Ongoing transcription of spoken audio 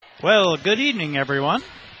Well, good evening, everyone.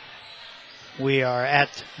 We are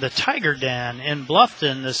at the Tiger Den in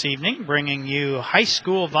Bluffton this evening, bringing you high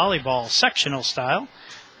school volleyball sectional style.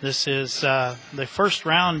 This is the first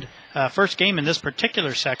game in this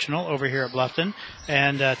particular sectional over here at Bluffton.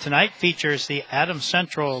 And tonight features the Adams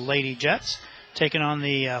Central Lady Jets taking on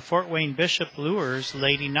the Fort Wayne Bishop Luers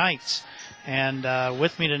Lady Knights. And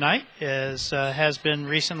with me tonight has been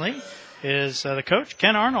recently is the coach,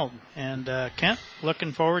 Kent Arnold. And Kent,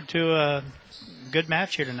 looking forward to a good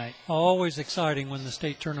match here tonight. Always exciting when the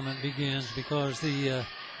state tournament begins because the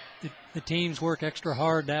teams work extra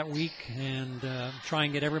hard that week and try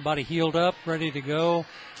and get everybody healed up, ready to go.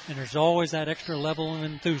 And there's always that extra level of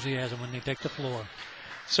enthusiasm when they take the floor.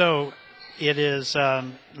 So it is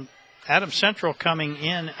Adams Central coming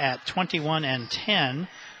in at 21-10.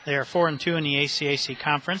 They are 4-2 in the ACAC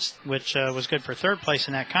conference, which was good for third place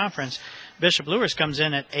in that conference. Bishop Luers comes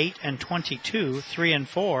in at 8-22,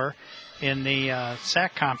 3-4 in the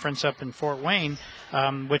SAC conference up in Fort Wayne,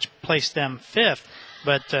 which placed them fifth.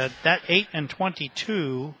 But that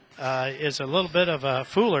 8-22 is a little bit of a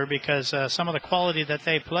fooler because some of the quality that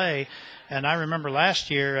they play. And I remember last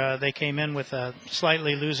year they came in with a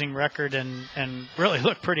slightly losing record and really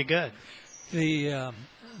looked pretty good.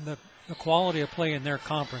 The quality of play in their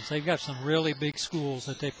conference, they've got some really big schools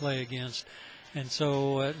that they play against. And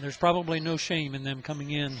so there's probably no shame in them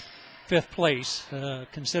coming in fifth place,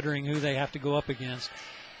 considering who they have to go up against.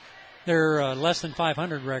 Their less than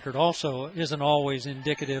 500 record also isn't always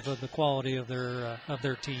indicative of the quality of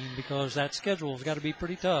their team because that schedule's got to be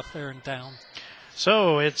pretty tough there in town.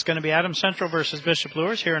 So it's going to be Adams Central versus Bishop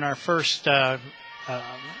Luers here in our first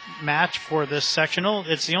match for this sectional.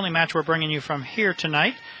 It's the only match we're bringing you from here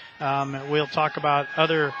tonight. We'll talk about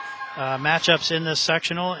other matchups in this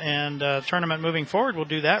sectional and tournament moving forward. We'll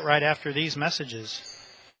do that right after these messages.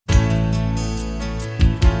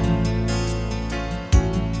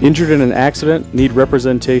 Injured in an accident, need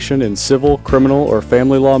representation in civil, criminal, or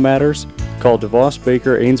family law matters? Call DeVos,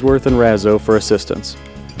 Baker, Ainsworth, and Razzo for assistance.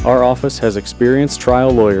 Our office has experienced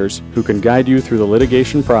trial lawyers who can guide you through the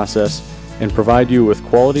litigation process and provide you with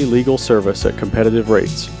quality legal service at competitive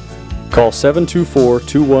rates. Call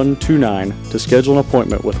 724-2129 to schedule an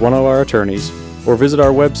appointment with one of our attorneys or visit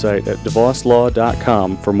our website at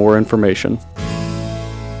devoslaw.com for more information.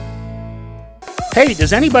 Hey,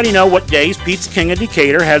 does anybody know what days Pizza King of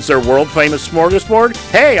Decatur has their world-famous smorgasbord?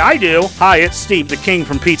 Hey, I do. Hi, it's Steve, the King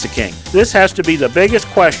from Pizza King. This has to be the biggest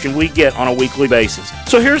question we get on a weekly basis.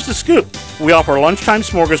 So here's the scoop. We offer lunchtime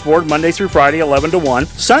smorgasbord Monday through Friday, 11 to 1,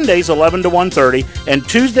 Sundays, 11 to 1:30, and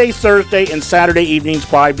Tuesday, Thursday, and Saturday evenings,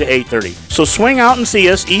 5 to 8:30. So swing out and see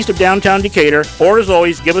us east of downtown Decatur, or as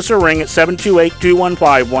always, give us a ring at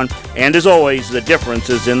 728-2151. And as always, the difference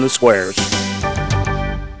is in the squares.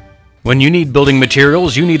 When you need building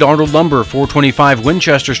materials, you need Arnold Lumber, 425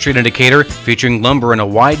 Winchester Street in Decatur, featuring lumber in a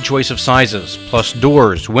wide choice of sizes, plus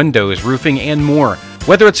doors, windows, roofing, and more.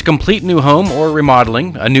 Whether it's a complete new home or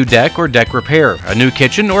remodeling, a new deck or deck repair, a new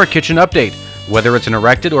kitchen or a kitchen update, whether it's an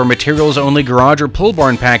erected or materials-only garage or pole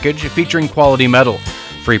barn package featuring quality metal,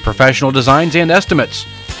 free professional designs and estimates.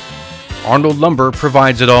 Arnold Lumber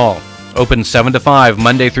provides it all. Open 7 to 5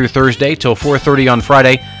 Monday through Thursday till 4:30 on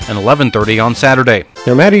Friday and 11:30 on Saturday.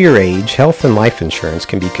 No matter your age, health and life insurance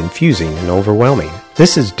can be confusing and overwhelming.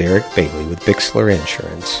 This is Derek Bailey with Bixler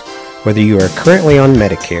Insurance. Whether you are currently on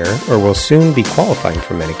Medicare or will soon be qualifying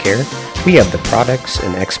for Medicare, we have the products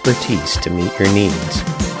and expertise to meet your needs.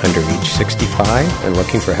 Under age 65 and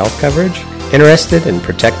looking for health coverage? Interested in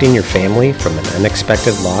protecting your family from an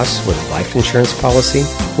unexpected loss with a life insurance policy?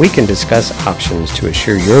 We can discuss options to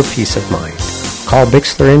assure your peace of mind. Call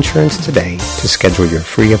Bixler Insurance today to schedule your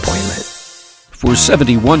free appointment. For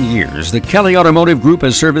 71 years, the Kelly Automotive Group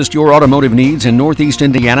has serviced your automotive needs in Northeast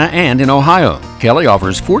Indiana and in Ohio. Kelly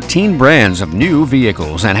offers 14 brands of new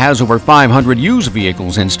vehicles and has over 500 used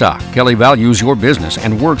vehicles in stock. Kelly values your business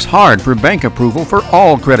and works hard for bank approval for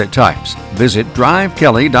all credit types. Visit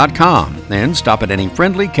drivekelly.com and stop at any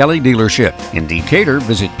friendly Kelly dealership. In Decatur,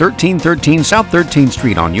 visit 1313 South 13th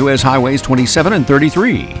Street on U.S. Highways 27 and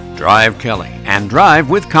 33. Drive Kelly and drive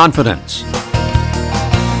with confidence.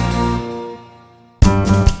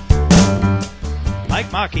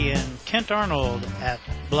 Mike Mackey and Kent Arnold at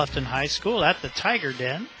Bluffton High School at the Tiger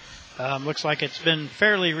Den. Looks like it's been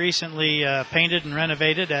fairly recently painted and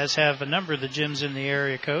renovated, as have a number of the gyms in the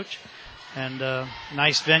area, Coach. And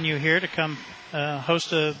nice venue here to come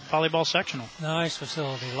host a volleyball sectional. Nice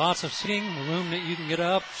facility. Lots of seating, a room that you can get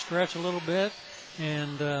up, stretch a little bit,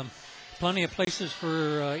 and plenty of places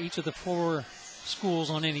for each of the four schools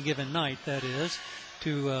on any given night, that is,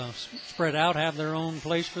 to spread out, have their own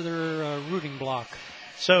place for their rooting block.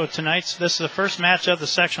 So this is the first match of the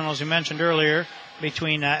sectional, as you mentioned earlier,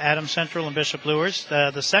 between Adams Central and Bishop Luers.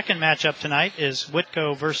 The second matchup tonight is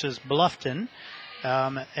Whitko versus Bluffton.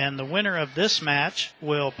 And the winner of this match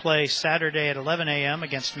will play Saturday at 11 a.m.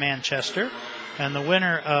 against Manchester. And the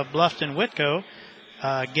winner of Bluffton-Whitko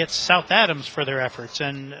gets South Adams for their efforts.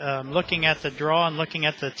 And looking at the draw and looking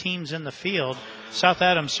at the teams in the field, South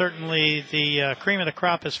Adams certainly the cream of the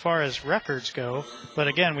crop as far as records go. But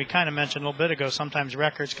again, we kind of mentioned a little bit ago, sometimes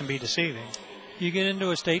records can be deceiving. You get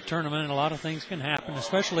into a state tournament and a lot of things can happen,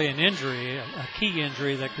 especially an injury, a key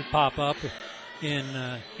injury that could pop up in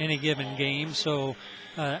any given game. So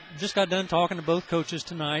just got done talking to both coaches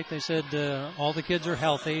tonight. They said all the kids are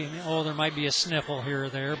healthy. Oh, there might be a sniffle here or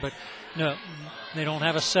there, but no, they don't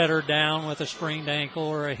have a setter down with a sprained ankle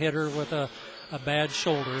or a hitter with a bad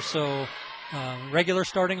shoulder. So regular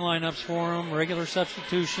starting lineups for them, regular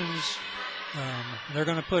substitutions. They're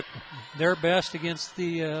going to put their best against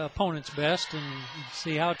the opponent's best and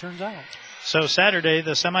see how it turns out. So Saturday,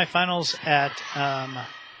 the semifinals at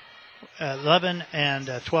 11 and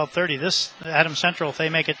 12:30. This Adams Central, if they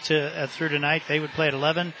make it through tonight, they would play at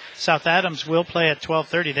 11. South Adams will play at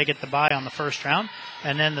 12:30. They get the bye on the first round.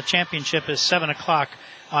 And then the championship is 7 o'clock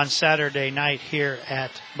on Saturday night here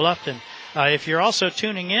at Bluffton. If you're also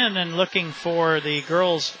tuning in and looking for the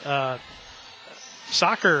girls'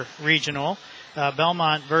 soccer regional,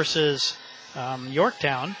 Belmont versus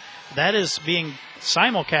Yorktown, that is being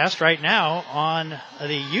simulcast right now on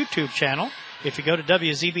the YouTube channel. If you go to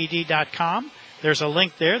WZBD.com, there's a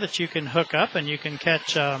link there that you can hook up and you can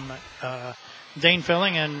catch Dane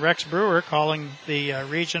Filling and Rex Brewer calling the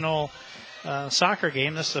regional soccer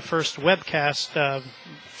game. This is the first webcast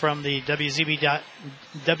from the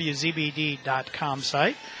WZBD.com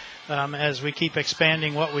site as we keep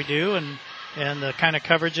expanding what we do and the kind of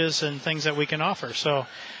coverages and things that we can offer. So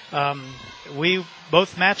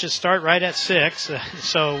both matches start right at 6,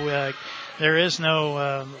 so there is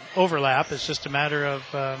no overlap. It's just a matter of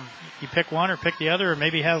you pick one or pick the other, or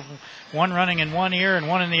maybe have one running in one ear and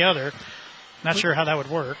one in the other. Not sure how that would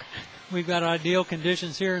work. We've got ideal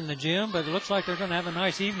conditions here in the gym, but it looks like they're going to have a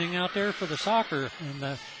nice evening out there for the soccer. And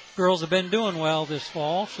the girls have been doing well this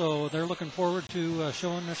fall, so they're looking forward to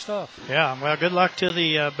showing their stuff. Yeah, well, good luck to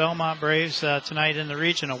the Belmont Braves tonight in the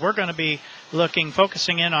regional. We're going to be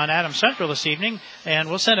focusing in on Adams Central this evening, and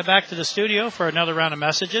we'll send it back to the studio for another round of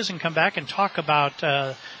messages and come back and talk about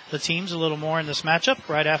the teams a little more in this matchup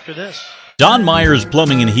right after this. Don Myers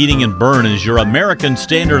Plumbing and Heating in Bern is your American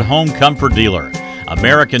Standard home comfort dealer.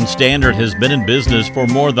 American Standard has been in business for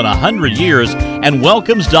more than 100 years and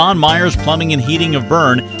welcomes Don Myers Plumbing and Heating of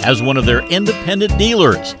Bern as one of their independent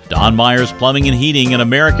dealers. Don Myers Plumbing and Heating and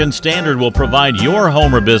American Standard will provide your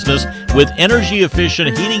home or business with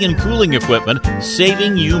energy-efficient heating and cooling equipment,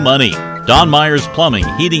 saving you money. Don Myers Plumbing,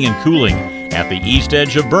 Heating and Cooling at the east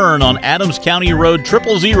edge of Bern on Adams County Road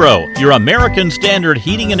 000, your American Standard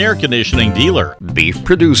heating and air conditioning dealer. Beef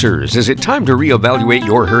producers, is it time to reevaluate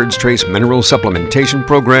your herd's trace mineral supplementation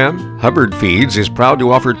program? Hubbard Feeds is proud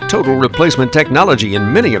to offer total replacement technology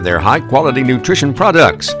in many of their high-quality nutrition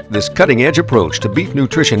products. This cutting-edge approach to beef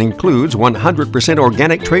nutrition includes 100%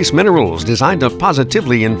 organic trace minerals designed to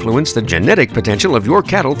positively influence the genetic potential of your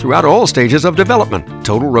cattle throughout all stages of development.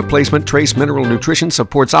 Total replacement trace mineral nutrition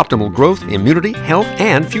supports optimal growth, immunity, health,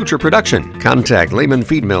 and future production. Contact Lehman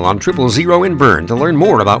Feed Mill on 000 in Bern to learn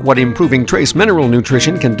more about what improving trace mineral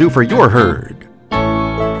nutrition can do for your herd.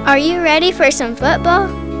 Are you ready for some football?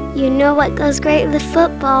 You know what goes great with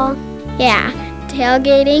football? Yeah,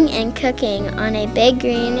 tailgating and cooking on a Big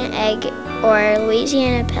Green Egg or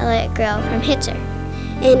Louisiana pellet grill from Hitzer.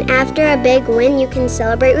 And after a big win, you can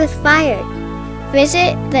celebrate with fire.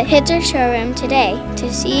 Visit the Hitzer showroom today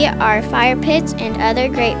to see our fire pits and other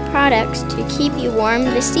great products to keep you warm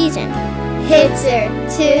this season. Hitzer,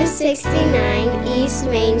 269 East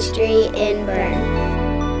Main Street in Bern.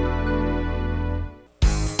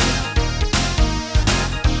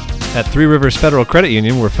 At Three Rivers Federal Credit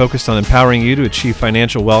Union, we're focused on empowering you to achieve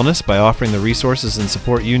financial wellness by offering the resources and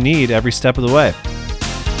support you need every step of the way.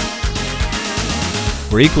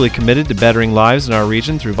 We're equally committed to bettering lives in our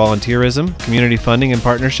region through volunteerism, community funding and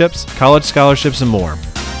partnerships, college scholarships, and more.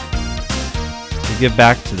 We give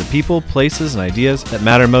back to the people, places, and ideas that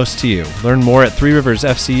matter most to you. Learn more at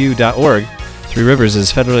threeriversfcu.org. Three Rivers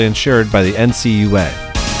is federally insured by the NCUA.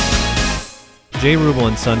 J.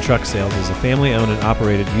 Rubel & Son Truck Sales is a family-owned and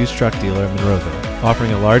operated used truck dealer in Monroeville.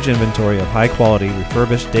 offering a large inventory of high-quality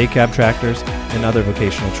refurbished day cab tractors and other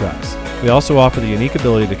vocational trucks. We also offer the unique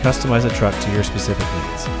ability to customize a truck to your specific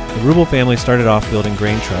needs. The Rubel family started off building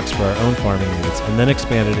grain trucks for our own farming needs and then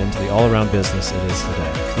expanded into the all-around business it is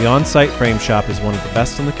today. The on-site frame shop is one of the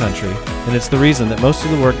best in the country, and it's the reason that most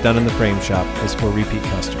of the work done in the frame shop is for repeat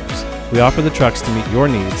customers. We offer the trucks to meet your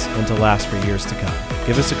needs and to last for years to come.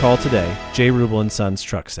 Give us a call today, J. Rubel & Sons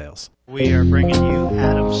Truck Sales. We are bringing you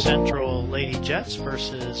Adams Central Lady Jets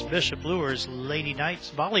versus Bishop Luers Lady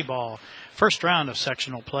Knights Volleyball. First round of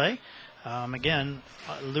sectional play. Again,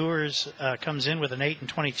 Luers comes in with an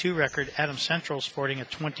 8-22 record. Adams Central sporting a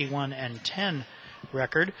 21-10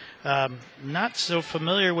 record. Not so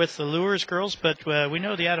familiar with the Luers girls, but we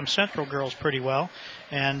know the Adams Central girls pretty well.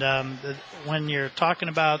 And when you're talking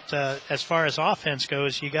about as far as offense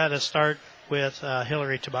goes, you got to start with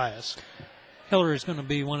Hillary Tobias. Hillary's going to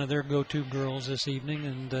be one of their go-to girls this evening,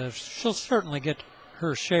 and she'll certainly get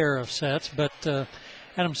her share of sets, but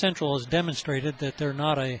Adams Central has demonstrated that they're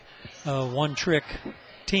not a one-trick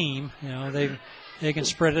team. You know, they can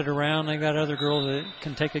spread it around. They got other girls that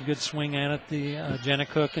can take a good swing at it. The Jenna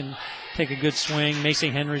Cook can take a good swing. Macy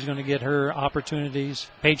Henry's going to get her opportunities.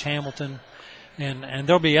 Paige Hamilton, and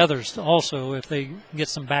there'll be others also if they get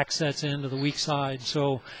some back sets into the weak side.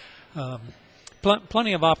 So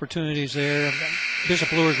plenty of opportunities there.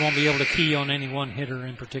 Bishop Luers won't be able to key on any one hitter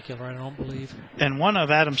in particular, I don't believe. And one of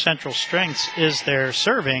Adams Central's strengths is their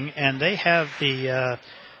serving, and they have the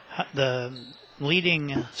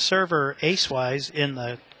leading server ace-wise in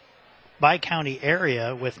the bi-county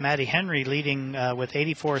area, with Maddie Henry leading with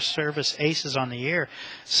 84 service aces on the year.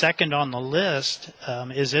 Second on the list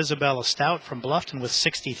is Isabella Stout from Bluffton with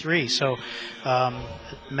 63. So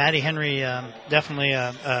Maddie Henry definitely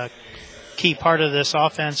a key part of this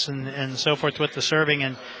offense and so forth with the serving.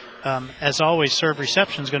 And as always, serve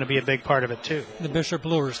reception is going to be a big part of it too. The Bishop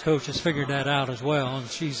Luers coach has figured that out as well, and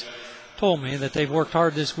she's told me that they've worked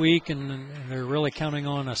hard this week and they're really counting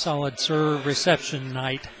on a solid serve reception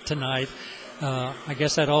night tonight. I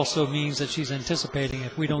guess that also means that she's anticipating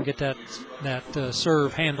if we don't get that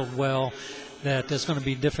serve handled well, that it's going to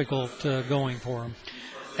be difficult going for them.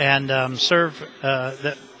 And serve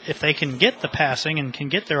that. If they can get the passing and can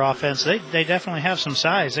get their offense, they definitely have some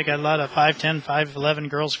size. They got a lot of 5'10", 5'11"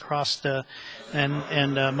 girls across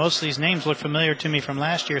and most of these names look familiar to me from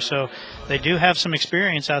last year, so they do have some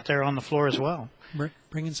experience out there on the floor as well.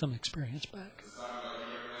 Bringing some experience back.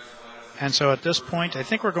 And so at this point, I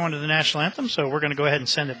think we're going to the national anthem, so we're going to go ahead and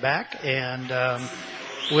send it back, and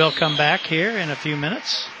we'll come back here in a few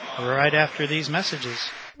minutes right after these messages.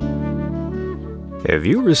 Have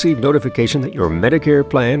you received notification that your Medicare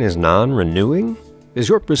plan is non-renewing? Is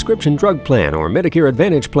your prescription drug plan or Medicare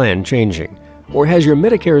Advantage plan changing? Or has your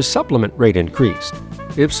Medicare supplement rate increased?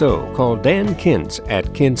 If so, call Dan Kintz at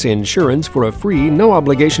Kintz Insurance for a free,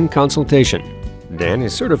 no-obligation consultation. Dan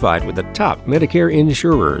is certified with the top Medicare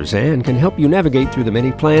insurers and can help you navigate through the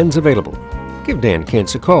many plans available. Give Dan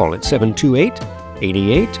Kintz a call at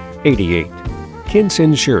 728-8888. Kintz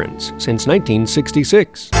Insurance, since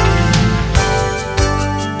 1966.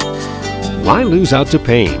 Why lose out to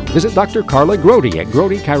pain? Visit Dr. Carla Grody at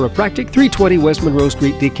Grody Chiropractic, 320 West Monroe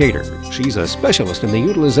Street, Decatur. She's a specialist in the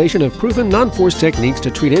utilization of proven non-force techniques to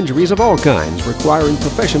treat injuries of all kinds requiring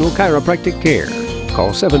professional chiropractic care. Call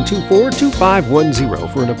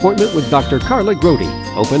 724-2510 for an appointment with Dr. Carla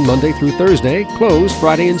Grody. Open Monday through Thursday, closed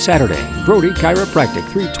Friday and Saturday. Grody Chiropractic,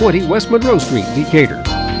 320 West Monroe Street, Decatur.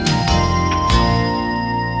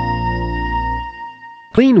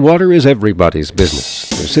 Clean water is everybody's business.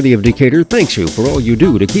 The City of Decatur thanks you for all you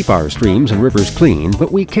do to keep our streams and rivers clean,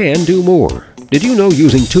 but we can do more. Did you know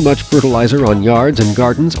using too much fertilizer on yards and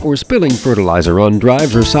gardens or spilling fertilizer on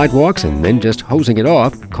drives or sidewalks and then just hosing it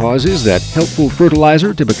off causes that helpful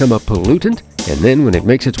fertilizer to become a pollutant? And then when it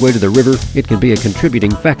makes its way to the river, it can be a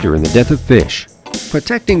contributing factor in the death of fish.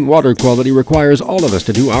 Protecting water quality requires all of us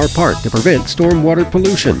to do our part to prevent stormwater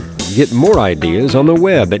pollution. Get more ideas on the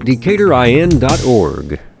web at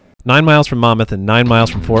decaturin.org. 9 miles from Monmouth and 9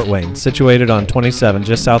 miles from Fort Wayne, situated on 27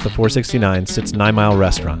 just south of 469, sits 9 Mile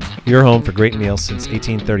Restaurant, your home for great meals since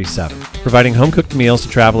 1837. Providing home-cooked meals to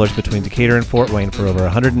travelers between Decatur and Fort Wayne for over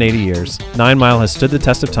 180 years, 9 Mile has stood the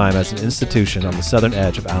test of time as an institution on the southern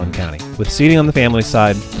edge of Allen County. With seating on the family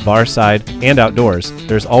side, the bar side, and outdoors,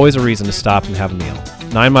 there's always a reason to stop and have a meal.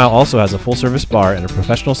 9 Mile also has a full-service bar and a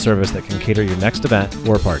professional service that can cater your next event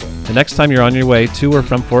or party. The next time you're on your way to or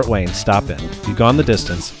from Fort Wayne, stop in. You've gone the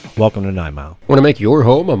distance. Welcome to 9 Mile. Want to make your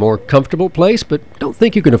home a more comfortable place, but don't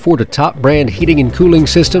think you can afford a top-brand heating and cooling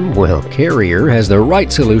system? Well, Carrier has the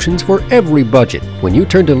right solutions for every budget. When you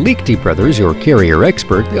turn to Liechty Brothers, your Carrier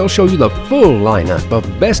expert, they'll show you the full lineup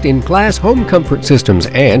of best-in-class home comfort systems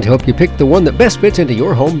and help you pick the one that best fits into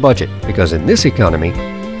your home budget. Because in this economy,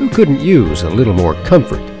 who couldn't use a little more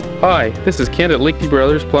comfort? Hi, this is Kent at Liechty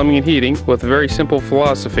Brothers Plumbing and Heating with a very simple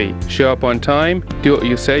philosophy. Show up on time, do what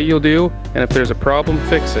you say you'll do, and if there's a problem,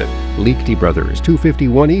 fix it. Liechty Brothers,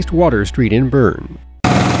 251 East Water Street in Bern.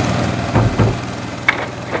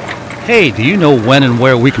 Hey, do you know when and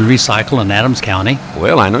where we can recycle in Adams County?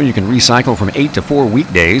 Well, I know you can recycle from 8 to 4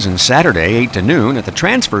 weekdays and Saturday 8 to noon at the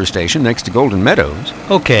transfer station next to Golden Meadows.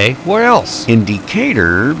 Okay, where else? In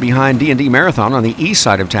Decatur, behind D&D Marathon on the east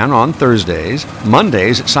side of town on Thursdays,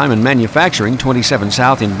 Mondays at Simon Manufacturing 27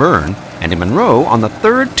 South in Bern, and in Monroe on the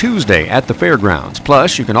third Tuesday at the fairgrounds.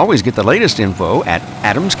 Plus, you can always get the latest info at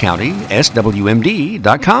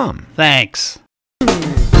adamscountyswmd.com. Thanks.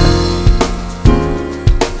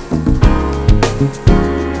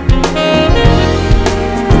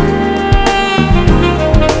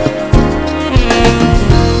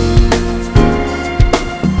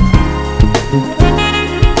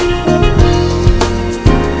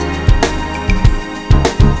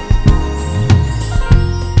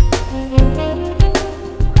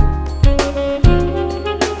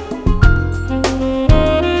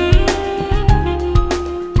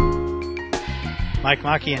 Mike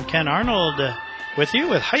Mackey and Ken Arnold with you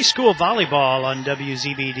with high school volleyball on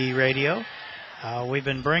WZBD Radio. We've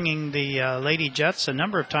been bringing the Lady Jets a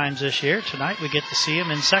number of times this year. Tonight we get to see them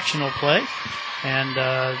in sectional play. And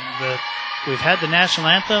we've had the national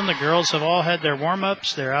anthem. The girls have all had their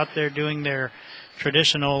warm-ups. They're out there doing their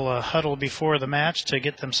traditional huddle before the match to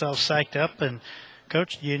get themselves psyched up. And,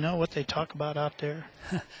 Coach, do you know what they talk about out there?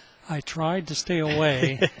 I tried to stay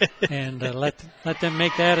away and let them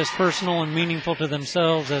make that as personal and meaningful to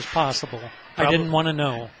themselves as possible. I didn't want to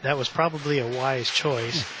know. That was probably a wise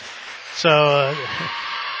choice. So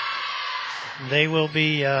they will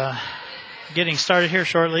be getting started here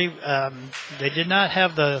shortly. They did not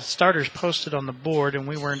have the starters posted on the board, and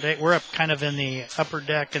we're up kind of in the upper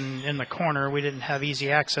deck and in the corner. We didn't have easy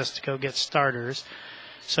access to go get starters.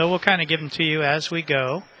 So we'll kind of give them to you as we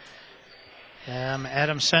go.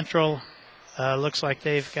 Adams Central looks like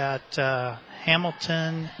they've got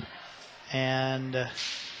Hamilton and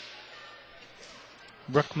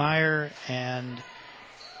Brookmeyer, and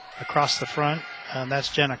across the front,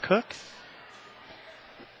 that's Jenna Cook.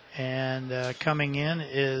 And coming in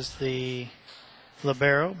is the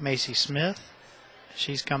libero, Macy Smith.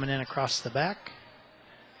 She's coming in across the back.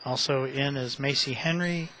 Also in is Macy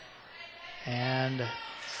Henry. And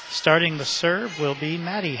starting the serve will be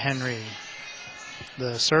Maddie Henry,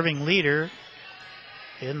 the serving leader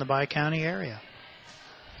in the Bi-County area.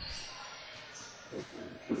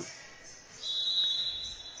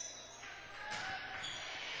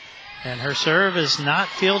 And her serve is not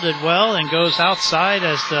fielded well and goes outside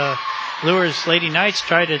as the Luers Lady Knights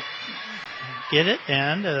try to get it,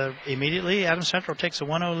 and immediately Adams Central takes a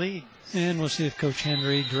 1-0 lead. And we'll see if Coach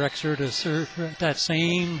Henry directs her to serve that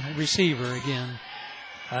same receiver again.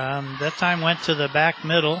 That time went to the back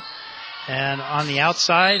middle. And on the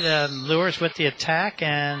outside, Luers with the attack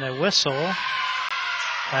and a whistle.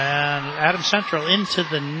 And Adams Central into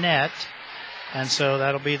the net. And so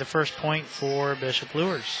that'll be the first point for Bishop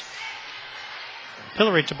Luers.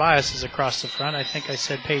 Hillary Tobias is across the front. I think I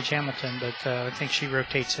said Paige Hamilton, but I think she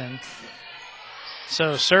rotates in.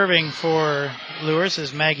 So serving for Luers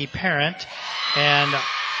is Maggie Parent. And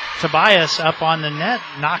Tobias up on the net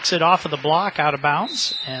knocks it off of the block out of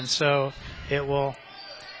bounds. And so it will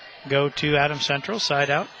go to Adams Central,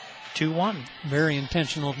 side out, 2-1. Very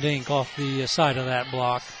intentional dink off the side of that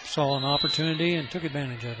block. Saw an opportunity and took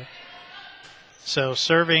advantage of it. So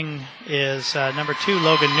serving is number 2,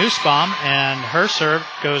 Logan Nussbaum, and her serve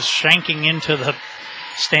goes shanking into the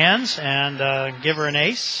stands and give her an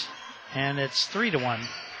ace, and it's 3-1.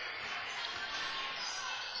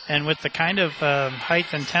 And with the kind of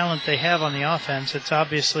height and talent they have on the offense, it's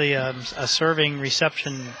obviously a serving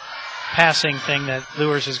reception passing thing that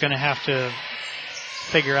Luers is going to have to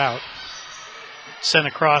figure out. Sent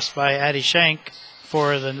across by Addie Shank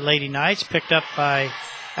for the Lady Knights, picked up by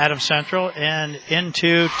Adams Central, and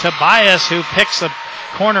into Tobias, who picks the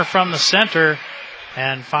corner from the center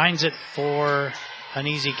and finds it for an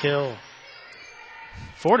easy kill.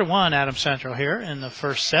 4-1 Adams Central here in the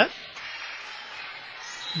first set.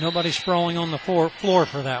 Nobody sprawling on the floor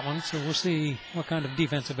for that one, so we'll see what kind of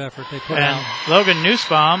defensive effort they put and out. Logan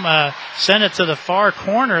Nussbaum sent it to the far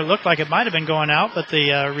corner. Looked like it might have been going out, but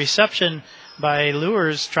the reception by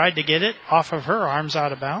Luers tried to get it off of her arms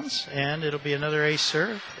out of bounds, and it'll be another ace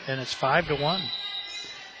serve, and it's 5-1.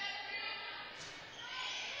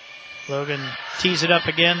 Logan tees it up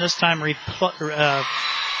again, this time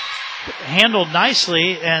handled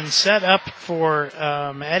nicely and set up for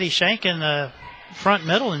Addie Shank in the front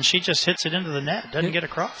middle, and she just hits it into the net. Doesn't get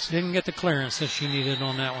across. Didn't get the clearance that she needed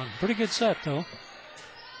on that one. Pretty good set, though.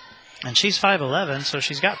 And she's 5'11", so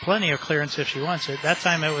she's got plenty of clearance if she wants it. That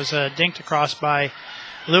time it was dinked across by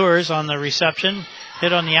Luers on the reception.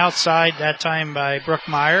 Hit on the outside, that time by Brooke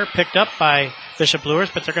Meyer. Picked up by Bishop Luers,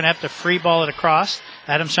 but they're going to have to free ball it across.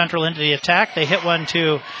 Adams Central into the attack. They hit one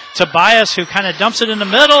to Tobias, who kind of dumps it in the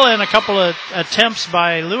middle, and a couple of attempts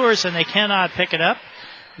by Luers, and they cannot pick it up.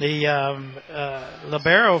 The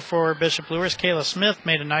libero for Bishop Luers, Kayla Smith,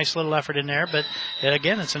 made a nice little effort in there, but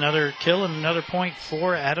again, it's another kill and another point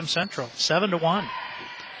for Adams Central. 7-1.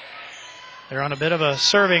 They're on a bit of a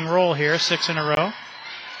serving roll here, 6 in a row.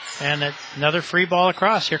 And another free ball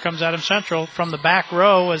across. Here comes Adams Central. From the back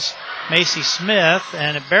row was Macy Smith,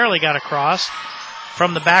 and it barely got across.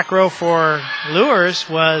 From the back row for Luers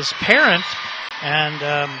was Parent, and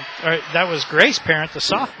that was Grace Parent, the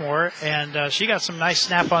sophomore, and she got some nice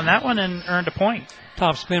snap on that one and earned a point.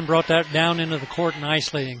 Top spin brought that down into the court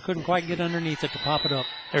nicely and couldn't quite get underneath it to pop it up.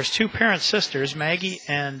 There's two Parent sisters, Maggie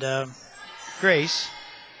and Grace.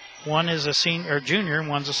 One is a senior or junior, and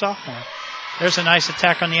one's a sophomore. There's a nice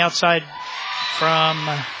attack on the outside from,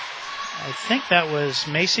 I think that was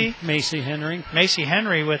Macy Henry. Macy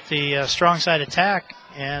Henry with the strong side attack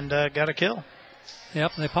and got a kill.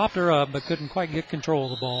 Yep, they popped her up but couldn't quite get control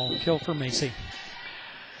of the ball. Kill for Macy.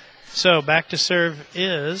 So back to serve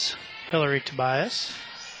is Hillary Tobias.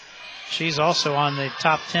 She's also on the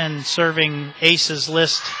top 10 serving aces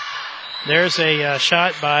list. There's a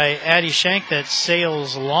shot by Addie Shank that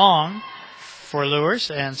sails long for Luers,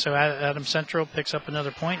 and so Adams Central picks up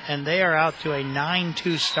another point, and they are out to a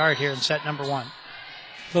 9-2 start here in set number 1.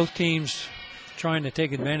 Both teams trying to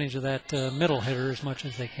take advantage of that middle hitter as much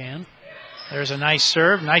as they can. There's a nice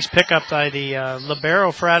serve, nice pickup by the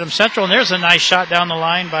libero for Adams Central, and there's a nice shot down the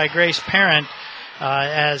line by Grace Parent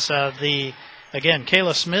as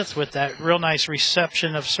Kayla Smith with that real nice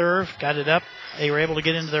reception of serve, got it up. They were able to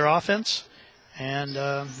get into their offense and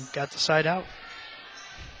got the side out.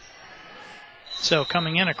 So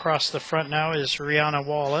coming in across the front now is Rihanna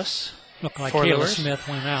Wallace. Looked like Kayla Smith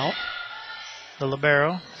went out. The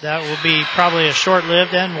libero. That will be probably a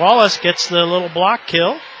short-lived, and Wallace gets the little block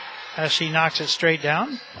kill as she knocks it straight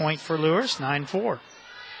down. Point for Luers, 9-4.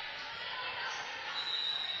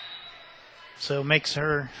 So makes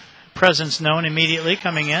her presence known immediately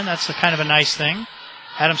coming in. That's kind of a nice thing.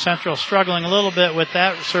 Adams Central struggling a little bit with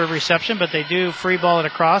that serve reception, but they do free ball it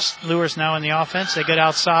across. Luers now in the offense. They get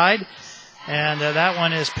outside, and that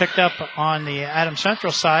one is picked up on the Adams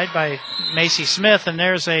Central side by Macy Smith, and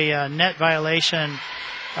there's a net violation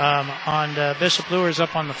on Bishop Luers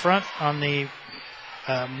up on the front on the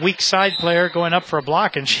weak side player going up for a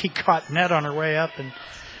block, and she caught net on her way up, and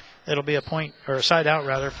it'll be a point, or a side out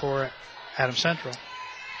rather, for Adams Central.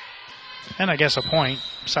 And I guess a point.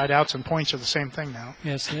 Side outs and points are the same thing now.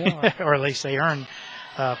 Yes, they are. Or at least they earn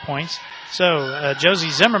points. So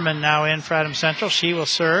Josie Zimmerman now in for Adams Central. She will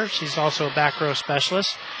serve. She's also a back row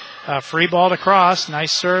specialist. Free ball across.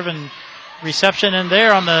 Nice serve and reception. And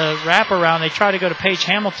there on the wraparound, they try to go to Paige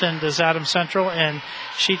Hamilton, does Adams Central, and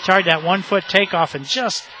she tried that 1-foot takeoff and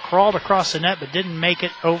just crawled across the net but didn't make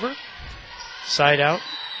it over. Side out,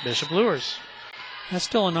 Bishop Luers. That's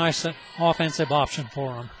still a nice offensive option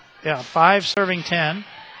for them. Yeah, 5 serving 10.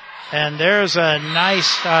 And there's a nice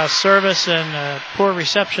service and poor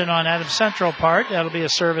reception on Adams Central part. That'll be a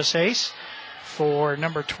service ace for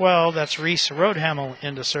number 12. That's Reese Roadhamel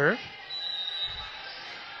into serve.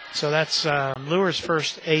 So that's Luers'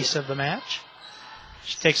 first ace of the match.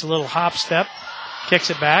 She takes a little hop step,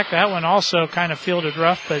 kicks it back. That one also kind of fielded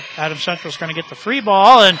rough, but Adams Central's going to get the free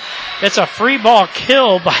ball, and it's a free ball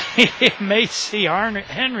kill by Macy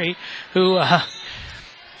Henry, who...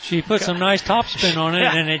 She put some nice topspin on it,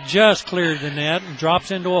 and it just cleared the net and drops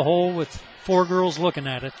into a hole with 4 girls looking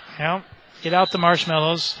at it. Yeah, get out the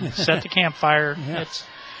marshmallows, set the campfire. Yeah.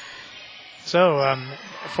 So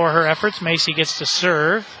for her efforts, Macy gets to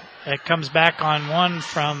serve. It comes back on one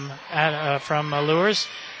from Luers.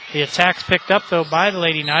 The attack's picked up, though, by the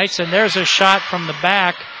Lady Knights, and there's a shot from the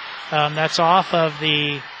back that's off of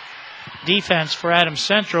the defense for Adams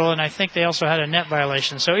Central, and I think they also had a net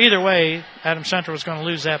violation. So either way, Adams Central was going to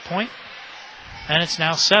lose that point. And it's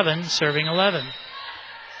now 7, serving 11.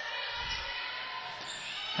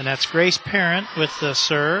 And that's Grace Parent with the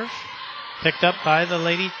serve. Picked up by the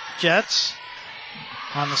Lady Jets.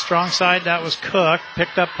 On the strong side, that was Cook.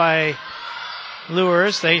 Picked up by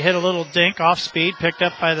Luers. They hit a little dink off speed. Picked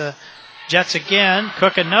up by the Jets again.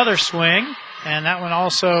 Cook another swing. And that one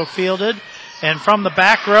also fielded. And from the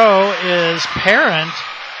back row is Parent.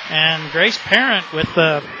 And Grace Parent with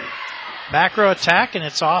the back row attack. And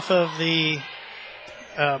it's off of the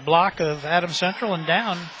block of Adams Central and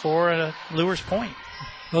down for a Luers point.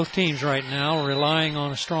 Both teams right now are relying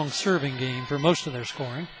on a strong serving game for most of their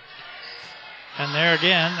scoring. And there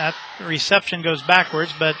again, that reception goes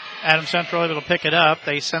backwards, but Adams Central able to pick it up.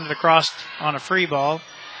 They send it across on a free ball.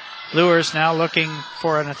 Luers now looking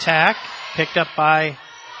for an attack. Picked up by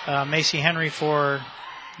Macy Henry for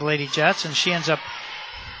the Lady Jets, and she ends up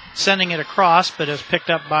sending it across, but is picked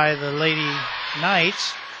up by the Lady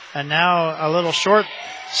Knights. And now a little short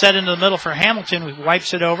set into the middle for Hamilton, who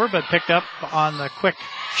wipes it over, but picked up on the quick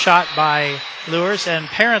shot by Luers. And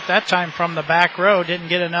Parent that time from the back row didn't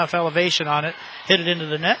get enough elevation on it. Hit it into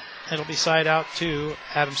the net. It'll be side out to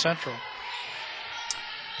Adams Central.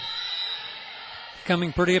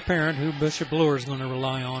 Becoming pretty apparent who Bishop Luers is going to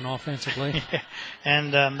rely on offensively.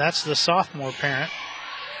 And that's the sophomore Parent.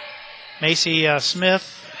 Macy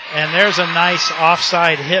Smith. And there's a nice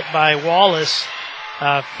offside hit by Wallace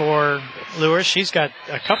for Luers. She's got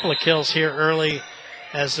a couple of kills here early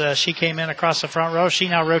as she came in across the front row. She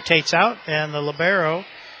now rotates out, and the libero,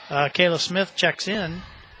 Kayla Smith, checks in.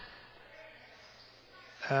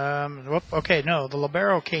 The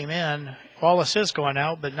libero came in. Wallace is going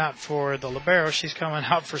out, but not for the libero. She's coming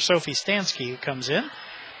out for Sophie Stansky, who comes in.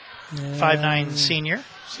 5'9" senior.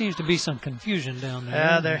 Seems to be some confusion down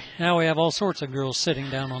there. Now we have all sorts of girls sitting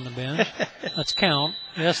down on the bench. Let's count.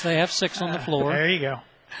 Yes, they have 6 on the floor. There you go.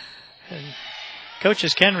 And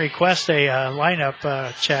coaches can request a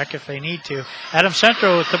lineup check if they need to. Adams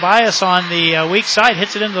Central with Tobias on the weak side,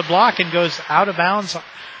 hits it into the block and goes out of bounds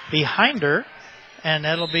behind her. And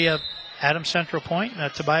that'll be a Adams Central point and a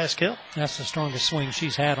Tobias kill. That's the strongest swing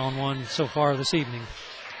she's had on one so far this evening.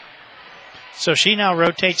 So she now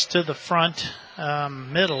rotates to the front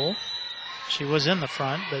middle. She was in the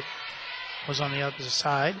front, but was on the other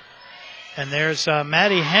side. And there's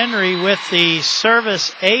Maddie Henry with the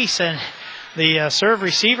service ace, and the serve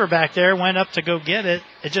receiver back there went up to go get it.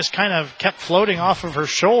 It just kind of kept floating off of her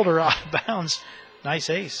shoulder out of bounds.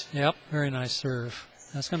 Nice ace. Yep, very nice serve.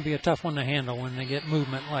 That's going to be a tough one to handle when they get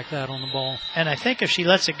movement like that on the ball. And I think if she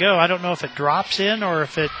lets it go, I don't know if it drops in or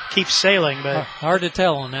if it keeps sailing. But hard to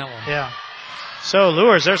tell on that one. Yeah. So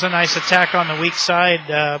Luers, there's a nice attack on the weak side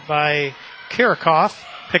by Kirikoff.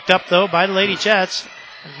 Picked up, though, by the Lady Jets.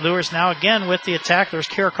 Luers now again with the attack. There's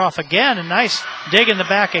Kirikoff again. A nice dig in the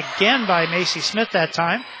back again by Macy Smith that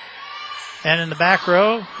time. And in the back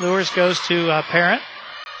row, Luers goes to Parent.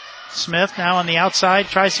 Smith now on the outside,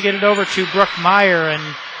 tries to get it over to Brooke Meyer,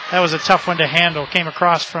 and that was a tough one to handle. Came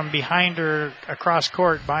across from behind her across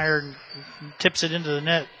court. Meyer tips it into the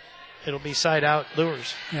net. It'll be side out,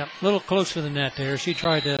 Luers. Yeah, a little close to the net there. She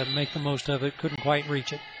tried to make the most of it, couldn't quite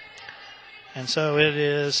reach it. And so it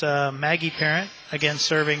is Maggie Parent, again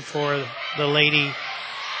serving for the Lady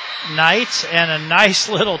Knights, and a nice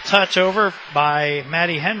little touch over by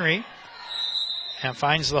Maddie Henry, and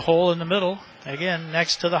finds the hole in the middle. Again,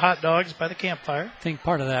 next to the hot dogs by the campfire. I think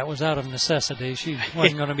part of that was out of necessity. She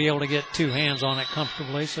wasn't going to be able to get 2 hands on it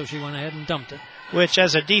comfortably, so she went ahead and dumped it. Which,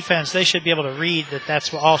 as a defense, they should be able to read that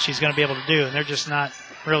that's all she's going to be able to do, and they're just not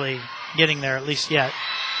really getting there, at least yet.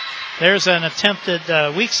 There's an attempted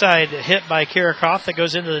weak side hit by Kirikoff that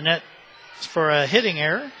goes into the net for a hitting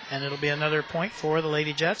error, and it'll be another point for the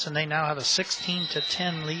Lady Jets, and they now have a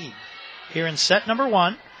 16-10 lead here in set number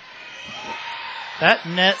 1. That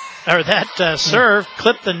serve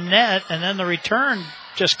clipped the net, and then the return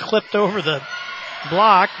just clipped over the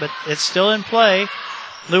block, but it's still in play.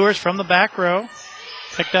 Luers from the back row,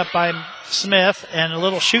 picked up by Smith, and a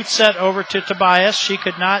little shoot set over to Tobias. She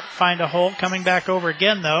could not find a hole. Coming back over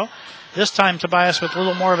again, though. This time Tobias with a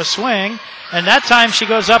little more of a swing, and that time she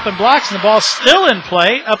goes up and blocks, and the ball's still in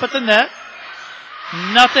play up at the net.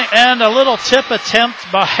 Nothing, and a little dump attempt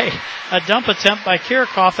by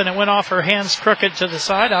Kirikoff, and it went off her hands crooked to the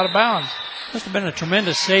side, out of bounds. Must have been a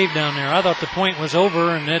tremendous save down there. I thought the point was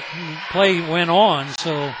over, and that play went on,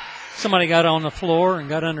 so somebody got on the floor and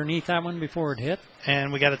got underneath that one before it hit.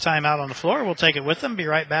 And we got a timeout on the floor. We'll take it with them. Be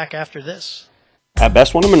right back after this. At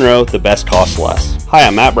Best One in Monroe, the best costs less. Hi,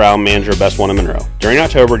 I'm Matt Brown, manager of Best One in Monroe. During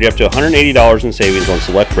October, get up to $180 in savings on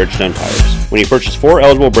select Bridgestone tires. When you purchase 4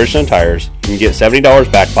 eligible Bridgestone tires, you can get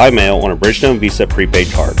 $70 back by mail on a Bridgestone Visa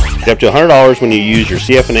prepaid card. Get up to $100 when you use your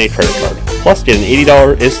CFNA credit card. Plus, get an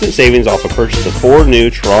 $80 instant savings off a purchase of 4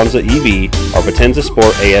 new Tronza EV or Potenza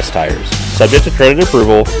Sport AS tires. Subject to credit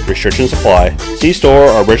approval, restrictions apply. See store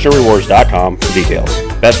or BridgestoneRewards.com for details.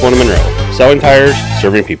 Best One in Monroe. Selling tires,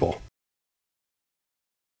 serving people.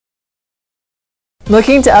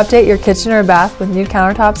 Looking to update your kitchen or bath with new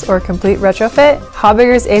countertops or a complete retrofit?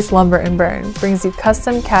 Hobbiger's Ace Lumber and Burn brings you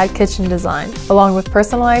custom CAD kitchen design, along with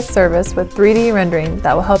personalized service with 3D rendering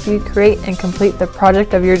that will help you create and complete the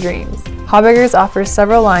project of your dreams. Hobbiger's offers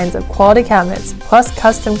several lines of quality cabinets, plus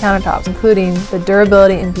custom countertops, including the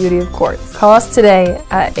durability and beauty of quartz. Call us today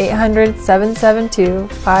at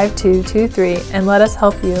 800-772-5223 and let us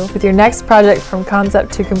help you with your next project from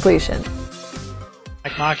concept to completion.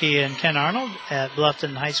 Mike Mackey and Ken Arnold at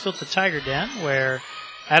Bluffton High School at the Tiger Den, where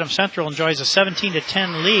Adams Central enjoys a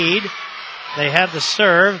 17-10 lead. They have the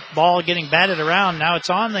serve, ball getting batted around. Now it's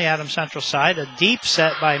on the Adams Central side. A deep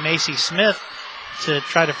set by Macy Smith to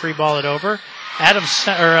try to free ball it over.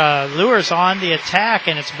 Luers on the attack,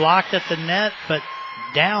 and it's blocked at the net, but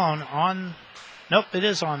down on. Nope, it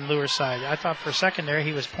is on Luers' side. I thought for a second there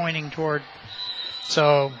he was pointing toward.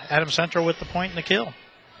 So Adams Central with the point and the kill.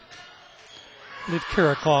 I believe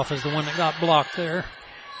Kirikoff is the one that got blocked there.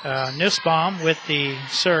 Nussbaum with the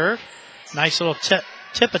serve. Nice little tip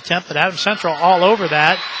attempt, but Adams Central all over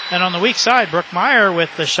that. And on the weak side, Brooke Meyer with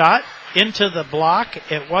the shot into the block.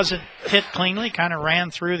 It wasn't hit cleanly, kind of ran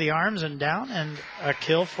through the arms and down, and a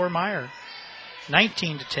kill for Meyer.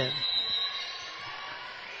 19-10.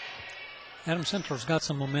 Adams Central's got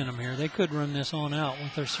some momentum here. They could run this on out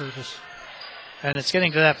with their service. And it's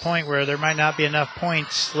getting to that point where there might not be enough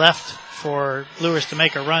points left for Luers to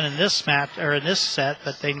make a run in this match or in this set,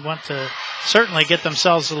 but they want to certainly get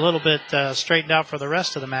themselves a little bit straightened out for the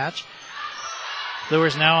rest of the match.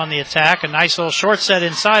 Luers now on the attack. A nice little short set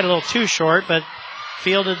inside, a little too short, but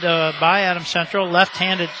fielded by Adams Central.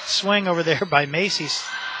 Left-handed swing over there by Macy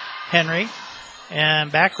Henry.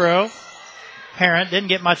 And back row, Parent didn't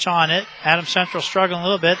get much on it. Adams Central struggling a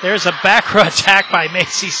little bit. There's a back row attack by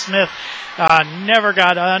Macy Smith. Never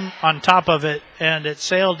got on top of it, and it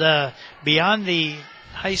sailed beyond the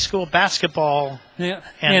high school basketball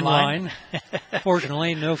end line.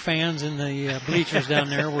 Fortunately, no fans in the bleachers down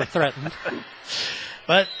there were threatened.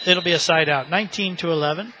 But it'll be a side out.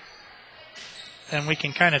 19-11. And we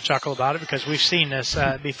can kind of chuckle about it because we've seen this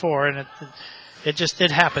before, and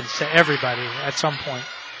it happens to everybody at some point.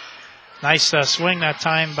 Nice swing that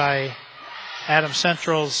time by Adams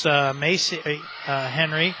Central's Macy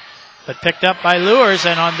Henry, but picked up by Luers,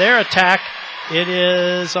 and on their attack, it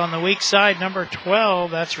is on the weak side, number 12.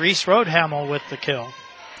 That's Reese Roadhamel with the kill.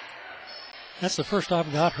 That's the first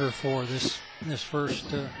I've got her for this first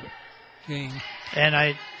game.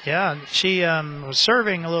 And she was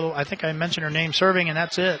serving a little. I think I mentioned her name, serving, and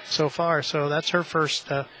that's it so far. So that's her first.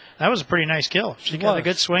 That was a pretty nice kill. She got a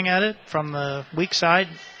good swing at it from the weak side.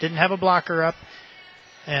 Didn't have a blocker up,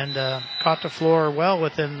 and caught the floor well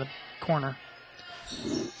within the corner.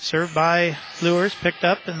 Served by Luers, picked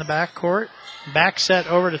up in the back court. Back set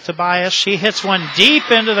over to Tobias. She hits one deep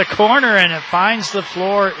into the corner, and it finds the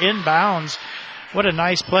floor inbounds. What a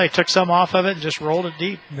nice play. Took some off of it and just rolled it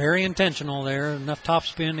deep. Very intentional there. Enough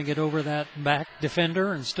topspin to get over that back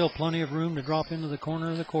defender, and still plenty of room to drop into the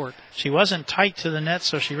corner of the court. She wasn't tight to the net,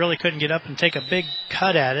 so she really couldn't get up and take a big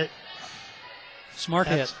cut at it. Smart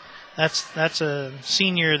hit. That's a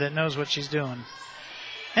senior that knows what she's doing.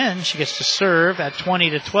 And she gets to serve at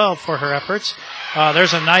 20-12 for her efforts.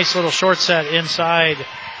 There's a nice little short set inside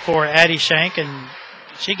for Addie Shank, and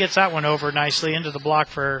she gets that one over nicely into the block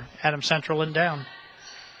for Adams Central and down.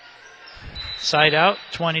 Side out,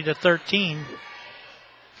 20-13.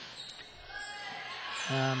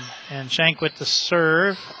 And Shank with the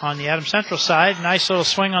serve on the Adams Central side. Nice little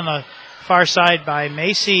swing on the far side by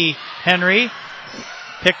Macy Henry.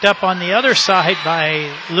 Picked up on the other side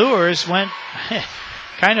by Luers. Went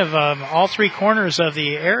kind of all three corners of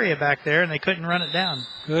the area back there, and they couldn't run it down.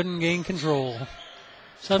 Couldn't gain control.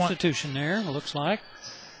 Substitution there, it looks like.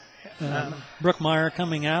 Brooke Meyer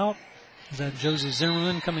coming out. Is that Josie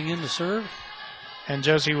Zimmerman coming in to serve? And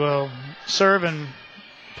Josie will serve and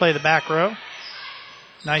play the back row.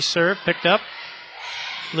 Nice serve, picked up.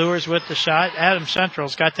 Luers with the shot. Adams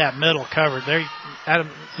Central's got that middle covered.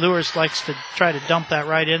 Luers likes to try to dump that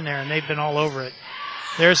right in there, and they've been all over it.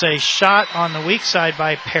 There's a shot on the weak side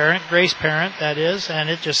by Parent, Grace Parent, that is, and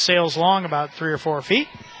it just sails long about 3 or 4 feet.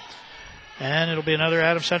 And it'll be another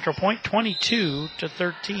Adams Central point,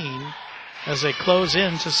 22-13. As they close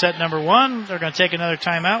in to set number 1, they're going to take another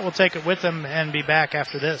timeout. We'll take it with them and be back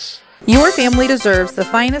after this. Your family deserves the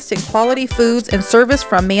finest in quality foods and service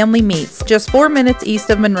from Manly Meats, just 4 minutes east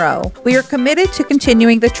of Monroe. We are committed to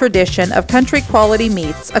continuing the tradition of country quality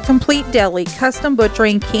meats, a complete deli, custom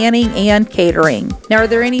butchering, canning, and catering. Now, are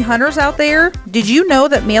there any hunters out there? Did you know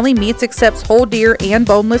that Manly Meats accepts whole deer and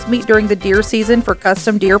boneless meat during the deer season for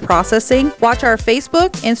custom deer processing? Watch our Facebook,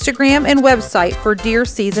 Instagram, and website for deer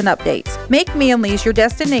season updates. Make Manly's your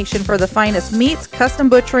destination for the finest meats, custom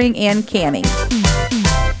butchering, and canning.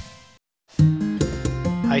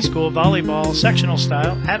 High school volleyball, sectional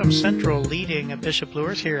style. Adams Central leading Bishop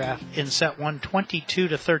Luers here in set 1,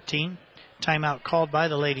 22-13. Timeout called by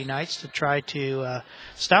the Lady Knights to try to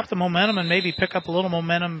stop the momentum and maybe pick up a little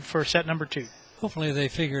momentum for set number 2. Hopefully they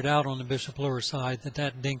figured out on the Bishop Luers side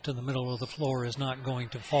that dink to the middle of the floor is not going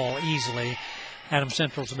to fall easily. Adams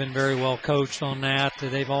Central's been very well coached on that.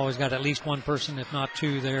 They've always got at least one person, if not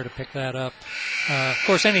two, there to pick that up. Of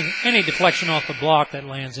course, any deflection off the block that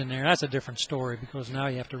lands in there, that's a different story because now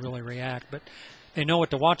you have to really react. But they know what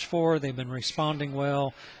to watch for. They've been responding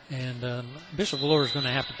well. And Bishop Luers is going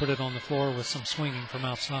to have to put it on the floor with some swinging from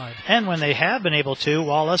outside. And when they have been able to,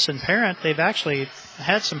 Wallace and Parent, they've actually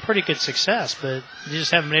had some pretty good success, but you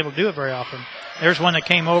just haven't been able to do it very often. There's one that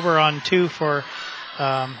came over on 2 for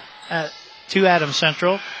to Adams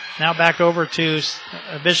Central. Now back over to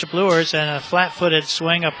Bishop Luers, and a flat-footed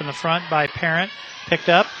swing up in the front by Parent. Picked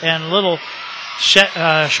up, and a little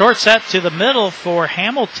short set to the middle for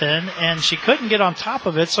Hamilton, and she couldn't get on top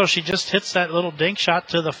of it, so she just hits that little dink shot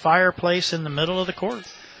to the fireplace in the middle of the court.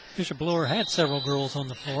 Bishop Luers had several girls on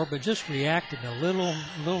the floor, but just reacted a little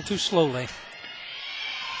too slowly.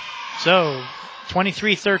 So,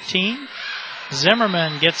 23-13.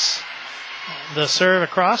 Zimmerman gets the serve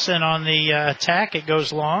across, and on the attack, it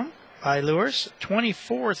goes long by Luers.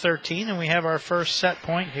 24-13, and we have our first set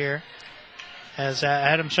point here as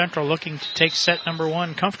Adams Central looking to take set number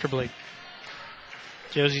 1 comfortably.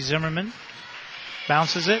 Josie Zimmerman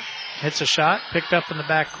bounces it, hits a shot, picked up in the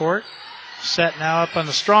back court. Set now up on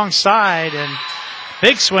the strong side, and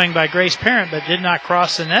big swing by Grace Parent, but did not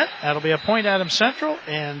cross the net. That'll be a point Adams Central,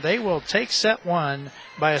 and they will take set 1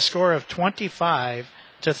 by a score of 25-13.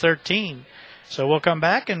 So we'll come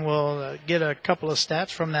back and we'll get a couple of stats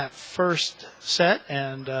from that first set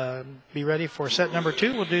and be ready for set number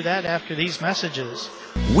 2. We'll do that after these messages.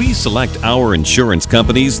 We select our insurance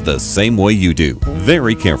companies the same way you do,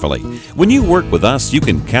 very carefully. When you work with us, you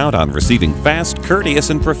can count on receiving fast,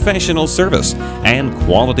 courteous, and professional service and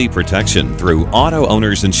quality protection through Auto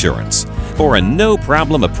Owners Insurance. For a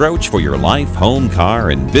no-problem approach for your life, home,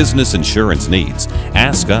 car, and business insurance needs,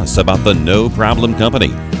 ask us about the No Problem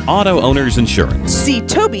Company, Auto Owners Insurance. See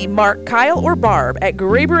Toby, Mark, Kyle, or Barb at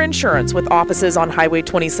Graber Insurance with offices on Highway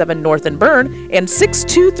 27 North in Bern and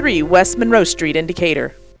 623 West Monroe Street in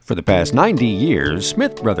Decatur. For the past 90 years,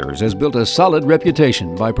 Smith Brothers has built a solid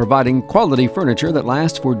reputation by providing quality furniture that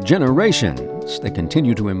lasts for generations. They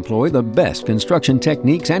continue to employ the best construction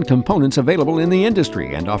techniques and components available in the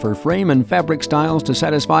industry and offer frame and fabric styles to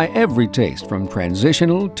satisfy every taste from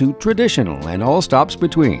transitional to traditional and all stops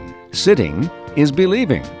between. Sitting is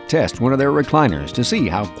believing. Test one of their recliners to see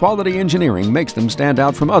how quality engineering makes them stand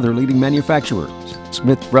out from other leading manufacturers.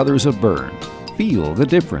 Smith Brothers of Bern. Feel the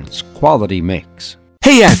difference quality makes.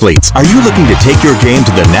 Hey athletes, are you looking to take your game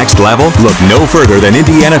to the next level? Look no further than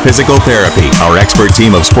Indiana Physical Therapy. Our expert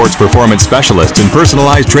team of sports performance specialists and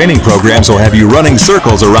personalized training programs will have you running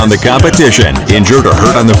circles around the competition. Injured or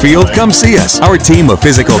hurt on the field? Come see us. Our team of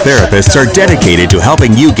physical therapists are dedicated to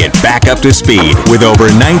helping you get back up to speed. With over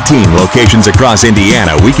 19 locations across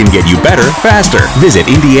Indiana, we can get you better, faster. Visit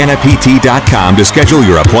IndianaPT.com to schedule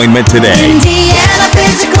your appointment today. Indiana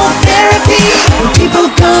Physical Therapy, people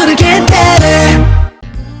gonna get better.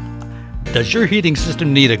 Does your heating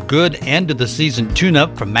system need a good end-of-the-season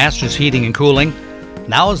tune-up from Masters Heating and Cooling?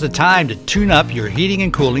 Now is the time to tune up your heating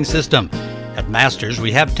and cooling system. At Masters,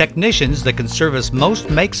 we have technicians that can service most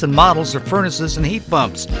makes and models of furnaces and heat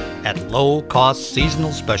pumps at low-cost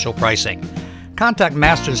seasonal special pricing. Contact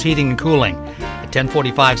Masters Heating and Cooling at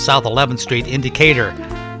 1045 South 11th Street in Decatur.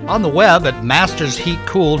 On the web at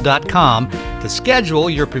mastersheatcool.com to schedule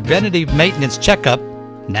your preventative maintenance checkup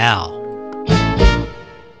now.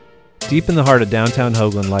 Deep in the heart of downtown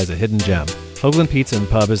Hoagland lies a hidden gem. Hoagland Pizza and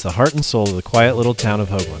Pub is the heart and soul of the quiet little town of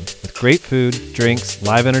Hoagland, with great food, drinks,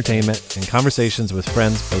 live entertainment, and conversations with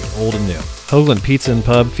friends both old and new. Hoagland Pizza and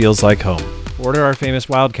Pub feels like home. Order our famous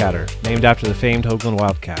Wildcatter, named after the famed Hoagland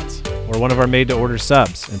Wildcats, or one of our made-to-order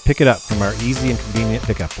subs, and pick it up from our easy and convenient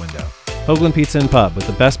pickup window. Hoagland Pizza and Pub, with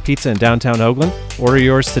the best pizza in downtown Hoagland. Order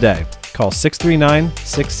yours today. Call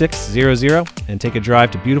 639-6600 and take a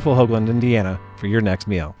drive to beautiful Hoagland, Indiana for your next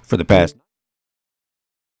meal. For the past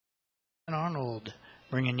Arnold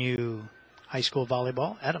bringing you high school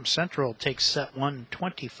volleyball. Adams Central takes set 1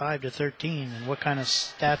 25-13. And what kind of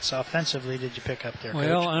stats offensively did you pick up there,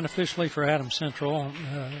 Well, Coach? unofficially for Adams Central,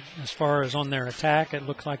 as far as on their attack, it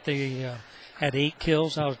looked like they had 8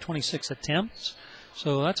 kills out of 26 attempts.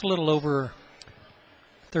 So that's a little over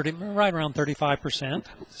 30, right around 35%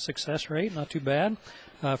 success rate. Not too bad.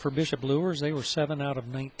 For Bishop Luers, they were 7 out of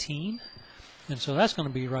 19. And so that's going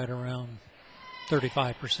to be right around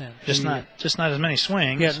 35%. Just not as many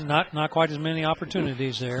swings. Yeah, not quite as many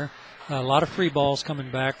opportunities there. A lot of free balls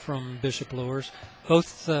coming back from Bishop Luers.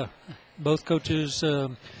 Both coaches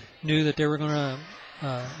knew that they were going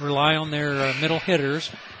to rely on their middle hitters,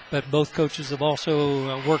 but both coaches have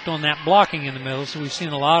also worked on that blocking in the middle. So we've seen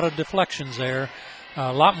a lot of deflections there.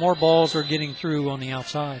 A lot more balls are getting through on the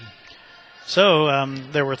outside. So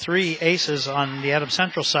there were 3 aces on the Adams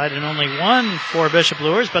Central side and only 1 for Bishop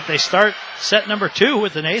Luers, but they start set number 2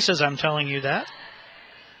 with an aces, I'm telling you that.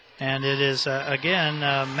 And it is, again,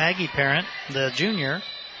 Maggie Parent, the junior,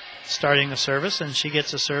 starting the service, and she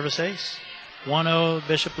gets a service ace. 1-0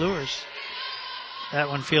 Bishop Luers. That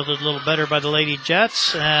one fielded a little better by the Lady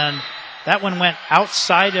Jets, and that one went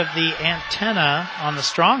outside of the antenna on the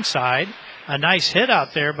strong side. A nice hit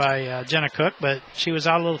out there by Jenna Cook, but she was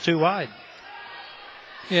out a little too wide.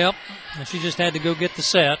 Yep, and she just had to go get the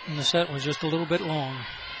set, and the set was just a little bit long.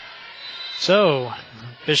 So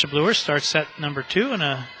Bishop Luers starts set number 2 in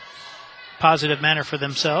a positive manner for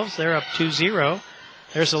themselves. They're up 2-0.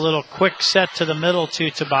 There's a little quick set to the middle to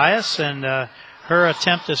Tobias, and her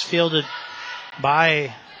attempt is fielded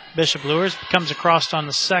by Bishop Luers. Comes across on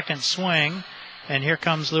the second swing, and here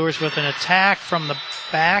comes Luers with an attack from the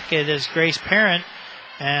back. It is Grace Parent,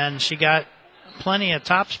 and she got plenty of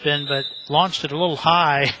topspin, but launched it a little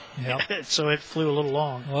high, so it flew a little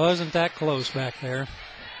long. Wasn't that close back there.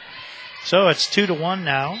 So it's 2-1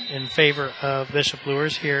 now in favor of Bishop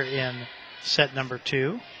Luers here in set number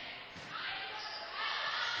 2.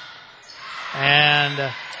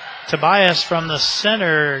 And Tobias from the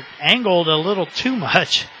center angled a little too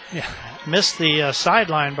much. Yeah. Missed the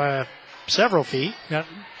sideline by several feet. Got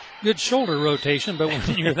good shoulder rotation, but when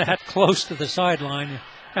you're that close to the sideline, you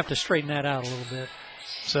have to straighten that out a little bit.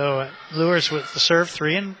 So Luers with the serve,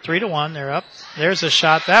 3-1. They're up. There's a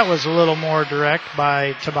shot that was a little more direct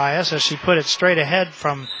by Tobias as she put it straight ahead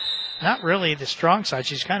from not really the strong side.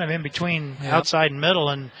 She's kind of in between outside and middle,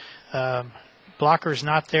 and blocker's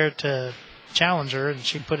not there to challenge her, and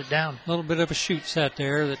she put it down. A little bit of a shoot set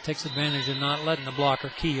there that takes advantage of not letting the blocker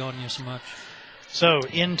key on you so much. So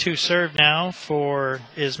into serve now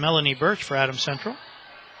is Melanie Birch for Adams Central.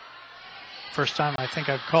 First time I think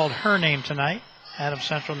I've called her name tonight. Adams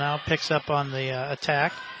Central now picks up on the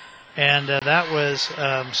attack. And that was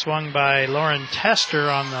swung by Lauren Tester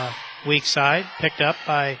on the weak side, picked up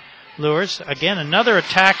by Luers. Again, another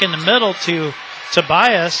attack in the middle to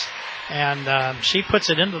Tobias, and she puts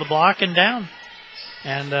it into the block and down.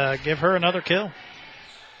 And give her another kill.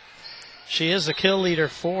 She is the kill leader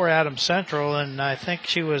for Adams Central, and I think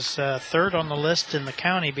she was third on the list in the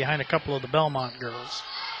county behind a couple of the Belmont girls.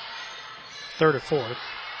 Third or fourth.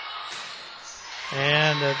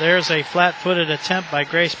 And there's a flat-footed attempt by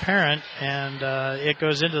Grace Parent, and it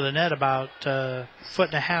goes into the net about a foot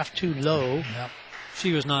and a half too low. Yep.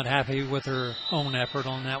 She was not happy with her own effort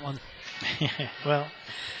on that one. Well,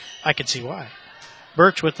 I can see why.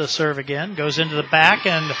 Birch with the serve again, goes into the back,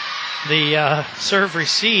 and the serve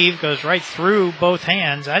receive goes right through both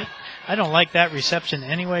hands. I don't like that reception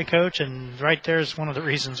anyway, Coach, and right there's one of the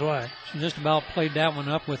reasons why. She just about played that one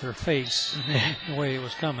up with her face, the way it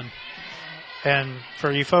was coming. And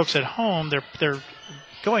for you folks at home, they're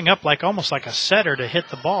going up almost like a setter to hit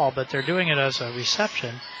the ball, but they're doing it as a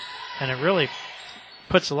reception, and it really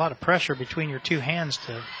puts a lot of pressure between your two hands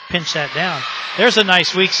to pinch that down. There's a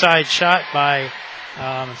nice weak side shot by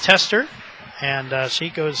Tester, and she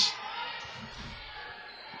goes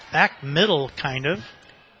back middle, kind of.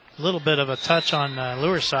 A little bit of a touch on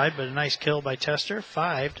Luers' side, but a nice kill by Tester,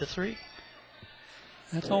 5-3.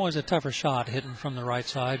 That's always a tougher shot, hitting from the right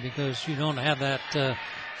side, because you don't have that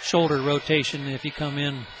shoulder rotation if you come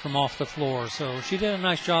in from off the floor. So she did a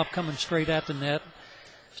nice job coming straight at the net,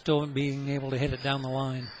 still being able to hit it down the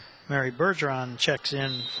line. Mary Bergeron checks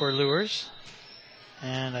in for Luers,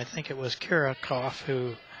 and I think it was Kirakoff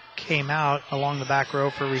who came out along the back row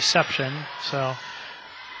for reception. So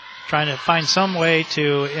trying to find some way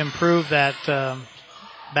to improve that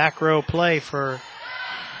back row play for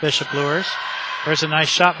Bishop Luers. There's a nice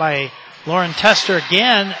shot by Lauren Tester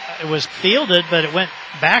again, it was fielded, but it went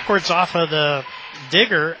backwards off of the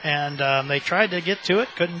digger, and they tried to get to it,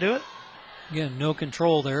 couldn't do it. Again, no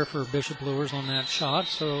control there for Bishop Luers on that shot,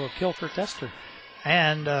 so a kill for Tester.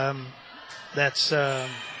 And that's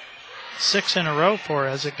 6 in a row for her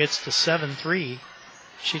as it gets to 7-3.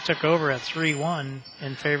 She took over at 3-1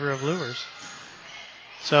 in favor of Luers.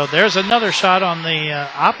 So there's another shot on the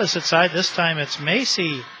opposite side. This time it's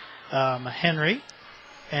Macy Henry.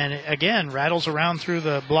 And again, rattles around through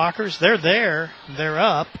the blockers. They're there. They're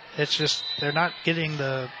up. It's just they're not getting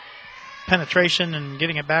the penetration and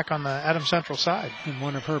getting it back on the Adams Central side. And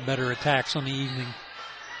one of her better attacks on the evening.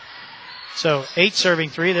 So 8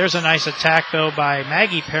 serving 3. There's a nice attack, though, by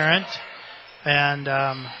Maggie Parent. And,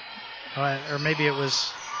 or maybe it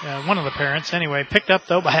was one of the parents. Anyway, picked up,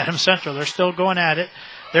 though, by Adams Central. They're still going at it.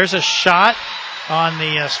 There's a shot on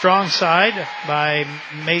the strong side by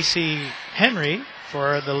Macy Henry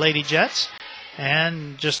for the Lady Jets.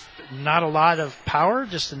 And just not a lot of power,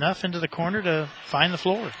 just enough into the corner to find the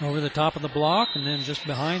floor. Over the top of the block and then just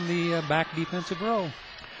behind the back defensive row.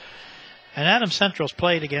 And Adams Central's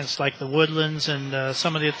played against like the Woodlands and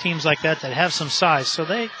some of the teams like that have some size. So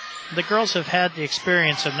the girls have had the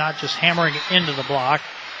experience of not just hammering it into the block,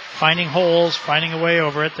 finding holes, finding a way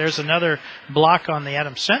over it. There's another block on the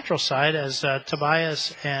Adams Central side as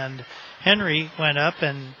Tobias and Henry went up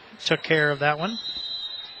and took care of that one.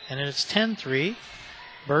 And it's 10-3.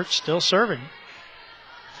 Burt still serving.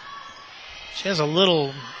 She has a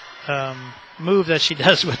little move that she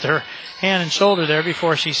does with her hand and shoulder there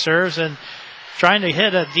before she serves, and trying to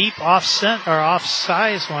hit a deep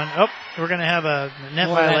offsize one. Oh, we're going to have a net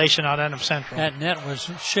violation on Adams Central. That net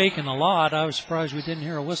was shaking a lot. I was surprised we didn't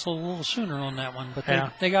hear a whistle a little sooner on that one, but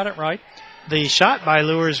they got it right. The shot by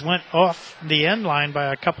Luers went off the end line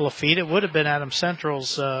by a couple of feet. It would have been Adams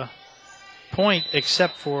Central's point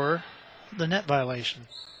except for the net violation.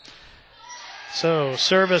 So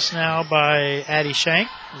service now by Addie Shank,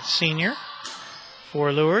 senior,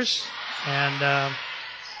 for Luers. And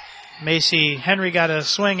Macy Henry got a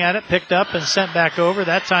swing at it, picked up and sent back over.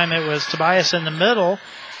 That time it was Tobias in the middle,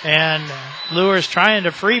 and Luers trying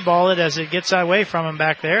to free ball it as it gets away from him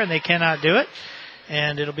back there, and they cannot do it.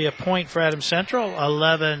 And it'll be a point for Adams Central,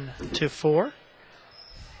 11-4.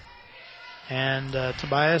 And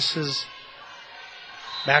Tobias is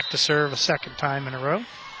back to serve a second time in a row.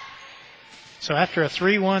 So after a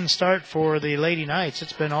 3-1 start for the Lady Knights,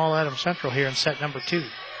 it's been all Adams Central here in set number 2.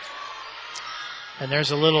 And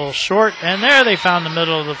there's a little short, and there they found the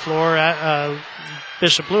middle of the floor,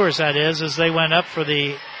 Bishop Luers that is, as they went up for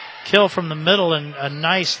the kill from the middle, and a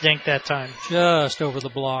nice dink that time. Just over the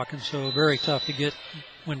block, and so very tough to get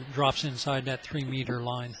when it drops inside that 3-meter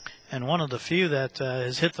line. And one of the few that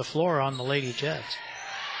has hit the floor on the Lady Jets.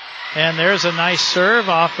 And there's a nice serve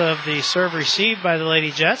off of the serve received by the Lady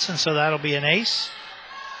Jets, and so that'll be an ace.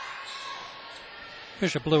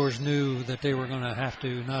 Bishop Luers knew that they were going to have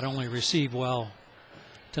to not only receive well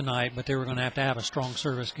tonight, but they were going to have a strong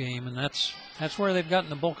service game, and that's where they've gotten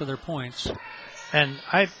the bulk of their points. And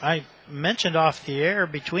I mentioned off the air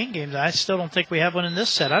between games, I still don't think we have one in this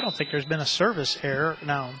set. I don't think there's been a service error.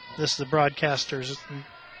 Now, this is the broadcaster's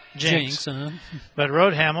jinx. But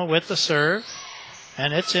Roadhamel with the serve.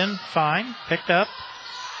 And it's in fine, picked up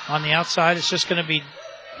on the outside. It's just going to be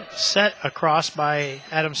set across by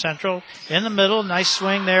Adams Central. In the middle, nice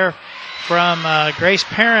swing there from Grace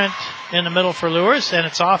Parent in the middle for Luers, and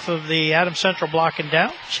it's off of the Adams Central blocking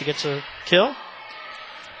down. She gets a kill.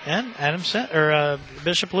 And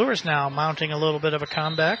Bishop Luers now mounting a little bit of a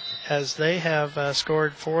comeback as they have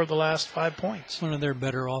scored 4 of the last 5 points. One of their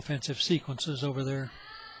better offensive sequences over there.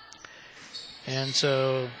 And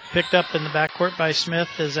so picked up in the backcourt by Smith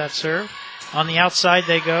is that serve. On the outside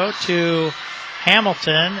they go to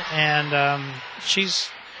Hamilton, and she's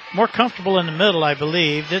more comfortable in the middle, I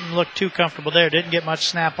believe. Didn't look too comfortable there. Didn't get much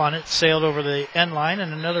snap on it. Sailed over the end line,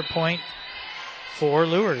 and another point for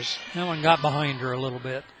Luers. That one got behind her a little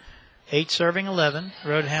bit. 8 serving 11.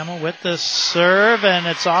 Roadhamel with the serve, and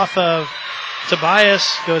it's off of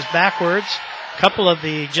Tobias. Goes backwards. A couple of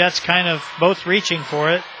the Jets kind of both reaching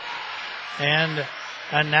for it. And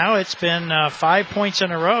now it's been 5 points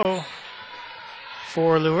in a row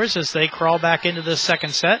for Luers as they crawl back into the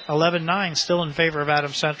second set. 11-9 still in favor of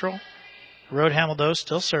Adams Central. Roadhamel, though,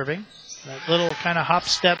 still serving. That little kind of hop,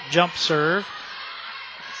 step, jump serve.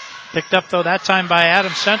 Picked up, though, that time by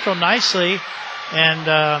Adams Central nicely.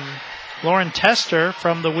 And Lauren Tester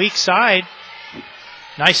from the weak side.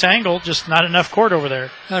 Nice angle, just not enough court over there.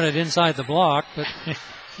 Got it inside the block, but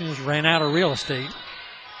she just ran out of real estate.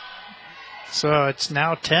 So it's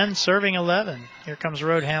now 10 serving 11. Here comes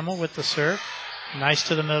Roadhamel with the serve. Nice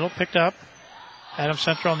to the middle, picked up. Adams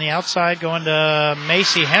Central on the outside going to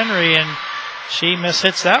Macy Henry, and she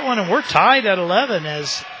mishits that one, and we're tied at 11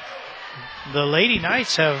 as the Lady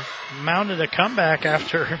Knights have mounted a comeback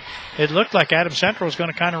after it looked like Adams Central was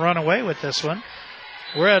going to kind of run away with this one.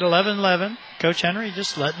 We're at 11-11. Coach Henry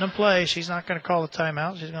just letting them play. She's not going to call a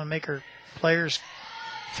timeout. She's going to make her players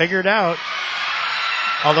figure it out.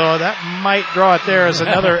 Although that might draw it there as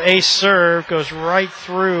another ace serve goes right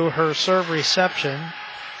through her serve reception.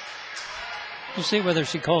 We'll see whether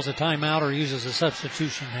she calls a timeout or uses a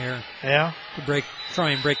substitution there. Yeah. To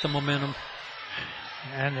try and break the momentum.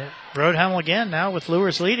 And Roadhamel again now with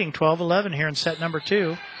Luers leading 12-11 here in set number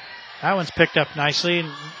 2. That one's picked up nicely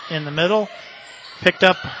in the middle. Picked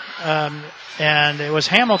up, and it was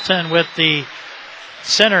Hamilton with the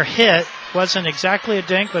center hit. Wasn't exactly a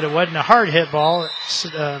dink, but it wasn't a hard hit ball.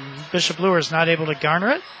 Bishop Luers not able to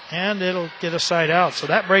garner it, and it'll get a side out. So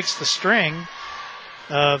that breaks the string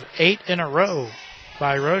of 8 in a row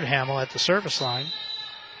by Roadhamel at the service line.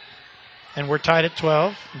 And we're tied at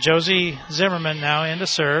 12. Josie Zimmerman now in to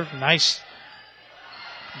serve. Nice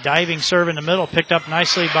diving serve in the middle, picked up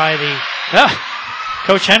nicely by the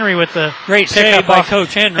Coach Henry with the great save by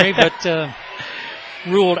Coach Henry, but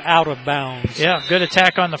ruled out of bounds. Yeah, good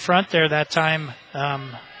attack on the front there that time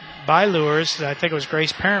by Luers. I think it was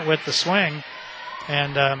Grace Parent with the swing,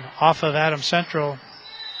 and off of Adams Central.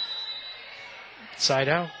 Side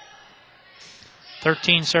out.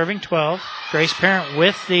 13 serving 12. Grace Parent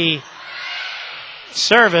with the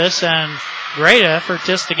service, and great effort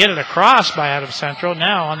just to get it across by Adams Central.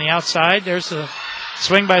 Now on the outside, there's a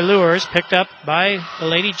swing by Luers, picked up by the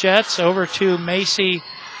Lady Jets over to Macy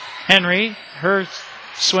Henry. Her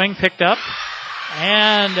swing picked up,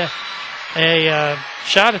 and a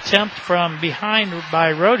shot attempt from behind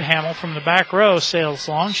by Roadhamel from the back row sails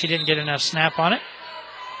long. She didn't get enough snap on it.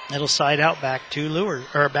 It'll side out back to Luers,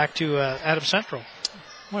 or back to Adams Central.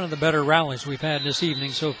 One of the better rallies we've had this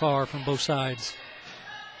evening so far from both sides.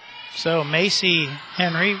 So Macy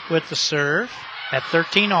Henry with the serve at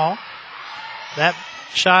 13 all. That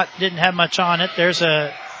shot didn't have much on it. There's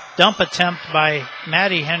a dump attempt by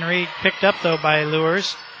Maddie Henry, picked up though by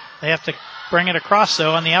Luers. They have to bring it across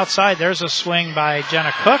though. On the outside, there's a swing by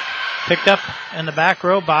Jenna Cook, picked up in the back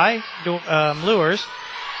row by Luers,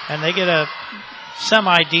 and they get a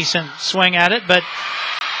semi-decent swing at it, but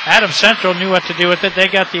Adams Central knew what to do with it. They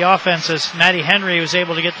got the offense as Maddie Henry was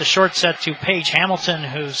able to get the short set to Paige Hamilton,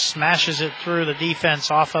 who smashes it through the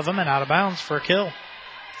defense off of him and out of bounds for a kill.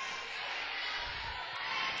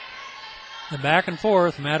 The back and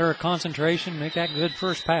forth, matter of concentration, make that good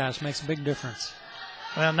first pass, makes a big difference.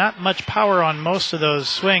 Well, not much power on most of those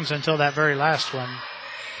swings until that very last one.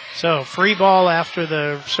 So free ball after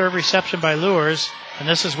the serve reception by Luers, and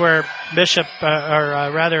this is where Bishop,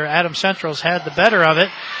 Adams Central's had the better of it,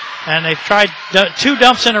 and they've tried 2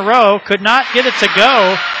 dumps in a row, could not get it to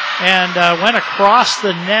go, and went across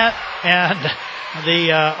the net, and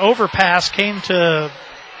the overpass came to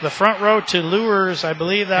the front row to Luers. I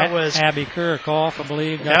believe that was Abby Kurikoff, I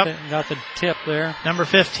believe, got the tip there. Number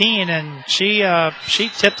 15, and she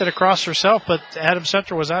tipped it across herself, but Adams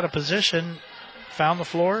Central was out of position, found the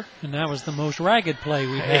floor. And that was the most ragged play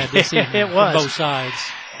we've had this evening it was. from both sides.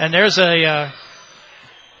 And there's a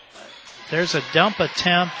dump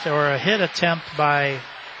attempt or a hit attempt by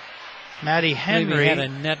Maddie Henry. Maybe had a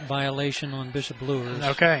net violation on Bishop Luers.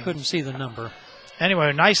 Okay. Couldn't see the number.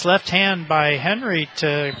 Anyway, nice left hand by Henry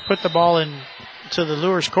to put the ball into the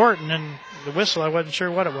Luers court, and then the whistle, I wasn't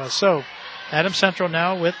sure what it was. So Adams Central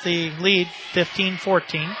now with the lead,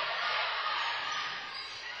 15-14.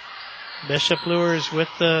 Bishop Luers with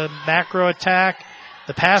the back row attack.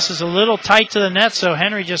 The pass is a little tight to the net, so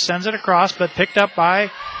Henry just sends it across, but picked up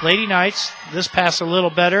by Lady Knights. This pass a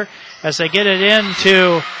little better as they get it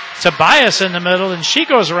into Tobias in the middle, and she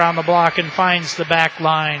goes around the block and finds the back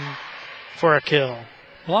line for a kill.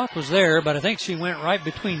 Block was there, but I think she went right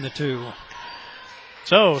between the two.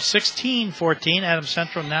 So 16-14, Adams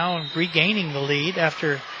Central now regaining the lead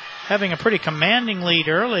after having a pretty commanding lead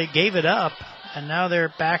early, gave it up, and now they're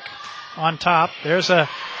back on top. There's a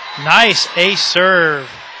nice ace serve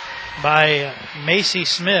by Macy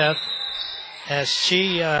Smith as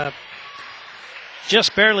she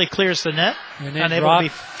just barely clears the net. And it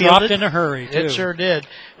dropped in a hurry, too. It sure did.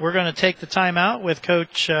 We're going to take the timeout with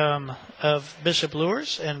Coach of Bishop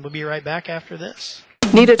Luers, and we'll be right back after this.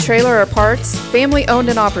 Need a trailer or parts? Family owned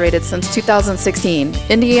and operated since 2016.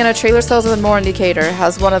 Indiana Trailer Sales and More in Decatur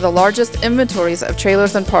has one of the largest inventories of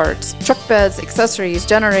trailers and parts. Truck beds, accessories,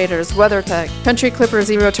 generators, WeatherTech, Country Clipper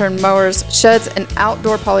zero-turn mowers, sheds, and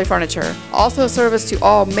outdoor poly furniture. Also service to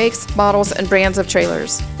all makes, models, and brands of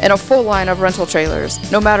trailers. And a full line of rental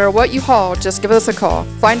trailers. No matter what you haul, just give us a call.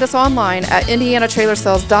 Find us online at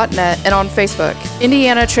indianatrailersales.net and on Facebook.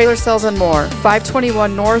 Indiana Trailer Sales and More,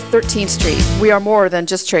 521 North 13th Street. We are more than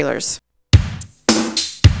just trailers.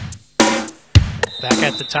 Back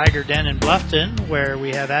at the Tiger Den in Bluffton, where we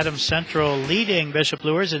have Adams Central leading Bishop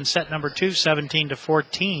Luers in set number 2,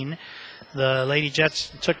 17-14. The Lady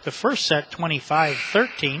Jets took the first set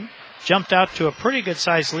 25-13, jumped out to a pretty good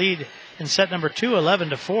sized lead in set number 2,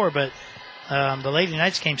 11-4, but the Lady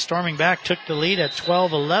Knights came storming back, took the lead at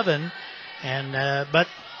 12-11, and but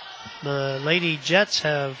the Lady Jets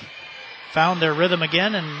have found their rhythm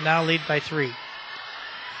again and now lead by 3.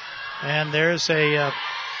 And there's a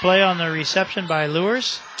play on the reception by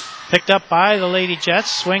Luers. Picked up by the Lady Jets.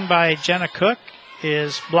 Swing by Jenna Cook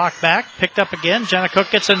is blocked back. Picked up again. Jenna Cook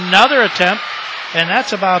gets another attempt. And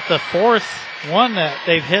that's about the fourth one that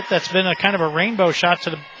they've hit that's been a kind of a rainbow shot to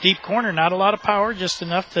the deep corner. Not a lot of power, just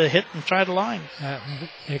enough to hit and try the line.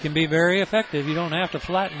 It can be very effective. You don't have to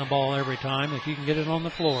flatten the ball every time if you can get it on the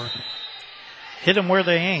floor. Hit them where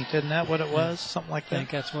they ain't. Isn't that what it was? Something like that. I think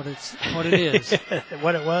that's what it is.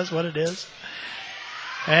 What it was, what it is.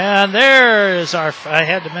 And there's our, I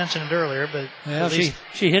had to mention it earlier, but well, she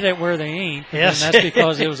hit it where they ain't. Yes. And that's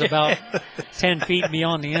because it was about 10 feet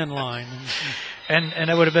beyond the end line. And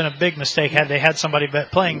it would have been a big mistake had they had somebody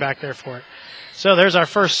playing back there for it. So there's our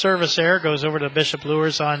first service error. Goes over to Bishop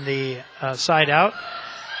Luers on the side out.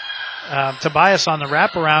 Tobias on the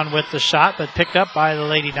wraparound with the shot, but picked up by the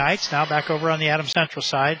Lady Knights. Now back over on the Adams Central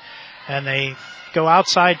side. And they go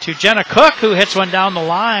outside to Jenna Cook, who hits one down the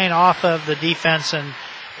line off of the defense, and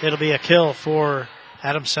it'll be a kill for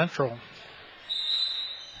Adams Central.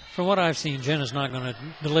 From what I've seen, Jenna's not going to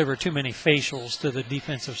deliver too many facials to the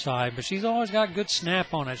defensive side, but she's always got good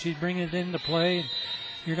snap on it. She's bringing it into play, and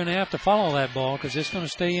you're going to have to follow that ball because it's going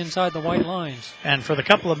to stay inside the white lines. And for the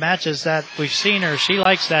couple of matches that we've seen her, she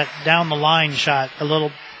likes that down-the-line shot a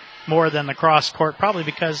little more than the cross-court, probably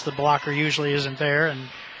because the blocker usually isn't there, and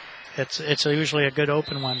it's usually a good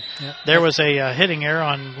open one. Yep. There was a hitting error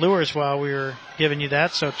on Luers while we were giving you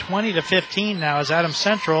that, so 20-15 now is Adams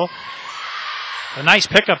Central. A nice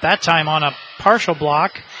pickup that time on a partial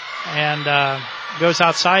block, and goes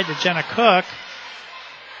outside to Jenna Cook.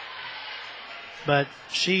 But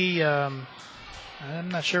she, I'm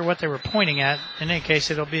not sure what they were pointing at. In any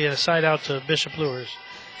case, it'll be a side out to Bishop Luers.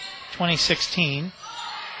 2016.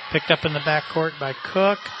 Picked up in the backcourt by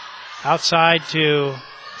Cook. Outside to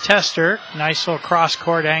Tester. Nice little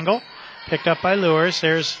cross-court angle. Picked up by Luers.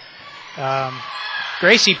 There's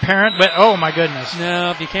Gracie Parent, but oh my goodness.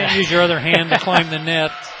 No, you can't use your other hand to climb the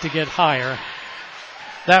net to get higher.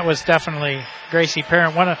 That was definitely Gracie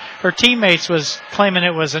Parent. One of her teammates was claiming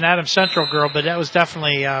it was an Adams Central girl, but that was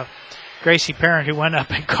definitely Gracie Parent who went up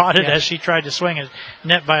and caught it as she tried to swing it.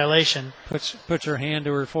 Net violation. Puts her hand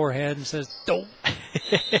to her forehead and says, "Don't."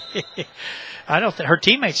 I don't think her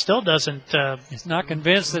teammate still doesn't. Is not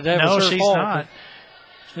convinced that was her fault. No, she's not.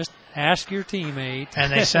 Just ask your teammate.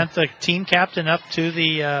 And they sent the team captain up to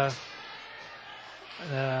the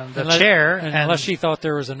chair. Unless she thought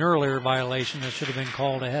there was an earlier violation that should have been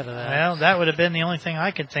called ahead of that. Well, that would have been the only thing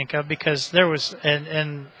I could think of because there was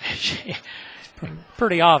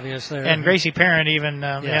pretty obvious there. And Gracie Parent even,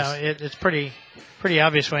 yes. It's pretty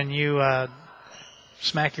obvious when you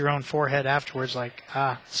smack your own forehead afterwards, like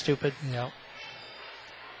stupid. Yep.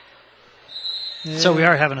 Yeah. So we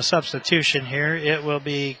are having a substitution here. It will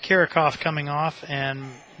be Kirikoff coming off and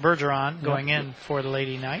Bergeron going in for the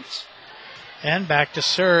Lady Knights. And back to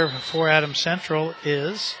serve for Adams Central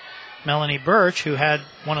is Melanie Birch, who had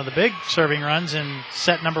one of the big serving runs in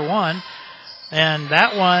set number 1. And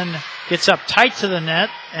that one gets up tight to the net,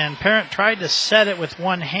 and Parent tried to set it with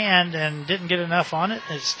one hand and didn't get enough on it.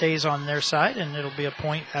 It stays on their side, and it'll be a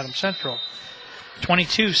point Adams Central.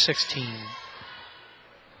 22-16.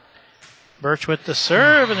 Birch with the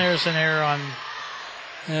serve, and there's an error on.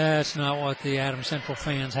 That's not what the Adams Central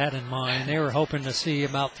fans had in mind. They were hoping to see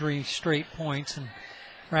about 3 straight points and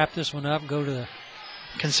wrap this one up, go to the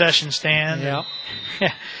concession stand. Yeah.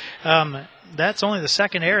 That's only the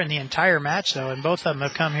second error in the entire match, though, and both of them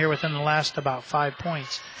have come here within the last about 5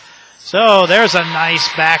 points. So there's a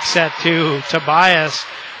nice back set to Tobias,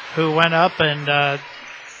 who went up, and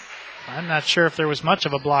I'm not sure if there was much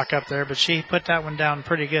of a block up there, but she put that one down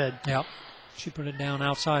pretty good. Yep. She put it down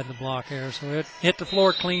outside the block there, so it hit the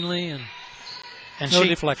floor cleanly. And And no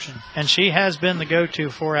deflection. And she has been the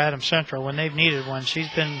go-to for Adams Central when they've needed one. She's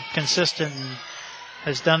been consistent and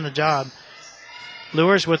has done the job.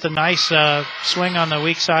 Luers with a nice swing on the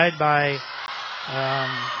weak side by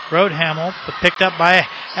Roadhamel, but picked up by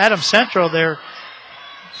Adams Central. They're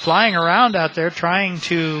flying around out there trying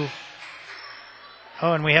to...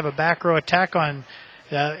 Oh, and we have a back row attack on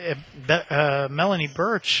Melanie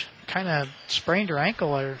Birch. Kind of sprained her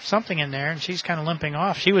ankle or something in there, and she's kind of limping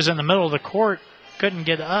off. She was in the middle of the court, couldn't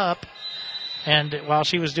get up, and while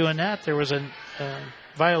she was doing that, there was a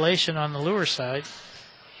violation on the Luers side.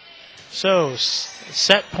 So,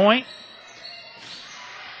 set point,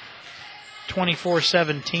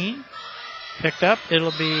 24-17. Picked up.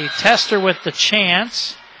 It'll be Tester with the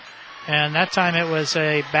chance, and that time it was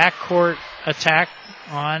a backcourt attack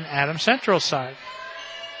on Adams Central's side.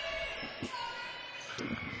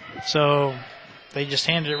 So they just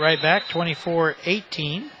handed it right back,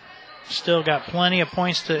 24-18. Still got plenty of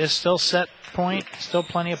points to, it's still set point, still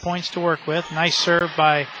plenty of points to work with. Nice serve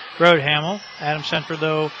by Roadhamel. Adams Central,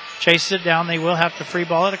 though, chases it down. They will have to free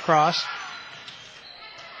ball it across.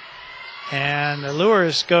 And the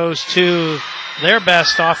Luers goes to their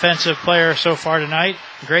best offensive player so far tonight,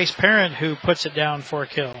 Grace Parent, who puts it down for a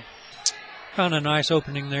kill. Found a nice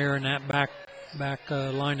opening there in that back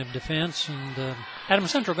line of defense, and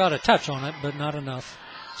Adams Central got a touch on it, but not enough.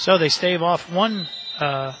 So they stave off one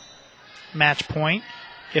match point.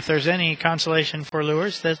 If there's any consolation for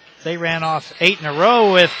Luers, that they ran off 8 in a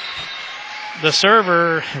row with the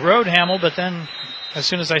server, Roadhamel, but then as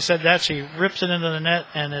soon as I said that, she rips it into the net,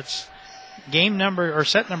 and it's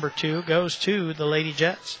set number 2 goes to the Lady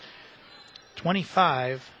Jets,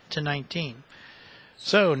 25-19.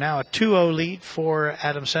 So now a 2-0 lead for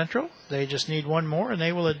Adams Central. They just need one more, and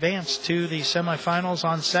they will advance to the semifinals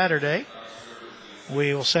on Saturday.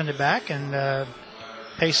 We will send it back and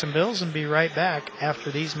pay some bills and be right back after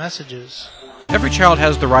these messages. Every child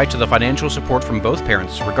has the right to the financial support from both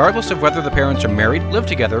parents, regardless of whether the parents are married, live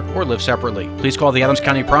together, or live separately. Please call the Adams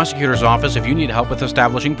County Prosecutor's Office if you need help with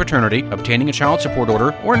establishing paternity, obtaining a child support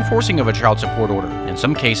order, or enforcing of a child support order. In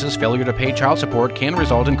some cases, failure to pay child support can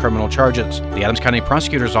result in criminal charges. The Adams County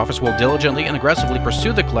Prosecutor's Office will diligently and aggressively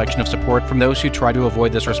pursue the collection of support from those who try to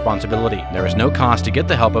avoid this responsibility. There is no cost to get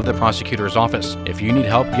the help of the Prosecutor's Office. If you need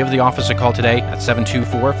help, give the office a call today at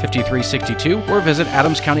 724-5362 or visit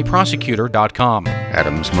adamscountyprosecutor.com.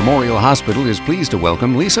 Adams Memorial Hospital is pleased to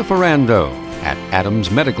welcome Lisa Ferrando at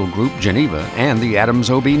Adams Medical Group Geneva and the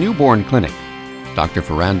Adams OB Newborn Clinic. Dr.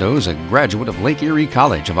 Ferrando is a graduate of Lake Erie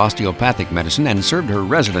College of Osteopathic Medicine and served her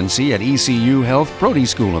residency at ECU Health Brody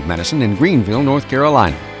School of Medicine in Greenville, North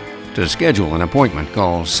Carolina. To schedule an appointment,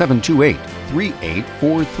 call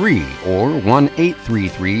 728-3843 or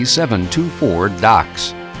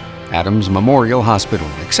 1-833-724-DOCS. Adams Memorial Hospital,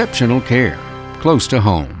 exceptional care, close to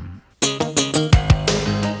home.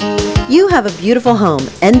 You have a beautiful home,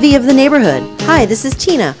 envy of the neighborhood. Hi, this is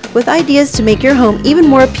Tina with ideas to make your home even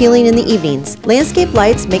more appealing in the evenings. Landscape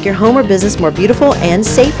lights make your home or business more beautiful and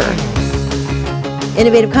safer.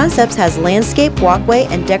 Innovative Concepts has landscape, walkway,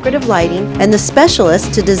 and decorative lighting and the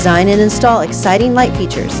specialists to design and install exciting light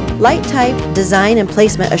features. Light type, design, and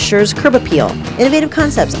placement assures curb appeal. Innovative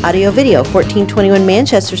Concepts, Audio Video, 1421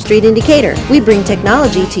 Manchester Street in Decatur. We bring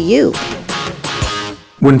technology to you.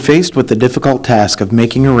 When faced with the difficult task of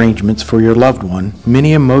making arrangements for your loved one,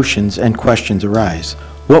 many emotions and questions arise.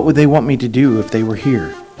 What would they want me to do if they were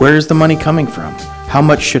here? Where is the money coming from? How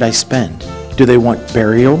much should I spend? Do they want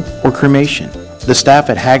burial or cremation? The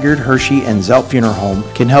staff at Haggard, Hershey, and Zelt Funeral Home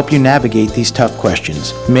can help you navigate these tough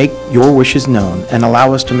questions. Make your wishes known and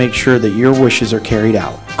allow us to make sure that your wishes are carried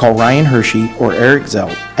out. Call Ryan Hershey or Eric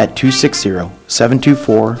Zelt at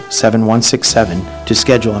 260-724-7167 to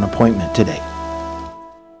schedule an appointment today.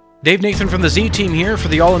 Dave Nathan from the Z-Team here for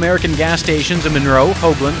the All-American gas stations in Monroe,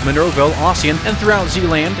 Hoagland, Monroeville, Ossian, and throughout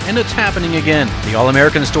Z-Land, and it's happening again. The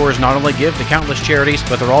All-American stores not only give to countless charities,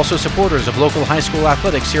 but they're also supporters of local high school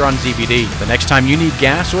athletics here on ZBD. The next time you need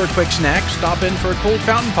gas or a quick snack, stop in for a cold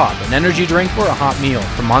fountain pop, an energy drink, or a hot meal.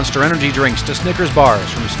 From Monster energy drinks to Snickers bars,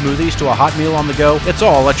 from smoothies to a hot meal on the go, it's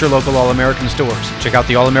all at your local All-American stores. Check out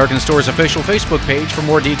the All-American Stores official Facebook page for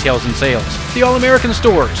more details and sales. The All-American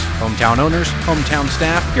Stores, hometown owners, hometown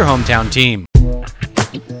staff, your hometown team.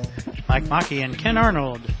 Mike Mackey and Ken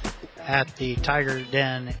Arnold at the Tiger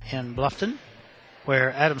Den in Bluffton,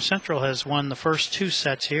 where Adams Central has won the first 2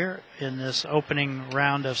 sets here in this opening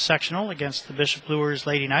round of sectional against the Bishop Luers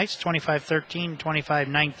Lady Knights, 25-13,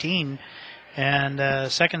 25-19.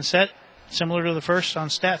 And second set, similar to the first on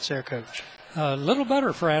stats there, Coach. A little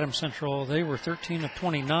better for Adams Central. They were 13 of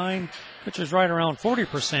 29, which is right around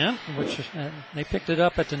 40%, which they picked it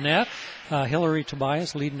up at the net. Hillary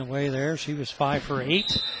Tobias leading the way there. She was 5 for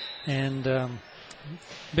 8. And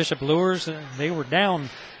Bishop Luers, they were down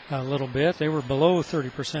a little bit. They were below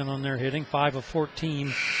 30% on their hitting, 5 of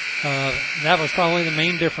 14. That was probably the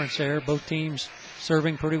main difference there. Both teams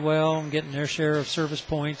serving pretty well and getting their share of service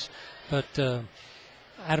points. But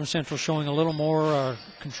Adams Central showing a little more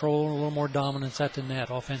control, a little more dominance at the net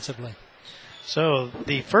offensively. So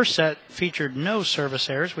the first set featured no service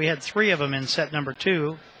errors. We had 3 of them in set number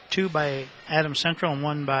 2, 2 by Adams Central and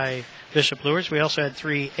 1 by Bishop Luers. We also had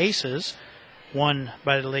 3 aces, 1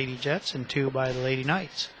 by the Lady Jets and 2 by the Lady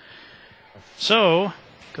Knights. So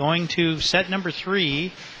going to set number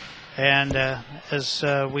 3, and as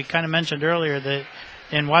we kind of mentioned earlier, that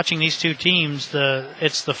in watching these two teams,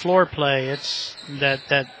 it's the floor play. It's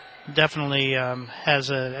that definitely has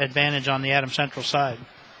an advantage on the Adams Central side.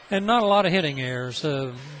 And not a lot of hitting errors.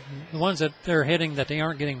 The ones that they're hitting that they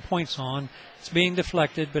aren't getting points on, it's being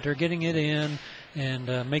deflected, but they're getting it in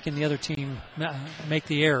and making the other team make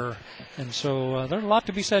the error. And so there's a lot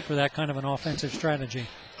to be said for that kind of an offensive strategy.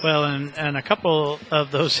 Well, and a couple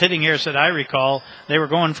of those hitting errors that I recall, they were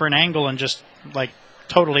going for an angle and just like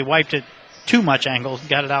totally wiped it. Too much angle,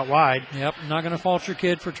 got it out wide. Yep, not going to fault your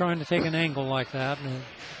kid for trying to take an angle like that. And it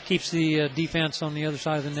keeps the defense on the other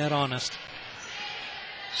side of the net honest.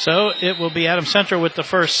 So it will be Adams Central with the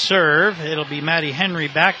first serve. It'll be Maddie Henry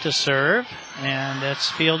back to serve, and that's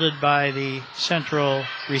fielded by the Central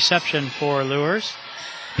reception for Luers.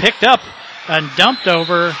 Picked up and dumped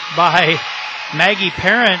over by Maggie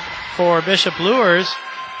Parent for Bishop Luers.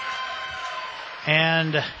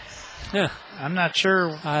 And I'm not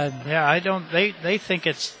sure. I don't. They think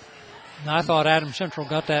it's. I thought Adams Central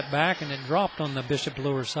got that back and it dropped on the Bishop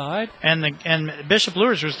Luers side. And Bishop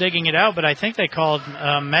Luers was digging it out, but I think they called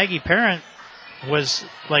Maggie Parent was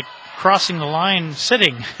like crossing the line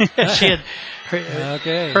sitting. She had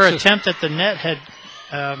her attempt at the net had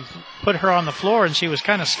put her on the floor, and she was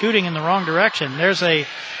kind of scooting in the wrong direction. There's a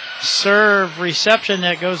serve reception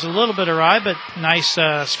that goes a little bit awry, but nice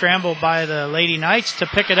scramble by the Lady Knights to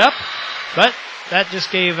pick it up. But that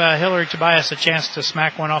just gave Hillary Tobias a chance to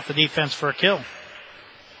smack one off the defense for a kill.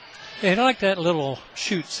 And I like that little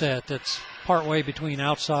shoot set that's partway between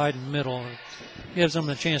outside and middle. It gives them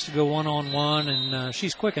a chance to go one-on-one, and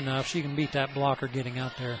she's quick enough. She can beat that blocker getting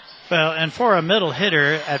out there. Well, and for a middle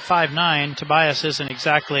hitter at 5'9", Tobias isn't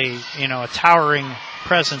exactly, a towering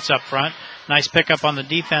presence up front. Nice pickup on the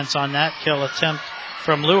defense on that kill attempt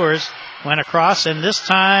from Luers. Went across, and this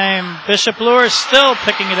time Bishop Luers still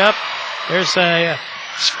picking it up. There's a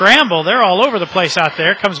scramble. They're all over the place out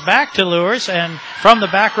there. Comes back to Luers, and from the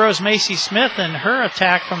back rows, Macy Smith, and her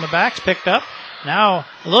attack from the back's picked up. Now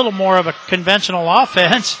a little more of a conventional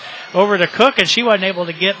offense over to Cook, and she wasn't able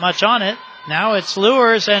to get much on it. Now it's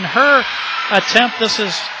Luers, and her attempt, this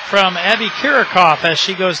is from Abby Kirikoff as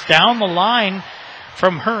she goes down the line.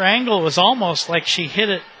 From her angle, it was almost like she hit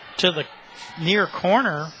it to the near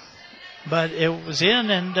corner. But it was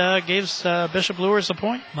in and gives Bishop Luers a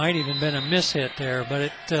point. Might even been a miss hit there,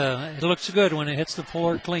 but it looks good when it hits the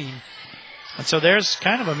floor clean. And so there's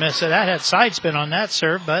kind of a miss. That had side spin on that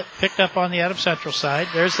serve, but picked up on the Adams Central side.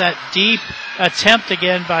 There's that deep attempt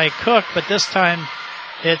again by Cook, but this time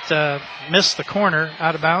it missed the corner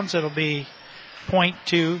out of bounds. It'll be point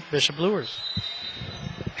to Bishop Luers.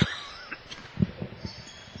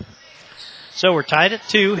 So we're tied at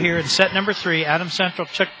 2 here in set number 3. Adams Central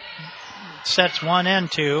took sets 1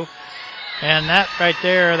 and 2. And that right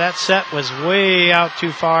there, that set was way out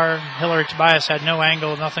too far. Hillary Tobias had no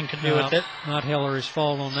angle, nothing to do with it. Not Hillary's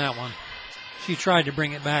fault on that one. She tried to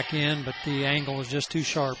bring it back in, but the angle was just too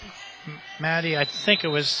sharp. Maddie, I think it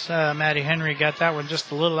was Maddie Henry got that one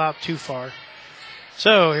just a little out too far.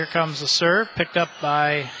 So here comes the serve, picked up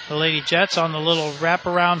by the Lady Jets on the little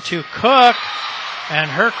wraparound to Cook. And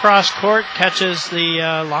her cross court catches the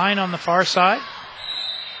line on the far side.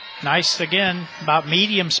 Nice, again, about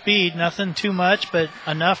medium speed, nothing too much, but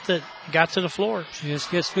enough that got to the floor. She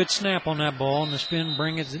just gets good snap on that ball, and the spin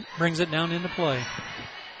brings it down into play.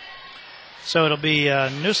 So it'll be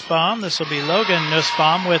Nussbaum. This will be Logan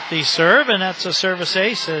Nussbaum with the serve, and that's a service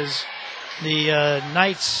ace as the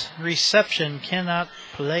Knights reception cannot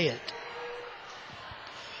play it.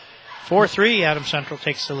 4-3, Adams Central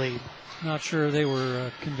takes the lead. Not sure they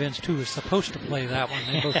were convinced who was supposed to play that one.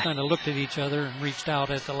 They both kind of looked at each other and reached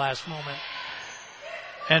out at the last moment.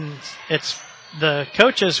 And it's the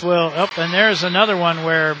coaches will, and there's another one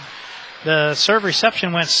where the serve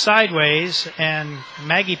reception went sideways, and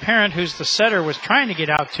Maggie Parent, who's the setter, was trying to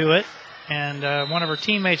get out to it, and one of her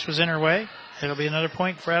teammates was in her way. it'll be another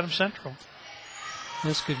point for Adams Central.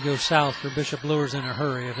 This could go south for Bishop Luers in a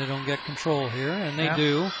hurry if they don't get control here, and they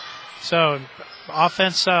do. So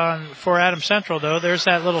offense for Adams Central, though. There's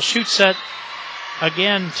that little shoot set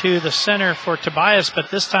again to the center for Tobias, but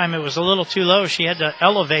this time it was a little too low. She had to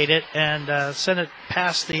elevate it and send it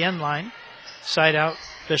past the end line. Side out,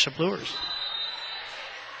 Bishop Luers.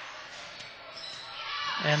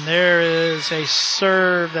 And there is a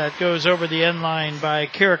serve that goes over the end line by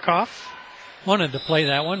Kirikoff. Wanted to play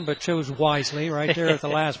that one, but chose wisely right there at the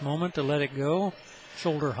last moment to let it go.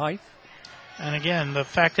 Shoulder height. And again, the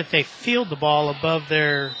fact that they field the ball above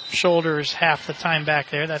their shoulders half the time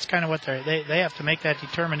back there, that's kind of what they have to make that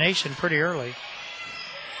determination pretty early.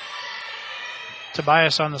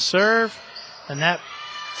 Tobias on the serve, and that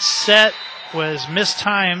set was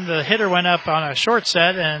mistimed. The hitter went up on a short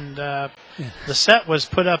set, and the set was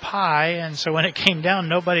put up high, and so when it came down,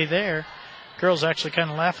 nobody there. Girls actually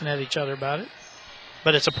kind of laughing at each other about it.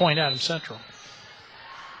 But it's a point, Adams Central.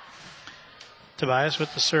 Tobias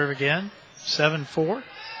with the serve again. 7-4.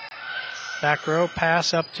 Back row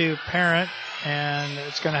pass up to Parent, and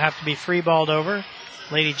it's going to have to be free balled over.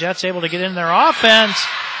 Lady Jets able to get in their offense,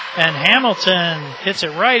 and Hamilton hits it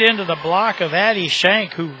right into the block of Addie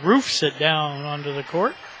Shank, who roofs it down onto the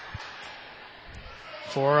court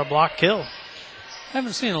for a block kill.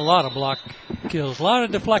 Haven't seen a lot of block kills, a lot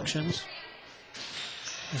of deflections.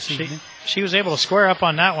 She was able to square up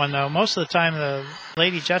on that one, though. Most of the time, the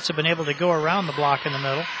Lady Jets have been able to go around the block in the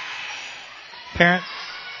middle. Parent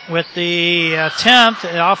with the attempt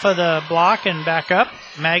off of the block and back up.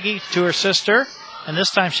 Maggie to her sister, and this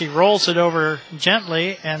time she rolls it over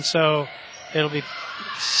gently, and so it'll be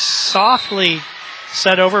softly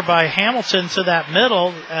set over by Hamilton to that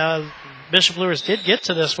middle. Bishop Luers did get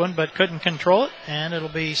to this one, but couldn't control it, and it'll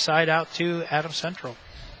be side out to Adams Central.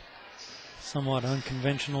 Somewhat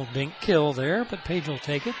unconventional dink kill there, but Page will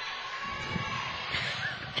take it.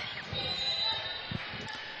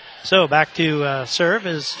 So back to serve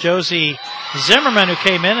is Josie Zimmerman, who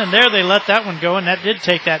came in, and there they let that one go, and that did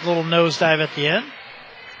take that little nosedive at the end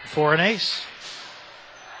for an ace.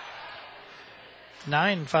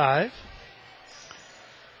 9-5.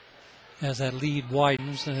 As that lead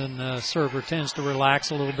widens, and the server tends to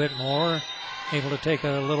relax a little bit more, able to take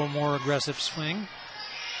a little more aggressive swing.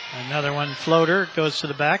 Another one floater goes to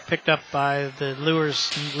the back, picked up by the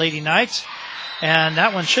Luers Lady Knights. And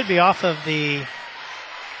that one should be off of the...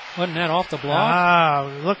 Wasn't that off the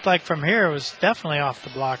block? Looked like from here it was definitely off the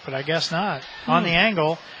block, but I guess not. On the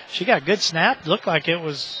angle, she got a good snap. Looked like it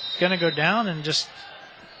was going to go down and just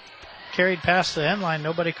carried past the end line.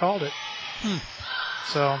 Nobody called it.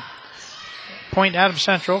 So, point Adams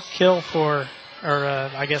Central, kill for, or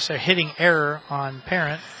I guess a hitting error on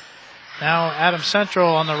Parent. Now Adams Central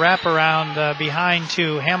on the wraparound behind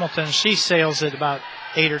to Hamilton. She sails it about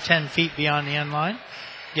 8 or 10 feet beyond the end line.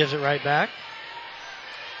 Gives it right back.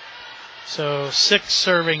 So 6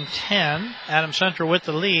 serving 10. Adams Central with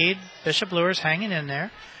the lead. Bishop Luers hanging in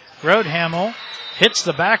there. Roadhamel hits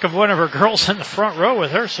the back of one of her girls in the front row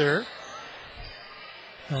with her serve.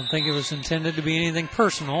 I don't think it was intended to be anything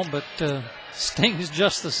personal, but stings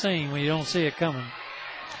just the same when you don't see it coming.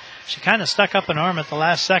 She kind of stuck up an arm at the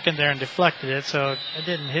last second there and deflected it, so it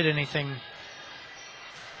didn't hit anything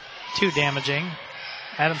too damaging.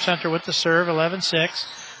 Adams Central with the serve,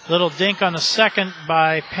 11-6. Little dink on the second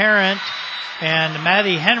by Parent, and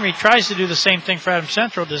Maddie Henry tries to do the same thing for Adams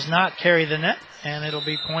Central, does not carry the net, and it'll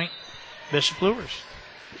be point Bishop Luers.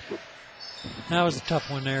 That was a tough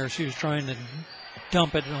one there. She was trying to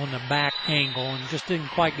dump it on the back angle and just didn't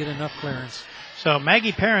quite get enough clearance. So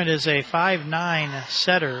Maggie Parent is a 5'9"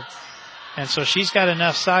 setter, and so she's got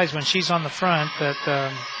enough size when she's on the front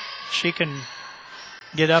that she can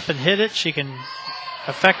get up and hit it. She can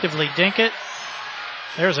effectively dink it.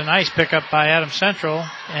 There's a nice pickup by Adams Central,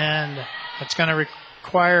 and it's going to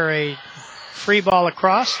require a free ball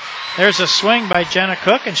across. There's a swing by Jenna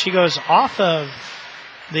Cook, and she goes off of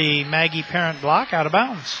the Maggie Parent block out of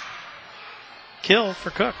bounds. Kill for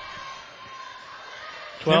Cook.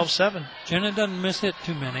 12-7. Jenna doesn't miss hit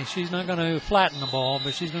too many. She's not going to flatten the ball,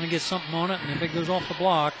 but she's going to get something on it, and if it goes off the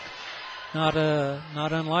block, not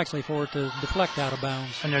unlikely for it to deflect out of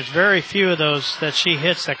bounds. And there's very few of those that she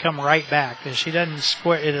hits that come right back. She doesn't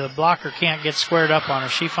square, the blocker can't get squared up on her.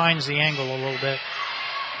 She finds the angle a little bit.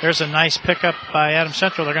 There's a nice pickup by Adams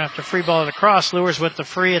Central. They're going to have to free ball it across. Luers with the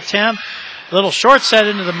free attempt. Little short set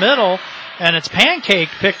into the middle, and it's pancake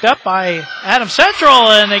picked up by Adams Central,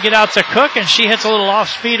 and they get out to Cook, and she hits a little off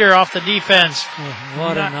speeder off the defense.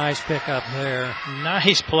 What a nice pickup there.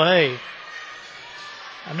 Nice play.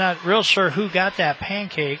 I'm not real sure who got that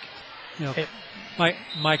pancake.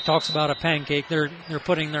 Mike talks about a pancake. They're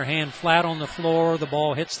putting their hand flat on the floor. The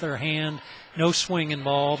ball hits their hand. No swinging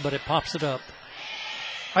ball, but it pops it up.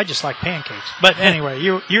 I just like pancakes. But anyway,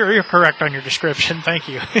 you're correct on your description. Thank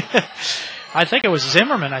you. I think it was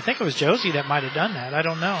Zimmerman. I think it was Josie that might have done that. I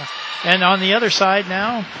don't know. And on the other side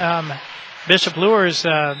now, Bishop Luers,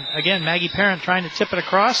 again, Maggie Parent trying to tip it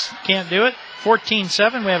across. Can't do it.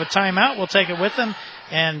 14-7. We have a timeout. We'll take it with them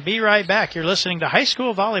and be right back. You're listening to High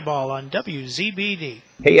School Volleyball on WZBD.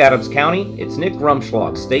 Hey Adams County, it's Nick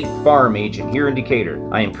Rumschlag, State Farm Agent here in Decatur.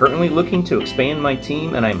 I am currently looking to expand my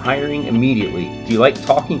team and I'm hiring immediately. Do you like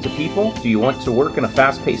talking to people? Do you want to work in a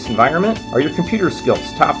fast-paced environment? Are your computer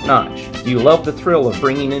skills top-notch? Do you love the thrill of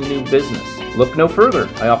bringing in new business? Look no further.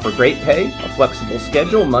 I offer great pay, a flexible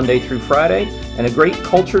schedule Monday through Friday, and a great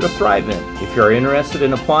culture to thrive in. If you're interested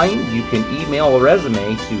in applying, you can email a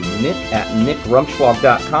resume to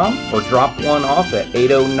nick@nickrumschlag.com or drop one off at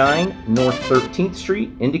 809 North 13th Street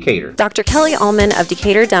in Decatur. Dr. Kelly Allman of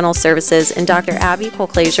Decatur Dental Services and Dr. Abby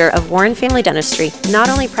Colclaser of Warren Family Dentistry not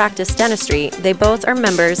only practice dentistry, they both are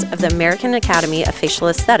members of the American Academy of Facial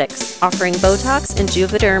Aesthetics, offering Botox and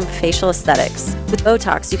Juvederm facial aesthetics. With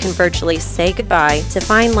Botox, you can virtually say goodbye to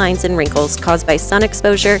fine lines and wrinkles caused by sun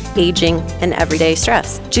exposure, aging, and everyday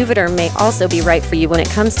stress. Juvederm may also be right for you when it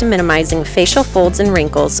comes to minimizing facial folds and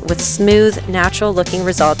wrinkles with smooth, natural-looking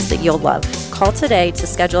results that you'll love. Call today to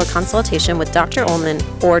schedule a consultation with Dr. Ullman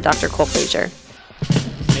or Dr. Colclaser.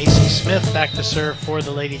 Macy Smith back to serve for the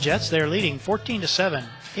Lady Jets. They're leading 14-7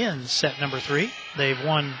 in set number 3. They've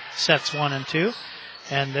won sets 1 and 2.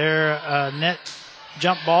 And their net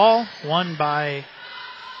jump ball won by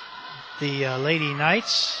the Lady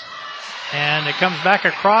Knights. And it comes back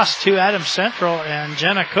across to Adams Central, and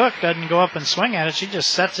Jenna Cook doesn't go up and swing at it. She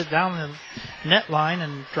just sets it down the net line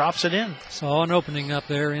and drops it in. Saw an opening up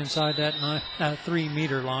there inside that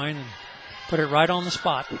 3-meter line and put it right on the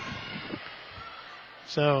spot.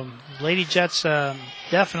 So Lady Jets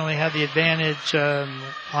definitely have the advantage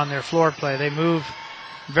on their floor play. They move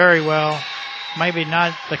very well. Maybe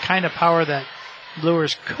not the kind of power that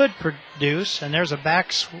Luers could produce, and there's a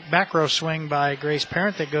back row swing by Grace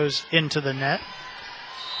Parent that goes into the net.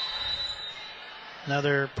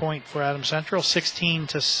 Another point for Adams Central,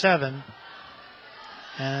 16-7,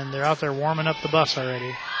 and they're out there warming up the bus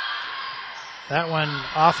already. That one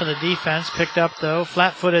off of the defense, picked up though,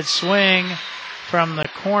 flat-footed swing from the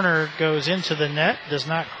corner goes into the net, does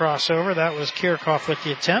not cross over. That was Kirchhoff with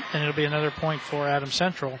the attempt, and it'll be another point for Adams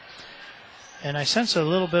Central. And I sense a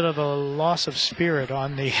little bit of a loss of spirit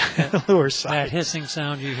on the Luers side. That hissing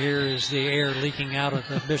sound you hear is the air leaking out of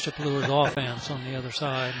the Bishop Luers offense on the other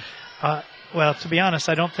side. Well, to be honest,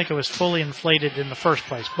 I don't think it was fully inflated in the first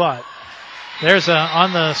place. But there's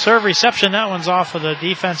on the serve reception, that one's off of the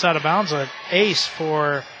defense out of bounds. An ace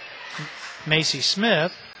for Macy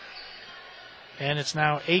Smith. And it's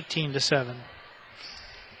now 18-7.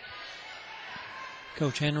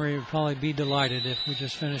 Coach Henry would probably be delighted if we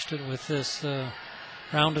just finished it with this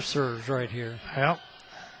round of serves right here. Well,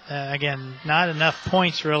 again, not enough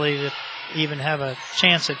points really to even have a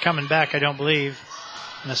chance at coming back, I don't believe.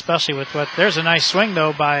 And especially with there's a nice swing,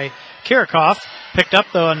 though, by Kirchhoff. Picked up,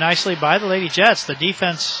 though, nicely by the Lady Jets. The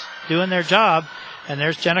defense doing their job. And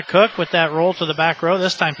there's Jenna Cook with that roll to the back row,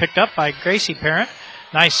 this time picked up by Gracie Parent.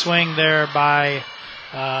 Nice swing there by,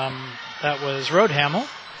 that was Roadhamel.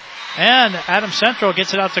 And Adams Central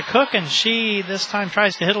gets it out to Cook, and she this time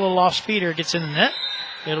tries to hit a little off speeder, gets in the net.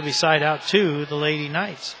 It'll be side out to the Lady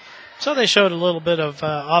Knights. So they showed a little bit of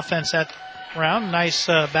offense that round. Nice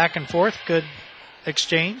back and forth, good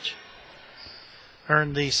exchange.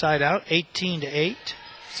 Earned the side out, 18-8.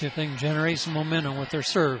 See if they can generate some momentum with their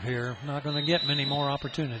serve here. Not going to get many more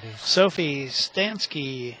opportunities. Sophie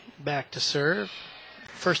Stansky back to serve.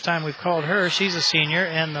 First time we've called her. She's a senior,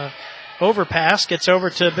 and the overpass gets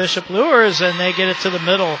over to Bishop Luers, and they get it to the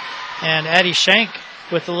middle. And Addie Schenk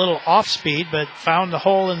with a little off speed, but found the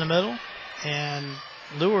hole in the middle. And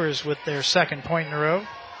Luers with their second point in a row,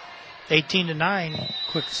 18-9.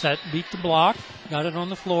 Quick set, beat the block, got it on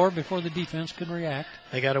the floor before the defense could react.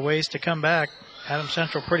 They got a ways to come back. Adams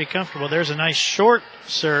Central pretty comfortable. There's a nice short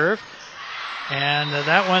serve. And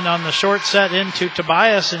that one on the short set into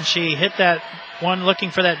Tobias, and she hit that one looking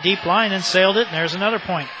for that deep line and sailed it. And there's another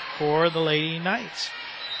point for the Lady Knights.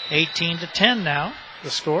 18-10 now, the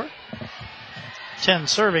score. 10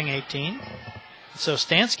 serving 18. So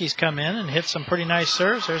Stansky's come in and hit some pretty nice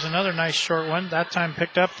serves. There's another nice short one. That time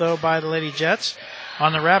picked up, though, by the Lady Jets.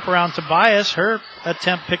 On the wraparound, Tobias, her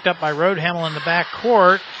attempt picked up by Roadhamel in the back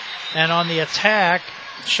court. And on the attack,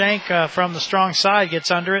 Schenk from the strong side gets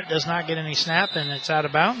under it, does not get any snap, and it's out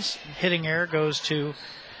of bounds. Hitting error goes to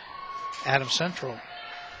Adams Central.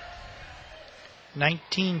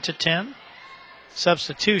 19-10.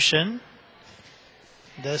 Substitution.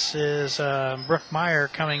 This is Brooke Meyer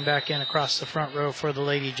coming back in across the front row for the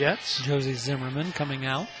Lady Jets. Josie Zimmerman coming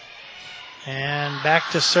out. And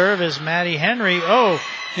back to serve is Maddie Henry. Oh,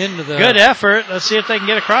 into the good effort. Let's see if they can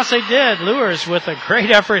get across. They did. Luers with a great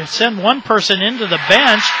effort to send one person into the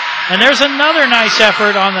bench. And there's another nice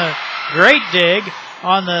effort on the great dig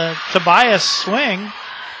on the Tobias swing.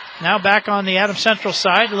 Now back on the Adams Central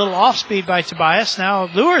side. A little off speed by Tobias. Now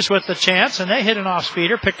Luers with the chance, and they hit an off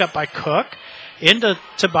speeder picked up by Cook. Into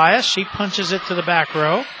Tobias. She punches it to the back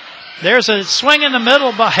row. There's a swing in the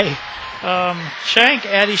middle by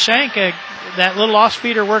Addie Shank. That little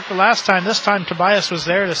off-speeder worked the last time. This time Tobias was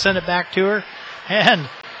there to send it back to her. And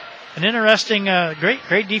an interesting,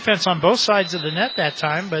 great defense on both sides of the net that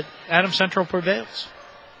time, but Adams Central prevails.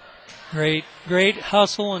 Great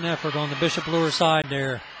hustle and effort on the Bishop Luers side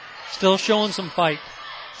there. Still showing some fight.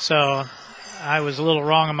 So I was a little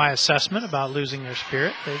wrong in my assessment about losing their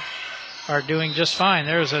spirit. They are doing just fine.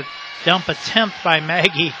 There was a dump attempt by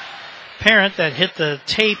Maggie Parent that hit the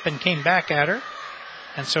tape and came back at her.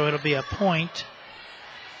 And so it'll be a point,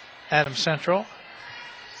 Adams Central.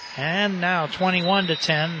 And now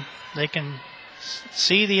 21-10. They can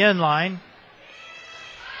see the end line.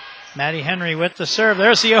 Maddie Henry with the serve.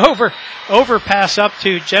 There's the overpass up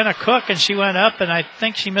to Jenna Cook, and she went up, and I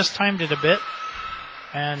think she mistimed it a bit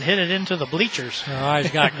and hit it into the bleachers. Her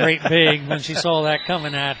eyes got great big when she saw that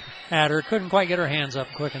coming at her. Couldn't quite get her hands up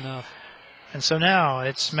quick enough. And so now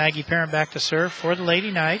it's Maggie Parent back to serve for the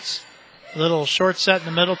Lady Knights. Little short set in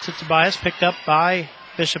the middle to Tobias, picked up by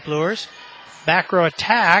Bishop Luers. Back row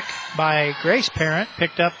attack by Grace Parent,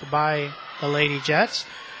 picked up by the Lady Jets.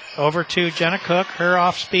 Over to Jenna Cook. Her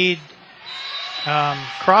off-speed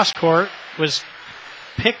cross court was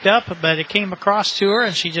picked up, but it came across to her,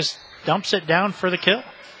 and she just dumps it down for the kill.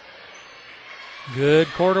 Good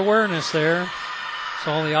court awareness there.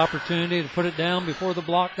 Saw the opportunity to put it down before the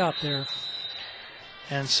block got there.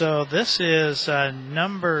 And so this is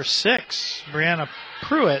number 6, Brianna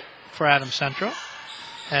Pruitt for Adams Central.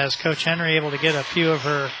 As Coach Henry able to get a few of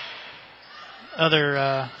her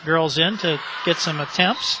other girls in to get some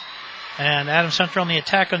attempts. And Adams Central on the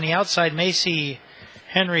attack on the outside. Macy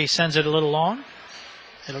Henry sends it a little long.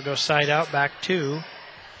 It'll go side out back to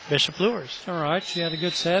Bishop Luers. All right, she had a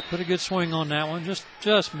good set, put a good swing on that one, just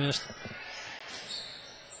missed.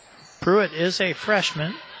 Pruitt is a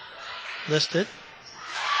freshman listed.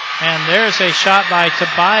 And there's a shot by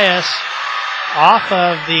Tobias off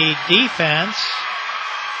of the defense.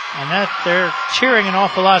 And that they're cheering an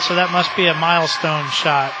awful lot, so that must be a milestone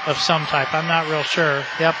shot of some type. I'm not real sure.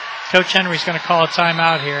 Yep, Coach Henry's going to call a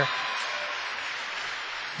timeout here.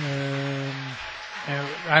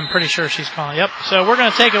 I'm pretty sure she's calling. Yep, so we're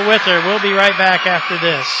going to take it with her. We'll be right back after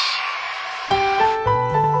this.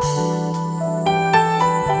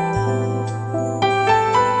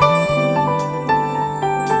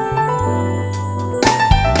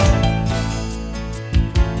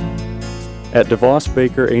 At DeVos,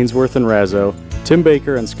 Baker, Ainsworth, and Razzo, Tim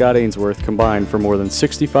Baker and Scott Ainsworth combined for more than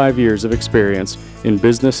 65 years of experience in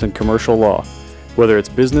business and commercial law. Whether it's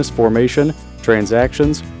business formation,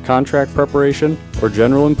 transactions, contract preparation, or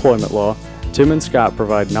general employment law, Tim and Scott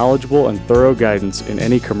provide knowledgeable and thorough guidance in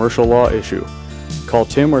any commercial law issue. Call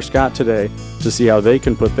Tim or Scott today to see how they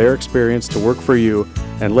can put their experience to work for you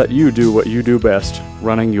and let you do what you do best,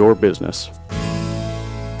 running your business.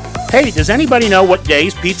 Hey, does anybody know what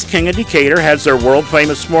days Pizza King of Decatur has their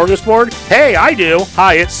world-famous smorgasbord? Hey, I do.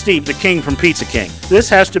 Hi, it's Steve, the King from Pizza King. This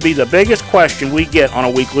has to be the biggest question we get on a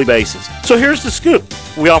weekly basis. So here's the scoop.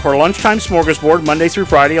 We offer a lunchtime smorgasbord Monday through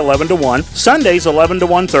Friday, 11 to 1, Sundays, 11 to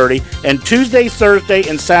 1:30, and Tuesday, Thursday,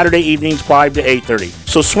 and Saturday evenings, 5 to 8:30.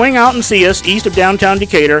 So swing out and see us east of downtown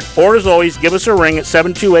Decatur, or as always, give us a ring at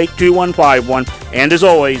 728-2151. And as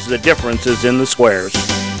always, the difference is in the squares.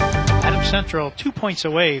 Adams Central 2 points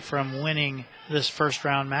away from winning this first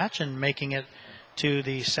round match and making it to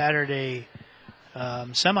the Saturday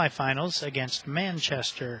semifinals against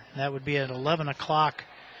Manchester. That would be at 11 o'clock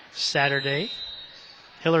Saturday.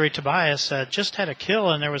 Hillary Tobias just had a kill,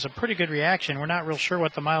 and there was a pretty good reaction. We're not real sure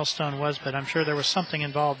what the milestone was, but I'm sure there was something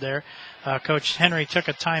involved there. Coach Henry took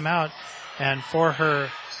a timeout, and for her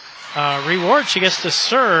reward, she gets to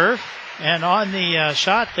serve. And on the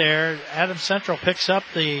shot there, Adams Central picks up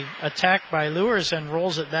the attack by Luers and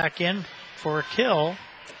rolls it back in for a kill.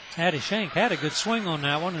 Addie Shank had a good swing on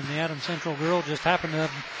that one, and the Adams Central girl just happened to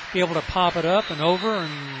be able to pop it up and over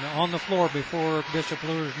and on the floor before Bishop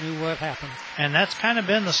Luers knew what happened. And that's kind of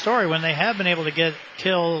been the story when they have been able to get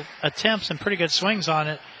kill attempts and pretty good swings on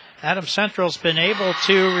it. Adams Central's been able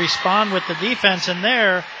to respond with the defense, and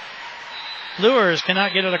there, Luers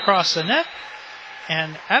cannot get it across the net.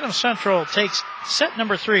 And Adams Central takes set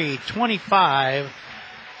number 3,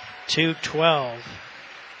 25-12.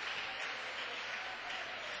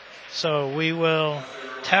 So we will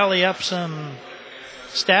tally up some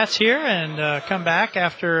stats here and come back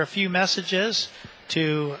after a few messages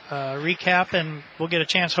to recap, and we'll get a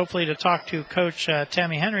chance hopefully to talk to Coach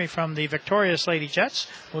Tammy Henry from the victorious Lady Jets.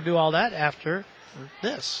 We'll do all that after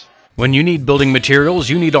this. When you need building materials,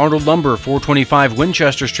 you need Arnold Lumber, 425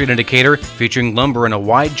 Winchester Street in Decatur, featuring lumber in a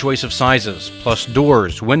wide choice of sizes, plus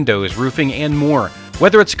doors, windows, roofing, and more.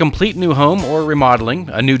 Whether it's a complete new home or remodeling,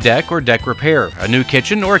 a new deck or deck repair, a new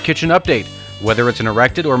kitchen or a kitchen update, whether it's an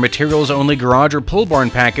erected or materials-only garage or pole barn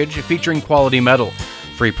package featuring quality metal,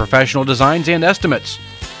 free professional designs and estimates,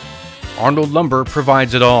 Arnold Lumber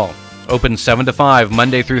provides it all. Open 7 to 5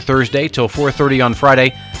 Monday through Thursday till 4:30 on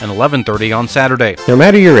Friday and 11:30 on Saturday. No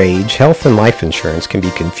matter your age, health and life insurance can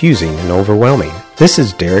be confusing and overwhelming. This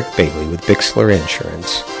is Derek Bailey with Bixler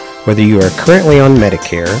Insurance. Whether you are currently on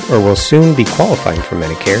Medicare or will soon be qualifying for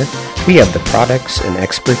Medicare, we have the products and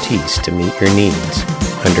expertise to meet your needs.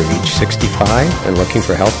 Under age 65 and looking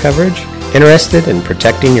for health coverage? Interested in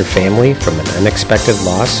protecting your family from an unexpected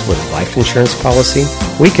loss with a life insurance policy?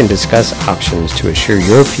 We can discuss options to assure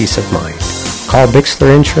your peace of mind. Call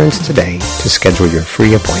Bixler Insurance today to schedule your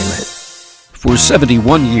free appointment. For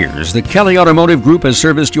 71 years, the Kelly Automotive Group has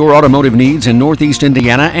serviced your automotive needs in Northeast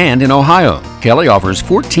Indiana and in Ohio. Kelly offers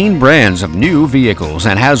 14 brands of new vehicles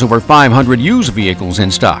and has over 500 used vehicles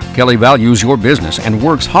in stock. Kelly values your business and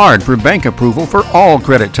works hard for bank approval for all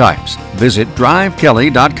credit types. Visit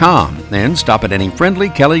drivekelly.com and stop at any friendly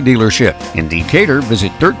Kelly dealership. In Decatur,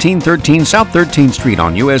 visit 1313 South 13th Street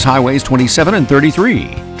on U.S. Highways 27 and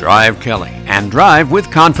 33. Drive Kelly and drive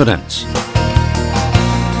with confidence.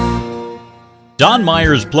 Don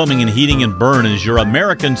Myers Plumbing and Heating in Bern is your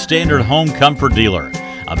American Standard home comfort dealer.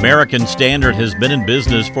 American Standard has been in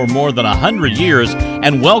business for more than 100 years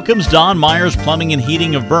and welcomes Don Myers Plumbing and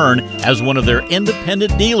Heating of Bern as one of their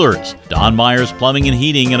independent dealers. Don Myers Plumbing and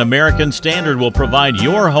Heating and American Standard will provide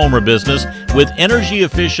your home or business with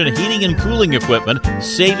energy-efficient heating and cooling equipment,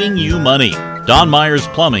 saving you money. Don Myers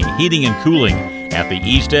Plumbing, Heating and Cooling at the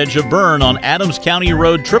east edge of Bern on Adams County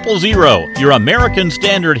Road 000, your American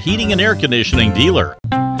Standard heating and air conditioning dealer.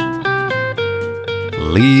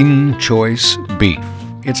 Lean Choice Beef.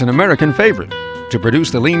 It's an American favorite. To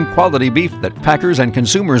produce the lean quality beef that packers and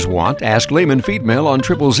consumers want, ask Lehman Feed Mill on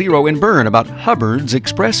 000 in Bern about Hubbard's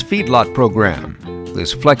Express Feedlot Program.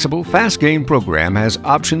 This flexible, fast-gain program has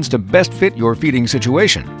options to best fit your feeding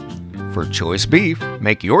situation. For choice beef,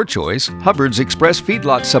 make your choice Hubbard's Express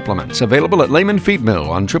Feedlot Supplements, available at Lehman Feed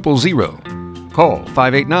Mill on 000. Call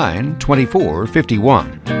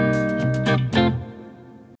 589-2451.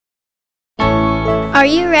 Are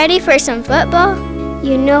you ready for some football?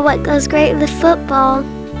 You know what goes great with football?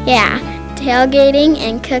 Yeah, tailgating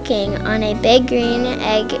and cooking on a Big Green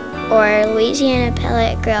Egg or Louisiana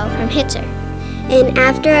pellet grill from Hitzer. And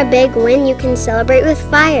after a big win, you can celebrate with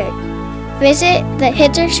fire. Visit the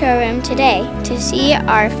Hitzer showroom today to see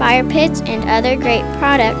our fire pits and other great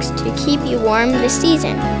products to keep you warm this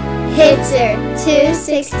season. Hitzer,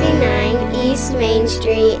 269 East Main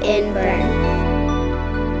Street in Bern.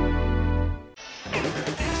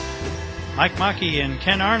 Mike Muckey and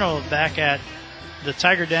Ken Arnold back at the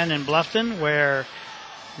Tiger Den in Bluffton, where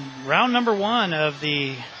round number 1 of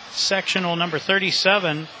the sectional number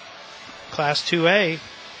 37, Class 2A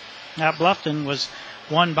at Bluffton was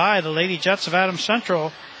won by the Lady Jets of Adams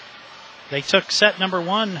Central. They took set number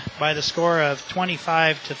 1 by the score of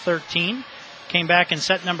 25-13. Came back in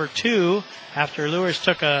set number 2 after Luers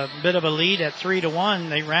took a bit of a lead at 3-1.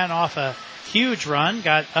 They ran off a huge run,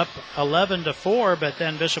 got up 11-4, but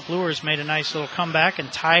then Bishop Luers made a nice little comeback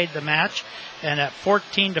and tied the match. And at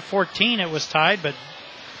 14-14 it was tied, but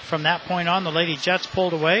from that point on the Lady Jets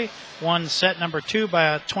pulled away, won set number 2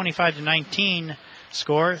 by a 25-19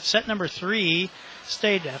 score. Set number 3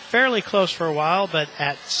 stayed fairly close for a while, but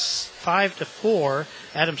at 5-4,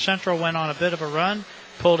 Adams Central went on a bit of a run,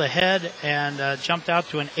 pulled ahead, and jumped out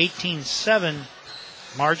to an 18-7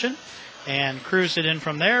 margin and cruised it in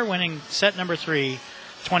from there, winning set number 3,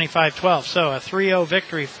 25-12. So a 3-0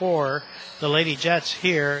 victory for the Lady Jets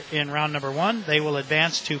here in round number 1. They will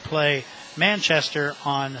advance to play Manchester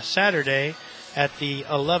on Saturday at the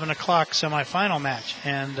 11 o'clock semifinal match.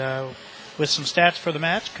 And with some stats for the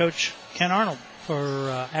match, Coach Ken Arnold.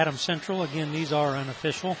 For Adams Central, again, these are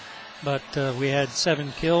unofficial, but we had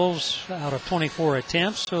 7 kills out of 24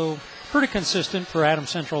 attempts, so pretty consistent for Adams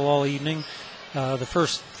Central all evening. The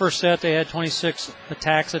first set they had 26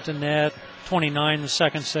 attacks at the net, 29 the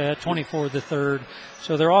second set, 24 the third.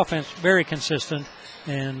 So their offense very consistent,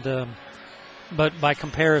 and but by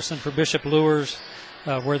comparison for Bishop Luers,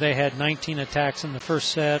 where they had 19 attacks in the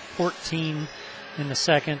first set, 14 in the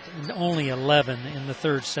second, and only 11 in the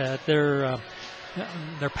third set. Their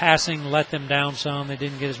passing let them down some. They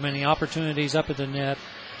didn't get as many opportunities up at the net,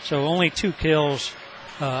 so only 2 kills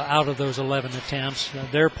out of those 11 attempts.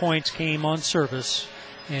 Their points came on service,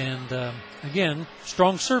 and again,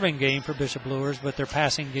 strong serving game for Bishop Luers, but their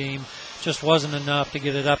passing game just wasn't enough to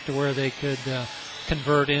get it up to where they could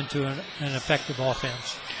convert into an effective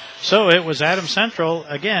offense. So it was Adams Central,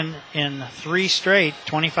 again, in 3 straight,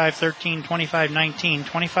 25-13, 25-19,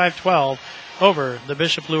 25-12, over the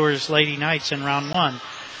Bishop Luers Lady Knights in round 1.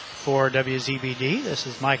 For WZBD, this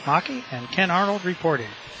is Mike Mackey and Ken Arnold reporting.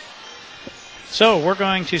 So we're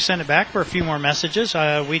going to send it back for a few more messages.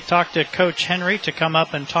 We talked to Coach Henry to come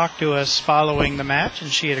up and talk to us following the match,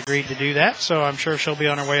 and she had agreed to do that, so I'm sure she'll be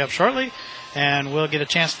on her way up shortly, and we'll get a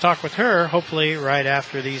chance to talk with her, hopefully right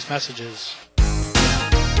after these messages.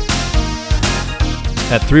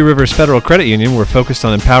 At Three Rivers Federal Credit Union, we're focused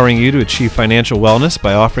on empowering you to achieve financial wellness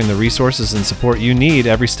by offering the resources and support you need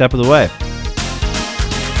every step of the way.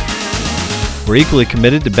 We're equally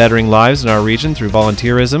committed to bettering lives in our region through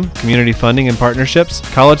volunteerism, community funding and partnerships,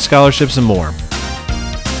 college scholarships, and more.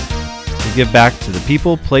 We give back to the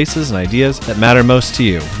people, places, and ideas that matter most to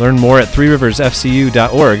you. Learn more at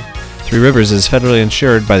threeriversfcu.org. Three Rivers is federally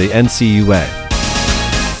insured by the NCUA.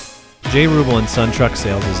 J. Rubel & Son Truck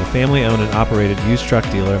Sales is a family-owned and operated used truck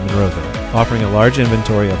dealer in Monroeville, offering a large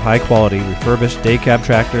inventory of high-quality refurbished day cab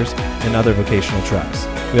tractors and other vocational trucks.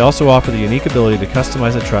 We also offer the unique ability to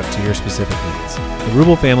customize a truck to your specific needs. The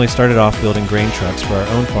Rubel family started off building grain trucks for our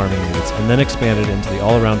own farming needs and then expanded into the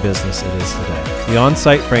all-around business it is today. The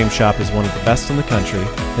on-site frame shop is one of the best in the country,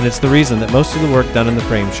 and it's the reason that most of the work done in the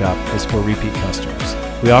frame shop is for repeat customers.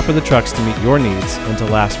 We offer the trucks to meet your needs and to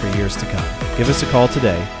last for years to come. Give us a call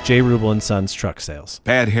today. J. Rubel & Sons Truck Sales.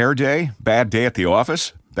 Bad hair day? Bad day at the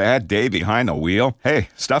office? Bad day behind the wheel? Hey,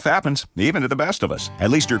 stuff happens, even to the best of us.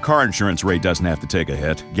 At least your car insurance rate doesn't have to take a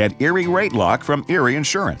hit. Get Erie Rate Lock from Erie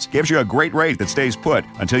Insurance. Gives you a great rate that stays put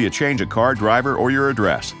until you change a car, driver, or your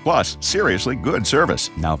address. Plus, seriously good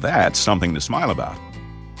service. Now that's something to smile about.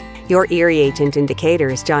 Your Erie agent in Decatur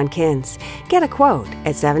is John Kins. Get a quote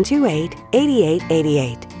at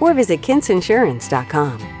 728-8888 or visit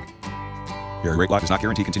kinsinsurance.com. Erie Rate Lock does not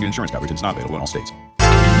guarantee continued insurance coverage and is not available in all states.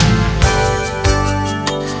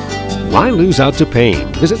 Why lose out to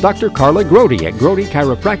pain? Visit Dr. Carla Grody at Grody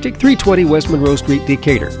Chiropractic, 320 West Monroe Street,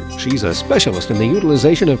 Decatur. She's a specialist in the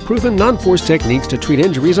utilization of proven non-force techniques to treat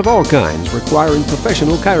injuries of all kinds requiring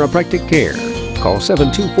professional chiropractic care. Call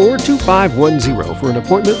 724-2510 for an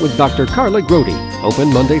appointment with Dr. Carla Grody.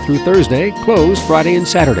 Open Monday through Thursday, closed Friday and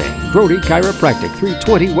Saturday. Grody Chiropractic,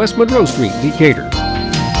 320 West Monroe Street, Decatur.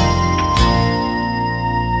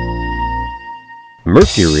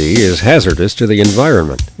 Mercury is hazardous to the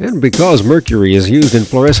environment, and because mercury is used in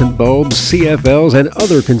fluorescent bulbs, CFLs, and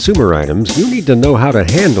other consumer items, you need to know how to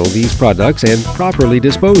handle these products and properly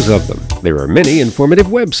dispose of them. There are many informative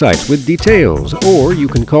websites with details, or you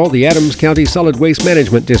can call the Adams County Solid Waste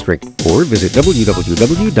Management District, or visit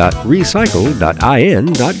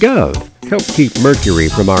www.recycle.in.gov. Help keep mercury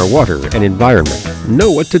from our water and environment.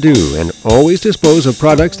 Know what to do, and always dispose of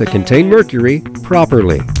products that contain mercury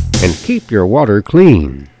properly. And keep your water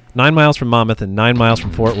clean. 9 miles from Monmouth and 9 miles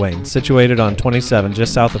from Fort Wayne, situated on 27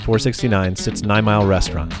 just south of 469, sits 9 Mile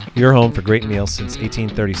Restaurant, your home for great meals since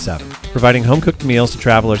 1837. Providing home-cooked meals to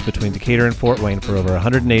travelers between Decatur and Fort Wayne for over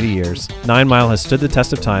 180 years, 9 Mile has stood the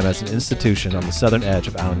test of time as an institution on the southern edge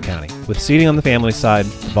of Allen County. With seating on the family side,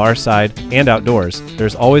 the bar side, and outdoors,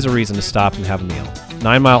 there's always a reason to stop and have a meal.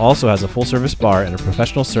 9 Mile also has a full-service bar and a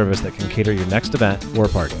professional service that can cater your next event or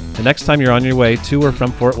party. The next time you're on your way to or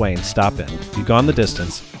from Fort Wayne, stop in. You've gone the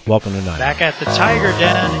distance. Welcome to 9 Mile. Back at the Tiger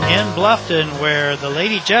Den in Bluffton, where the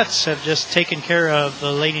Lady Jets have just taken care of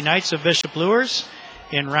the Lady Knights of Bishop Luers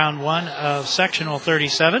in round 1 of sectional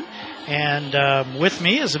 37. And with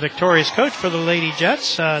me is the victorious coach for the Lady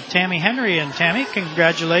Jets, Tammy Henry. And Tammy,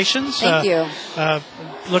 congratulations. Thank you.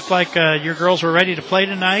 Looked like your girls were ready to play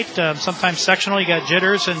tonight. Sometimes sectional, you got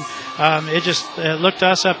jitters, and it looked to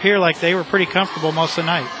us up here like they were pretty comfortable most of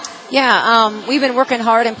the night. Yeah, we've been working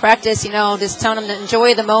hard in practice, just telling them to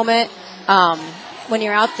enjoy the moment when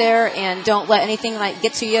you're out there and don't let anything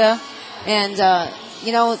get to you. And,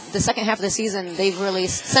 the second half of the season, they've really,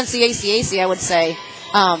 since the ACAC, I would say,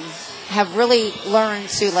 have really learned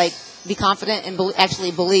to, be confident and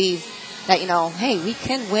actually believe that, hey, we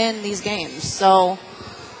can win these games. So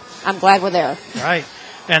I'm glad we're there. Right.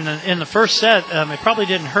 And in the first set, it probably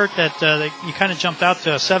didn't hurt that you kind of jumped out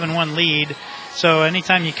to a 7-1 lead. So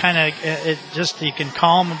anytime you kind of you can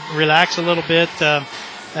calm, relax a little bit.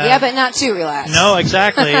 Yeah, but not too relaxed. No,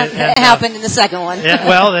 exactly. It happened in the second one. Yeah,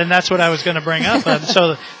 well, and that's what I was going to bring up.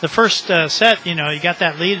 So the first set, you got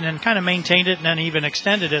that lead and then kind of maintained it and then even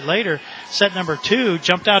extended it later. Set number 2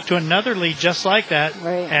 jumped out to another lead just like that.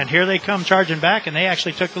 Right. And here they come charging back, and they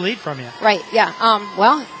actually took the lead from you. Right, yeah.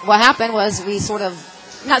 Well, what happened was we sort of,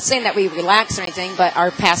 not saying that we relaxed or anything, but our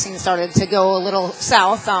passing started to go a little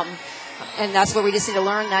south. And that's where we just need to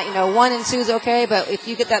learn that, 1 and 2 is okay, but if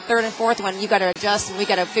you get that third and fourth one, you got to adjust and we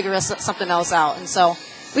got to figure something else out. And so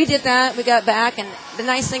we did that. We got back, and the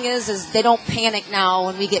nice thing is they don't panic now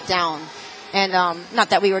when we get down. And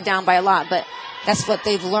not that we were down by a lot, but that's what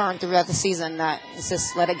they've learned throughout the season, that it's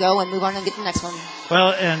just let it go and move on and get the next one.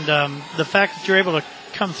 Well, and the fact that you're able to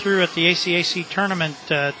come through at the ACAC tournament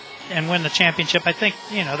and win the championship, I think,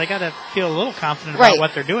 they got to feel a little confident about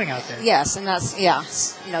what they're doing out there. Yes, and that's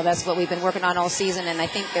what we've been working on all season, and I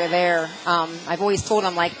think they're there. I've always told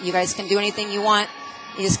them, you guys can do anything you want.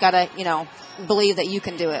 You just got to, believe that you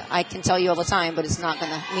can do it. I can tell you all the time, but it's not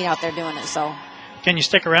going to mean out there doing it, so. Can you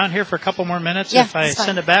stick around here for a couple more minutes? Yeah, if I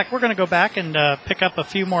send it back, we're going to go back and pick up a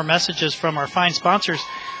few more messages from our fine sponsors.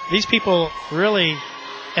 These people really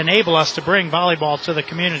enable us to bring volleyball to the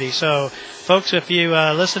community. So, folks, if you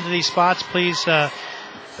listen to these spots, please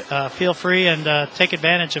feel free and take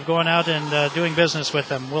advantage of going out and doing business with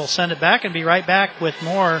them. We'll send it back and be right back with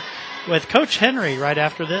more with Coach Henry right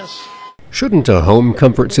after this. Shouldn't a home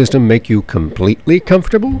comfort system make you completely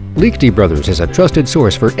comfortable? Liechty Brothers is a trusted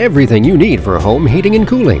source for everything you need for home heating and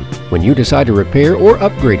cooling. When you decide to repair or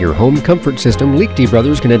upgrade your home comfort system, Liechty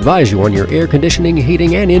Brothers can advise you on your air conditioning,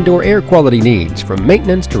 heating, and indoor air quality needs, from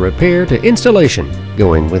maintenance to repair to installation.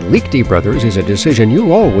 Going with Liechty Brothers is a decision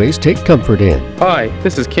you'll always take comfort in. Hi,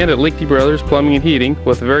 this is Ken at Liechty Brothers Plumbing and Heating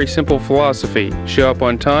with a very simple philosophy. Show up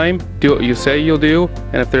on time, do what you say you'll do,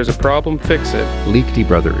 and if there's a problem, fix it. Liechty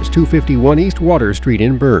Brothers, 251 East Water Street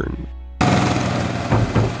in Bern.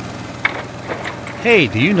 Hey,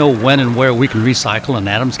 do you know when and where we can recycle in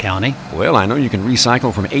Adams County? Well, I know you can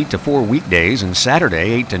recycle from 8 to 4 weekdays and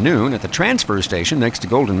Saturday 8 to noon at the transfer station next to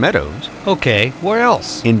Golden Meadows. Okay, where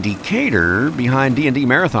else? In Decatur, behind D&D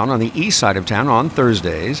Marathon on the east side of town on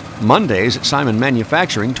Thursdays, Mondays at Simon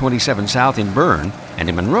Manufacturing 27 South in Bern, and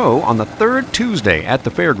in Monroe on the third Tuesday at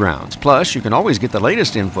the fairgrounds. Plus, you can always get the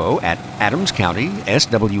latest info at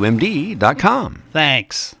adamscountyswmd.com.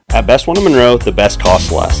 Thanks. At Best One in Monroe, the best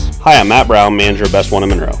costs less. Hi, I'm Matt Brown, manager of Best One in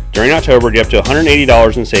Monroe. During October, get up to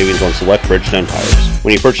 $180 in savings on select Bridgestone tires.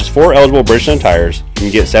 When you purchase 4 eligible Bridgestone tires, you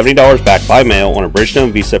can get $70 back by mail on a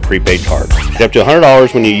Bridgestone Visa prepaid card. Get up to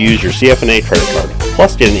 $100 when you use your CF&A credit card.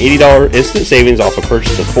 Plus, get an $80 instant savings off a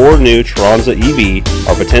purchase of 4 new Tronza EV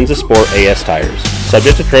or Potenza Sport AS tires.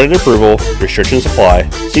 Subject to credit approval, restrictions apply.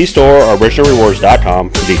 See store or BridgestoneRewards.com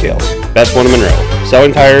for details. Best One in Monroe.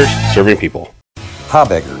 Selling tires, serving people.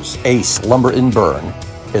 Habeggers Ace Lumber in Bern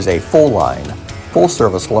is a full-line,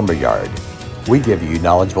 full-service lumber yard. We give you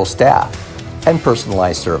knowledgeable staff and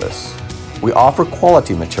personalized service. We offer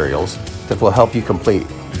quality materials that will help you complete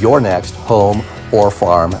your next home or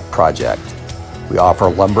farm project. We offer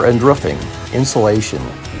lumber and roofing, insulation,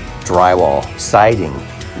 drywall, siding,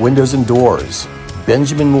 windows and doors,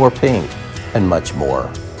 Benjamin Moore paint, and much more.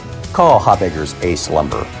 Call Habeggers Ace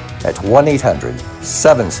Lumber at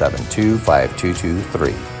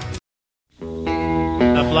 1-800-772-5223.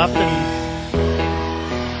 The Bluffton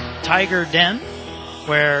Tiger Den,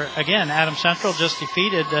 where, again, Adams Central just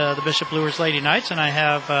defeated the Bishop Luers Lady Knights, and I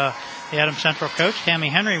have the Adams Central coach, Tammy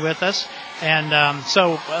Henry, with us. And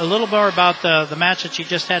so a little more about the match that you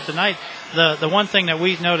just had tonight. The one thing that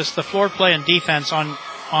we noticed, the floor play and defense on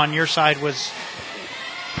your side was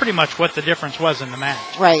pretty much what the difference was in the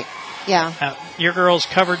match. Right. Yeah. Your girls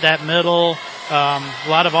covered that middle. A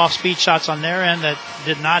lot of off-speed shots on their end that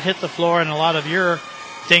did not hit the floor, and a lot of your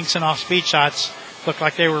dinks and off-speed shots looked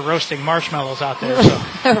like they were roasting marshmallows out there. So.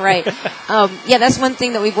 Right. Yeah, that's one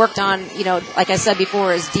thing that we've worked on, like I said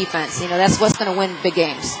before, is defense. That's what's going to win big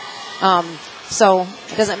games. So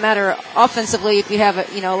it doesn't matter offensively if you have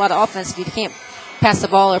a lot of offense. If you can't pass the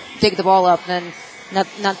ball or dig the ball up, then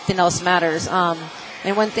nothing else matters.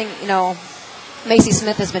 And one thing, Macy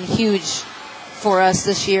Smith has been huge for us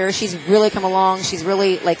this year. She's really come along. She's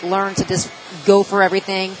really learned to just go for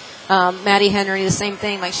everything. Maddie Henry, the same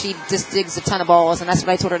thing. She just digs a ton of balls, and that's what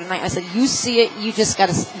I told her tonight. I said, you see it, you just got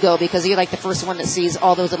to go, because you're the first one that sees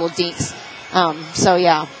all those little dinks. So,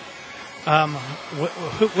 yeah.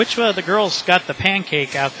 Which one of the girls got the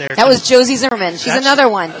pancake out there? That was Josie Zimmerman. She's another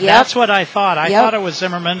one. Yep. That's what I thought. I thought it was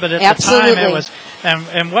Zimmerman, but at the time it was. And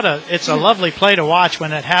it's a lovely play to watch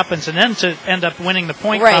when it happens, and then to end up winning the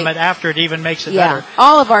point from it after it even makes it better.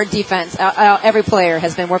 All of our defense, every player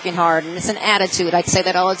has been working hard, and it's an attitude. I say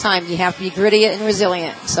that all the time. You have to be gritty and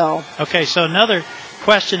resilient. So another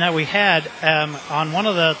question that we had on one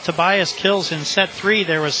of the Tobias kills in set 3,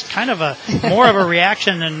 there was kind of more of a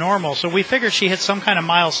reaction than normal. So we figured she hit some kind of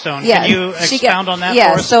milestone. Can you expound on that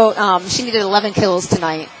for us? So she needed 11 kills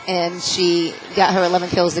tonight, and she got her 11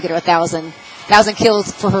 kills to get her 1,000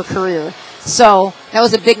 kills for her career. So that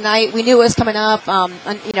was a big night. We knew it was coming up.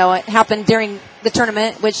 It happened during the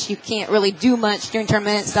tournament, which you can't really do much during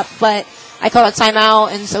tournament stuff. But I called a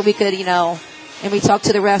timeout, and so we could, and we talked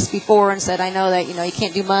to the refs before and said, I know that, you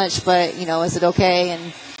can't do much, but, is it okay?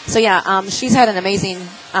 And so, she's had an amazing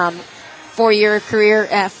 4-year career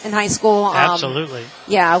in high school. Absolutely.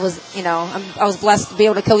 I was blessed to be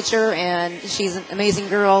able to coach her, and she's an amazing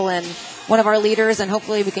girl and one of our leaders, and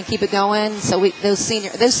hopefully we can keep it going. So those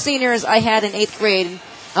seniors I had in 8th grade,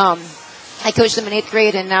 I coached them in 8th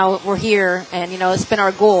grade, and now we're here, and, it's been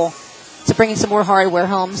our goal to bring some more hardware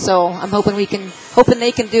home. So I'm hoping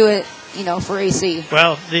they can do it, for AC.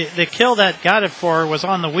 Well, the kill that got it for her was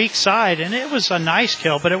on the weak side, and it was a nice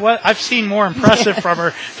kill, but I've seen more impressive from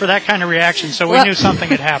her for that kind of reaction, so we knew something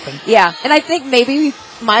had happened. Yeah, and I think maybe we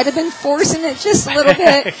might have been forcing it just a little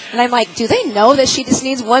bit, and I'm like, do they know that she just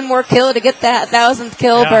needs one more kill to get that 1,000th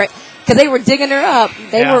kill? Yeah. Because they were digging her up.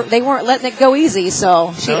 They weren't letting it go easy,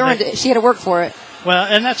 so she earned it. She had to work for it. Well,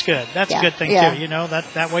 and that's good. That's a good thing, too.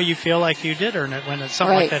 That way you feel like you did earn it when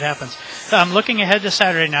something like that happens. Looking ahead to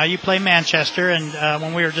Saturday now, you play Manchester, and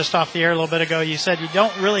when we were just off the air a little bit ago, you said you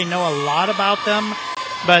don't really know a lot about them,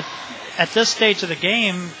 but at this stage of the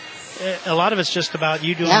game, a lot of it's just about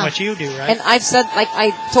you doing what you do, right? And I've said, like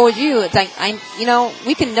I told you, it's like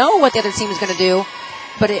we can know what the other team is going to do,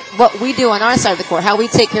 but what we do on our side of the court, how we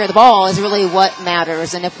take care of the ball, is really what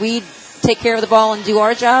matters. And if we take care of the ball and do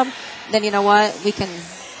our job, then you know what, we can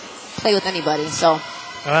play with anybody. So.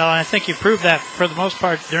 Well, I think you proved that for the most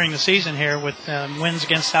part during the season here with wins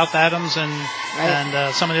against South Adams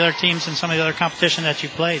and some of the other teams and some of the other competition that you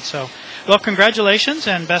played. So, well, congratulations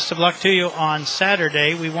and best of luck to you on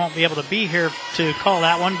Saturday. We won't be able to be here to call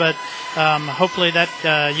that one, but hopefully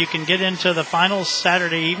that you can get into the finals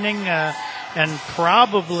Saturday evening and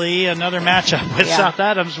probably another matchup with South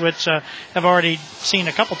Adams, which have already seen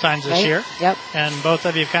a couple times this year. Yep. And both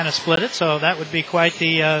of you kind of split it, so that would be quite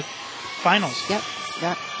the finals. Yep.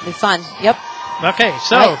 Yeah, it'll be fun. Yep. Okay,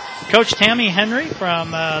 so Coach Tammy Henry from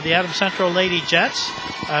the Adams Central Lady Jets.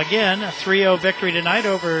 Again, a 3-0 victory tonight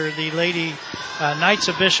over the Lady Knights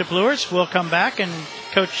of Bishop Luers. We'll come back, and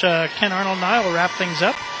Coach Ken Arnold and I will wrap things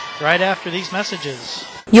up right after these messages.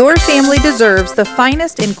 Your family deserves the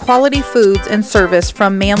finest in quality foods and service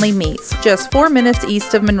from Manly Meats, just 4 minutes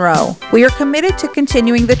east of Monroe. We are committed to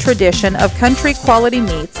continuing the tradition of country quality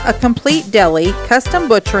meats, a complete deli, custom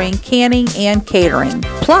butchering, canning, and catering.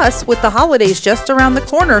 Plus, with the holidays just around the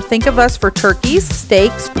corner, think of us for turkeys,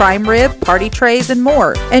 steaks, prime rib, party trays, and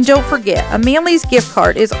more. And don't forget, a Manly's gift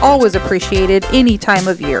card is always appreciated any time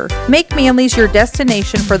of year. Make Manly's your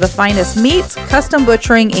destination for the finest meats, custom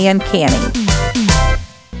butchering, and canning.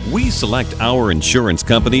 We select our insurance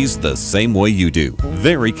companies the same way you do,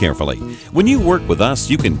 very carefully. When you work with us,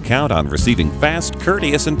 you can count on receiving fast,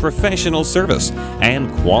 courteous, and professional service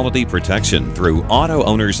and quality protection through Auto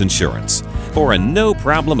Owners Insurance. For a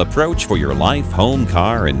no-problem approach for your life, home,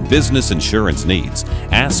 car, and business insurance needs,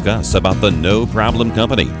 ask us about the No Problem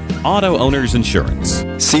Company, Auto Owners Insurance.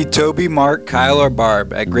 See Toby, Mark, Kyle, or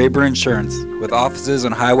Barb at Graber Insurance, with offices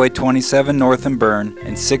on Highway 27 North in Bern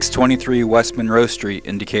and 623 West Monroe Street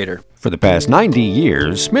in Decatur. For the past 90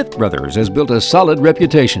 years, Smith Brothers has built a solid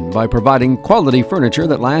reputation by providing quality furniture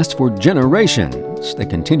that lasts for generations. They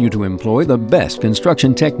continue to employ the best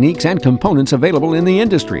construction techniques and components available in the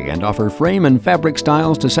industry and offer frame and fabric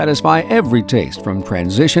styles to satisfy every taste from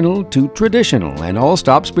transitional to traditional and all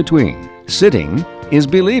stops between. Sitting is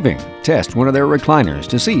believing. Test one of their recliners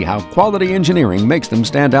to see how quality engineering makes them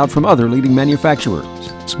stand out from other leading manufacturers.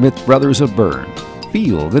 Smith Brothers of Bern.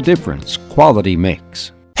 Feel the difference quality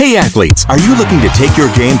makes. Hey athletes, are you looking to take your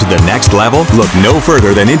game to the next level? Look no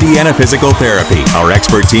further than Indiana Physical Therapy. Our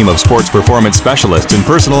expert team of sports performance specialists and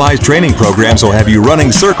personalized training programs will have you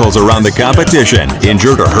running circles around the competition.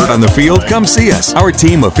 Injured or hurt on the field? Come see us. Our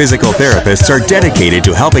team of physical therapists are dedicated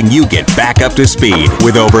to helping you get back up to speed.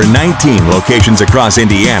 With over 19 locations across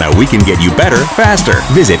Indiana, we can get you better, faster.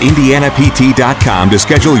 Visit IndianaPT.com to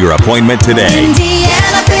schedule your appointment today.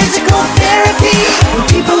 Indiana Physical Therapy.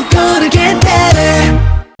 People gonna get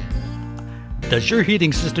better. Does your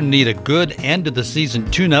heating system need a good end-of-the-season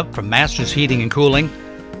tune-up from Masters Heating and Cooling?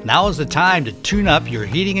 Now is the time to tune up your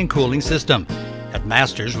heating and cooling system. At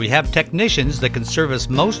Masters, we have technicians that can service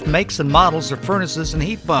most makes and models of furnaces and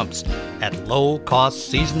heat pumps at low-cost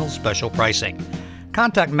seasonal special pricing.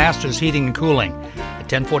 Contact Masters Heating and Cooling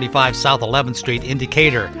at 1045 South 11th Street in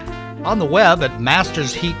Decatur. On the web at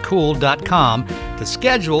mastersheatcool.com to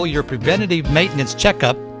schedule your preventative maintenance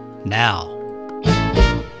checkup now.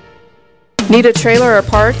 Need a trailer or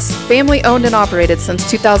parts? Family owned and operated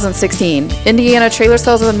since 2016. Indiana Trailer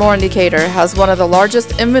Sales and More in Decatur has one of the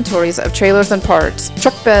largest inventories of trailers and parts,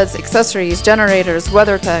 truck beds, accessories, generators,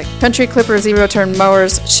 WeatherTech, Country Clipper zero-turn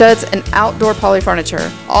mowers, sheds, and outdoor poly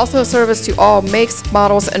furniture. Also service to all makes,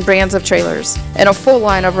 models, and brands of trailers, and a full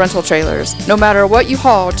line of rental trailers. No matter what you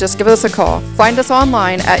haul, just give us a call. Find us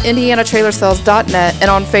online at indianatrailersales.net and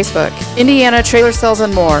on Facebook. Indiana Trailer Sales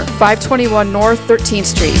and More, 521 North 13th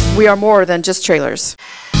Street. We are more than just trailers.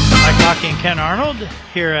 Mike Hockey and Ken Arnold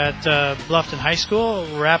here at Bluffton High School,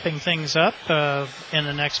 wrapping things up in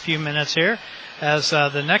the next few minutes here as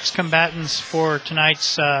the next combatants for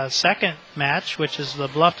tonight's second match, which is the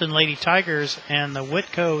Bluffton Lady Tigers and the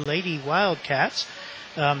Whitco Lady Wildcats.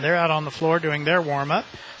 They're out on the floor doing their warm-up,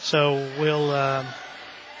 so we'll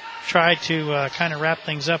try to kind of wrap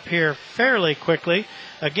things up here fairly quickly.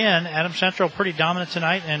 Again, Adams Central pretty dominant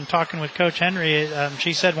tonight, and talking with Coach Henry,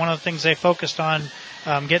 she said one of the things they focused on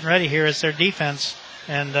getting ready here is their defense,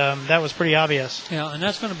 and that was pretty obvious. Yeah, and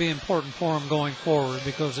that's going to be important for them going forward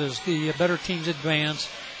because as the better teams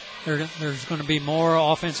advance, there's going to be more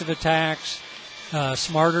offensive attacks,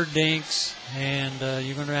 smarter dinks, and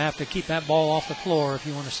you're going to have to keep that ball off the floor if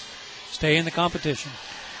you want to stay in the competition.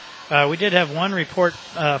 We did have one report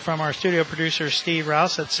from our studio producer, Steve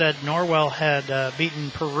Rouse, that said Norwell had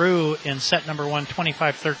beaten Peru in set number 1,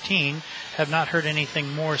 25-13. Have not heard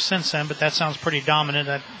anything more since then, but that sounds pretty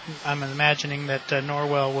dominant. I'm imagining that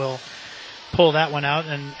Norwell will pull that one out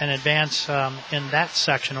and advance in that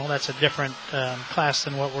sectional. That's a different class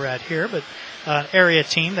than what we're at here, but area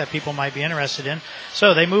team that people might be interested in.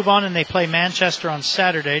 So they move on and they play Manchester on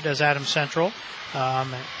Saturday, does Adams Central.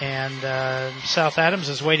 And South Adams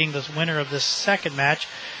is waiting the winner of this second match.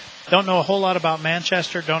 Don't know a whole lot about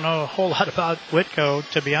Manchester. Don't know a whole lot about Whitco,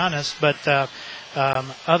 to be honest. But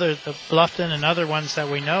other Bluffton and other ones that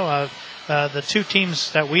we know of, the two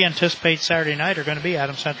teams that we anticipate Saturday night are going to be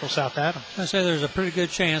Adams Central, South Adams. I say there's a pretty good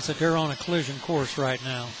chance that they're on a collision course right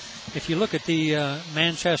now. If you look at the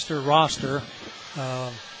Manchester roster,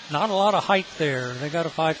 not a lot of height there. They got a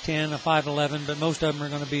 5'10", a 5'11", but most of them are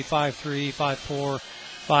going to be 5'3", 5'4",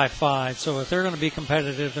 5'5". So if they're going to be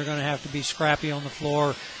competitive, they're going to have to be scrappy on the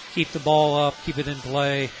floor, keep the ball up, keep it in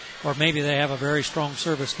play, or maybe they have a very strong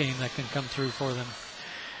service game that can come through for them.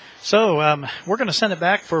 So we're going to send it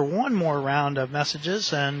back for one more round of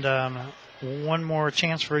messages and one more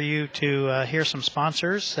chance for you to hear some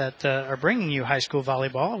sponsors that are bringing you high school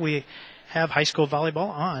volleyball. We have high school volleyball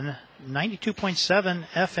on 92.7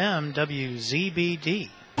 FM WZBD.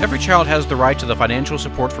 Every child has the right to the financial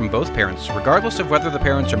support from both parents, regardless of whether the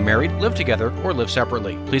parents are married, live together, or live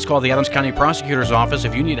separately. Please call the Adams County Prosecutor's Office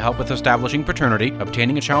if you need help with establishing paternity,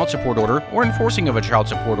 obtaining a child support order, or enforcing of a child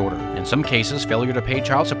support order. In some cases, failure to pay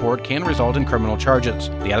child support can result in criminal charges.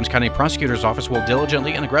 The Adams County Prosecutor's Office will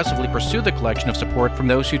diligently and aggressively pursue the collection of support from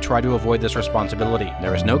those who try to avoid this responsibility.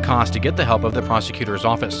 There is no cost to get the help of the Prosecutor's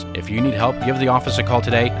Office. If you need help, give the office a call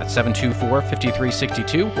today at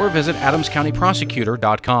 724-5362 or visit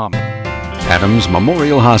adamscountyprosecutor.com. Adams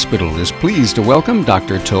Memorial Hospital is pleased to welcome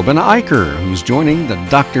Dr. Tobin Eicher, who's joining the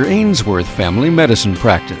Dr. Ainsworth family medicine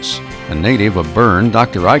practice. A native of Bern,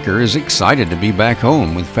 Dr. Eicher is excited to be back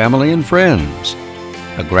home with family and friends.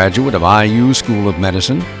 A graduate of IU School of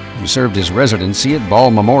Medicine, who served his residency at Ball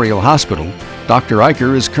Memorial Hospital, Dr.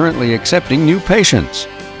 Eicher is currently accepting new patients.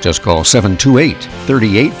 Just call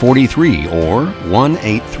 728-3843 or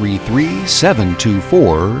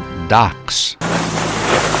 1-833-724-DOCS.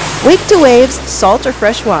 Wake to waves, salt or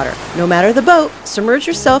fresh water. No matter the boat, submerge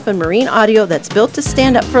yourself in marine audio that's built to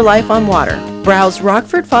stand up for life on water. Browse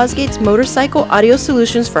Rockford Fosgate's motorcycle audio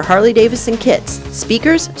solutions for Harley-Davidson kits,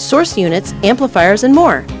 speakers, source units, amplifiers, and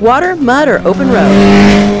more. Water, mud, or open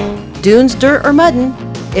road. Dunes, dirt, or muddin'.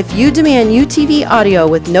 If you demand UTV audio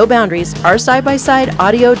with no boundaries, our side-by-side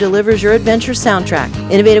audio delivers your adventure soundtrack.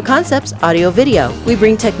 Innovative concepts, audio video. We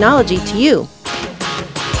bring technology to you.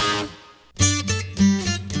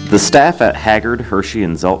 The staff at Haggard, Hershey,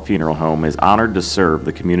 and Zelt Funeral Home is honored to serve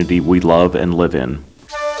the community we love and live in.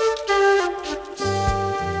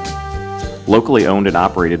 Locally owned and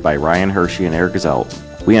operated by Ryan Hershey and Eric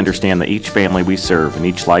Zelt, We understand that each family we serve and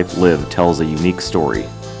each life lived tells a unique story.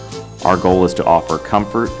 Our goal is to offer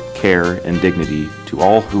comfort, care, and dignity to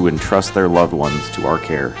all who entrust their loved ones to our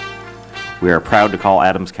care. We are proud to call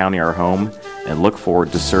Adams County our home and look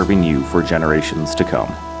forward to serving you for generations to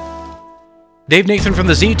come. Dave Nathan from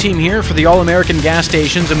the Z-Team here for the All-American gas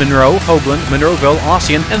stations in Monroe, Hoagland, Monroeville,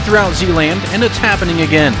 Ossian, and throughout Z-Land, and it's happening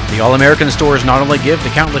again. The All-American stores not only give to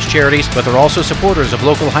countless charities, but they're also supporters of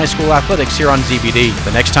local high school athletics here on ZBD.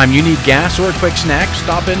 The next time you need gas or a quick snack,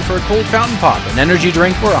 stop in for a cold fountain pop, an energy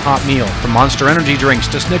drink, or a hot meal. From Monster Energy drinks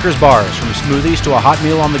to Snickers bars, from smoothies to a hot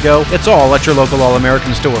meal on the go, it's all at your local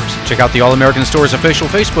All-American stores. Check out the All-American Stores official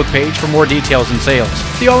Facebook page for more details and sales.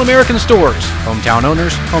 The All-American Stores. Hometown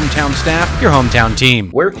owners, hometown staff, your hometown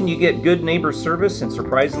team. Where can you get good neighbor service and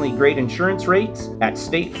surprisingly great insurance rates? At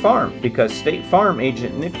State Farm, because State Farm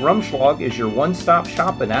agent Nick Rumschlag is your one-stop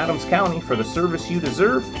shop in Adams County for the service you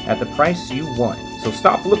deserve at the price you want. So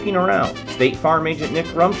stop looking around. State Farm agent Nick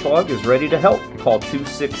Rumschlag is ready to help. Call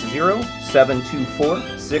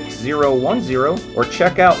 260-724-6010 or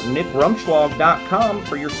check out nickrumschlag.com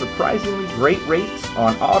for your surprisingly great rates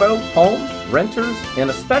on auto, home, renters,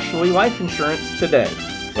 and especially life insurance today.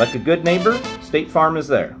 Like a good neighbor, State Farm is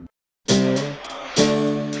there.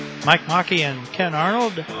 Mike Mockey and Ken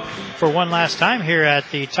Arnold for one last time here at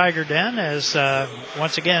the Tiger Den as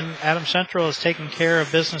once again Adams Central is taking care of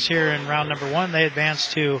business here in round number 1. They advance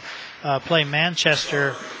to play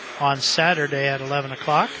Manchester on Saturday at 11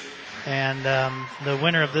 o'clock. And the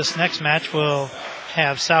winner of this next match will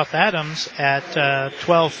have South Adams at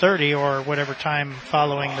 12:30 or whatever time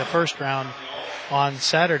following the first round on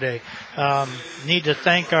Saturday. Need to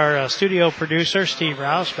thank our studio producer, Steve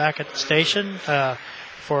Rouse, back at the station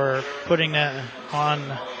for putting that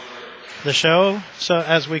on the show, so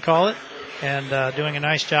as we call it, and doing a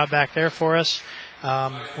nice job back there for us.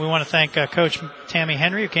 We want to thank Coach Tammy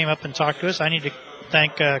Henry, who came up and talked to us. I need to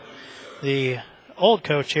thank the old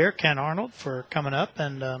coach here, Ken Arnold, for coming up.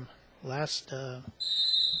 And last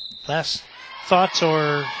thoughts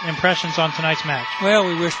or impressions on tonight's match? Well,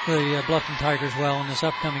 we wish the Bluffton Tigers well in this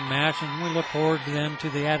upcoming match, and we look forward to them to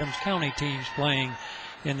the Adams County teams playing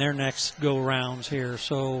in their next go-rounds here.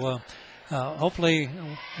 So hopefully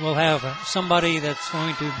we'll have somebody that's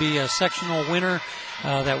going to be a sectional winner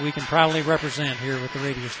that we can proudly represent here with the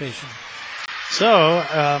radio station. So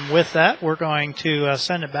with that, we're going to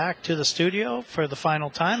send it back to the studio for the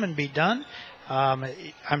final time and be done.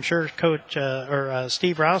 I'm sure Coach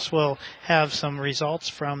Steve Rouse will have some results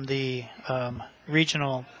from the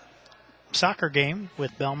regional soccer game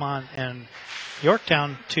with Belmont and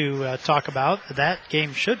Yorktown to talk about. That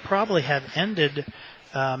game should probably have ended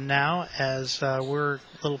now, as we're a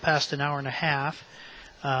little past an hour and a half.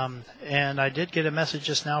 And I did get a message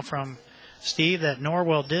just now from Steve that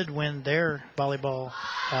Norwell did win their volleyball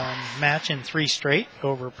match in 3 straight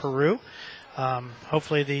over Peru.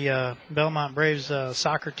 Hopefully the Belmont Braves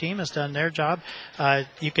soccer team has done their job.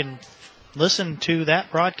 You can listen to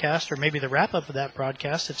that broadcast, or maybe the wrap-up of that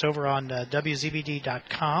broadcast. It's over on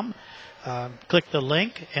WZBD.com. Click the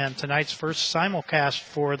link, and tonight's first simulcast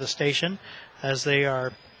for the station, as they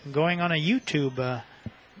are going on a YouTube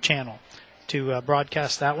channel to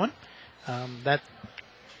broadcast that one. That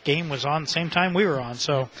game was on the same time we were on.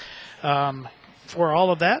 So for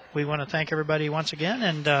all of that, we want to thank everybody once again,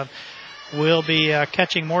 and we'll be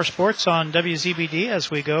catching more sports on WZBD as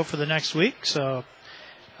we go for the next week. So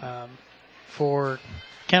for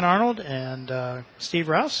Ken Arnold and Steve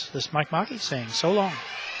Rouse, this is Mike Mockey saying so long.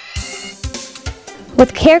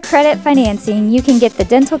 With Care Credit Financing, you can get the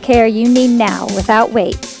dental care you need now without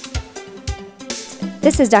wait.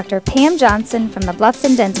 This is Dr. Pam Johnson from the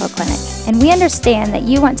Bluffton Dental Clinic, and we understand that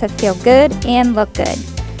you want to feel good and look good.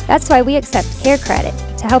 That's why we accept Care Credit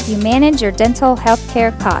to help you manage your dental health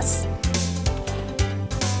care costs.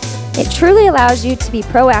 It truly allows you to be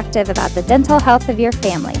proactive about the dental health of your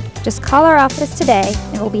family. Just call our office today,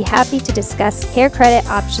 and we'll be happy to discuss Care Credit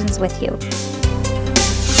options with you.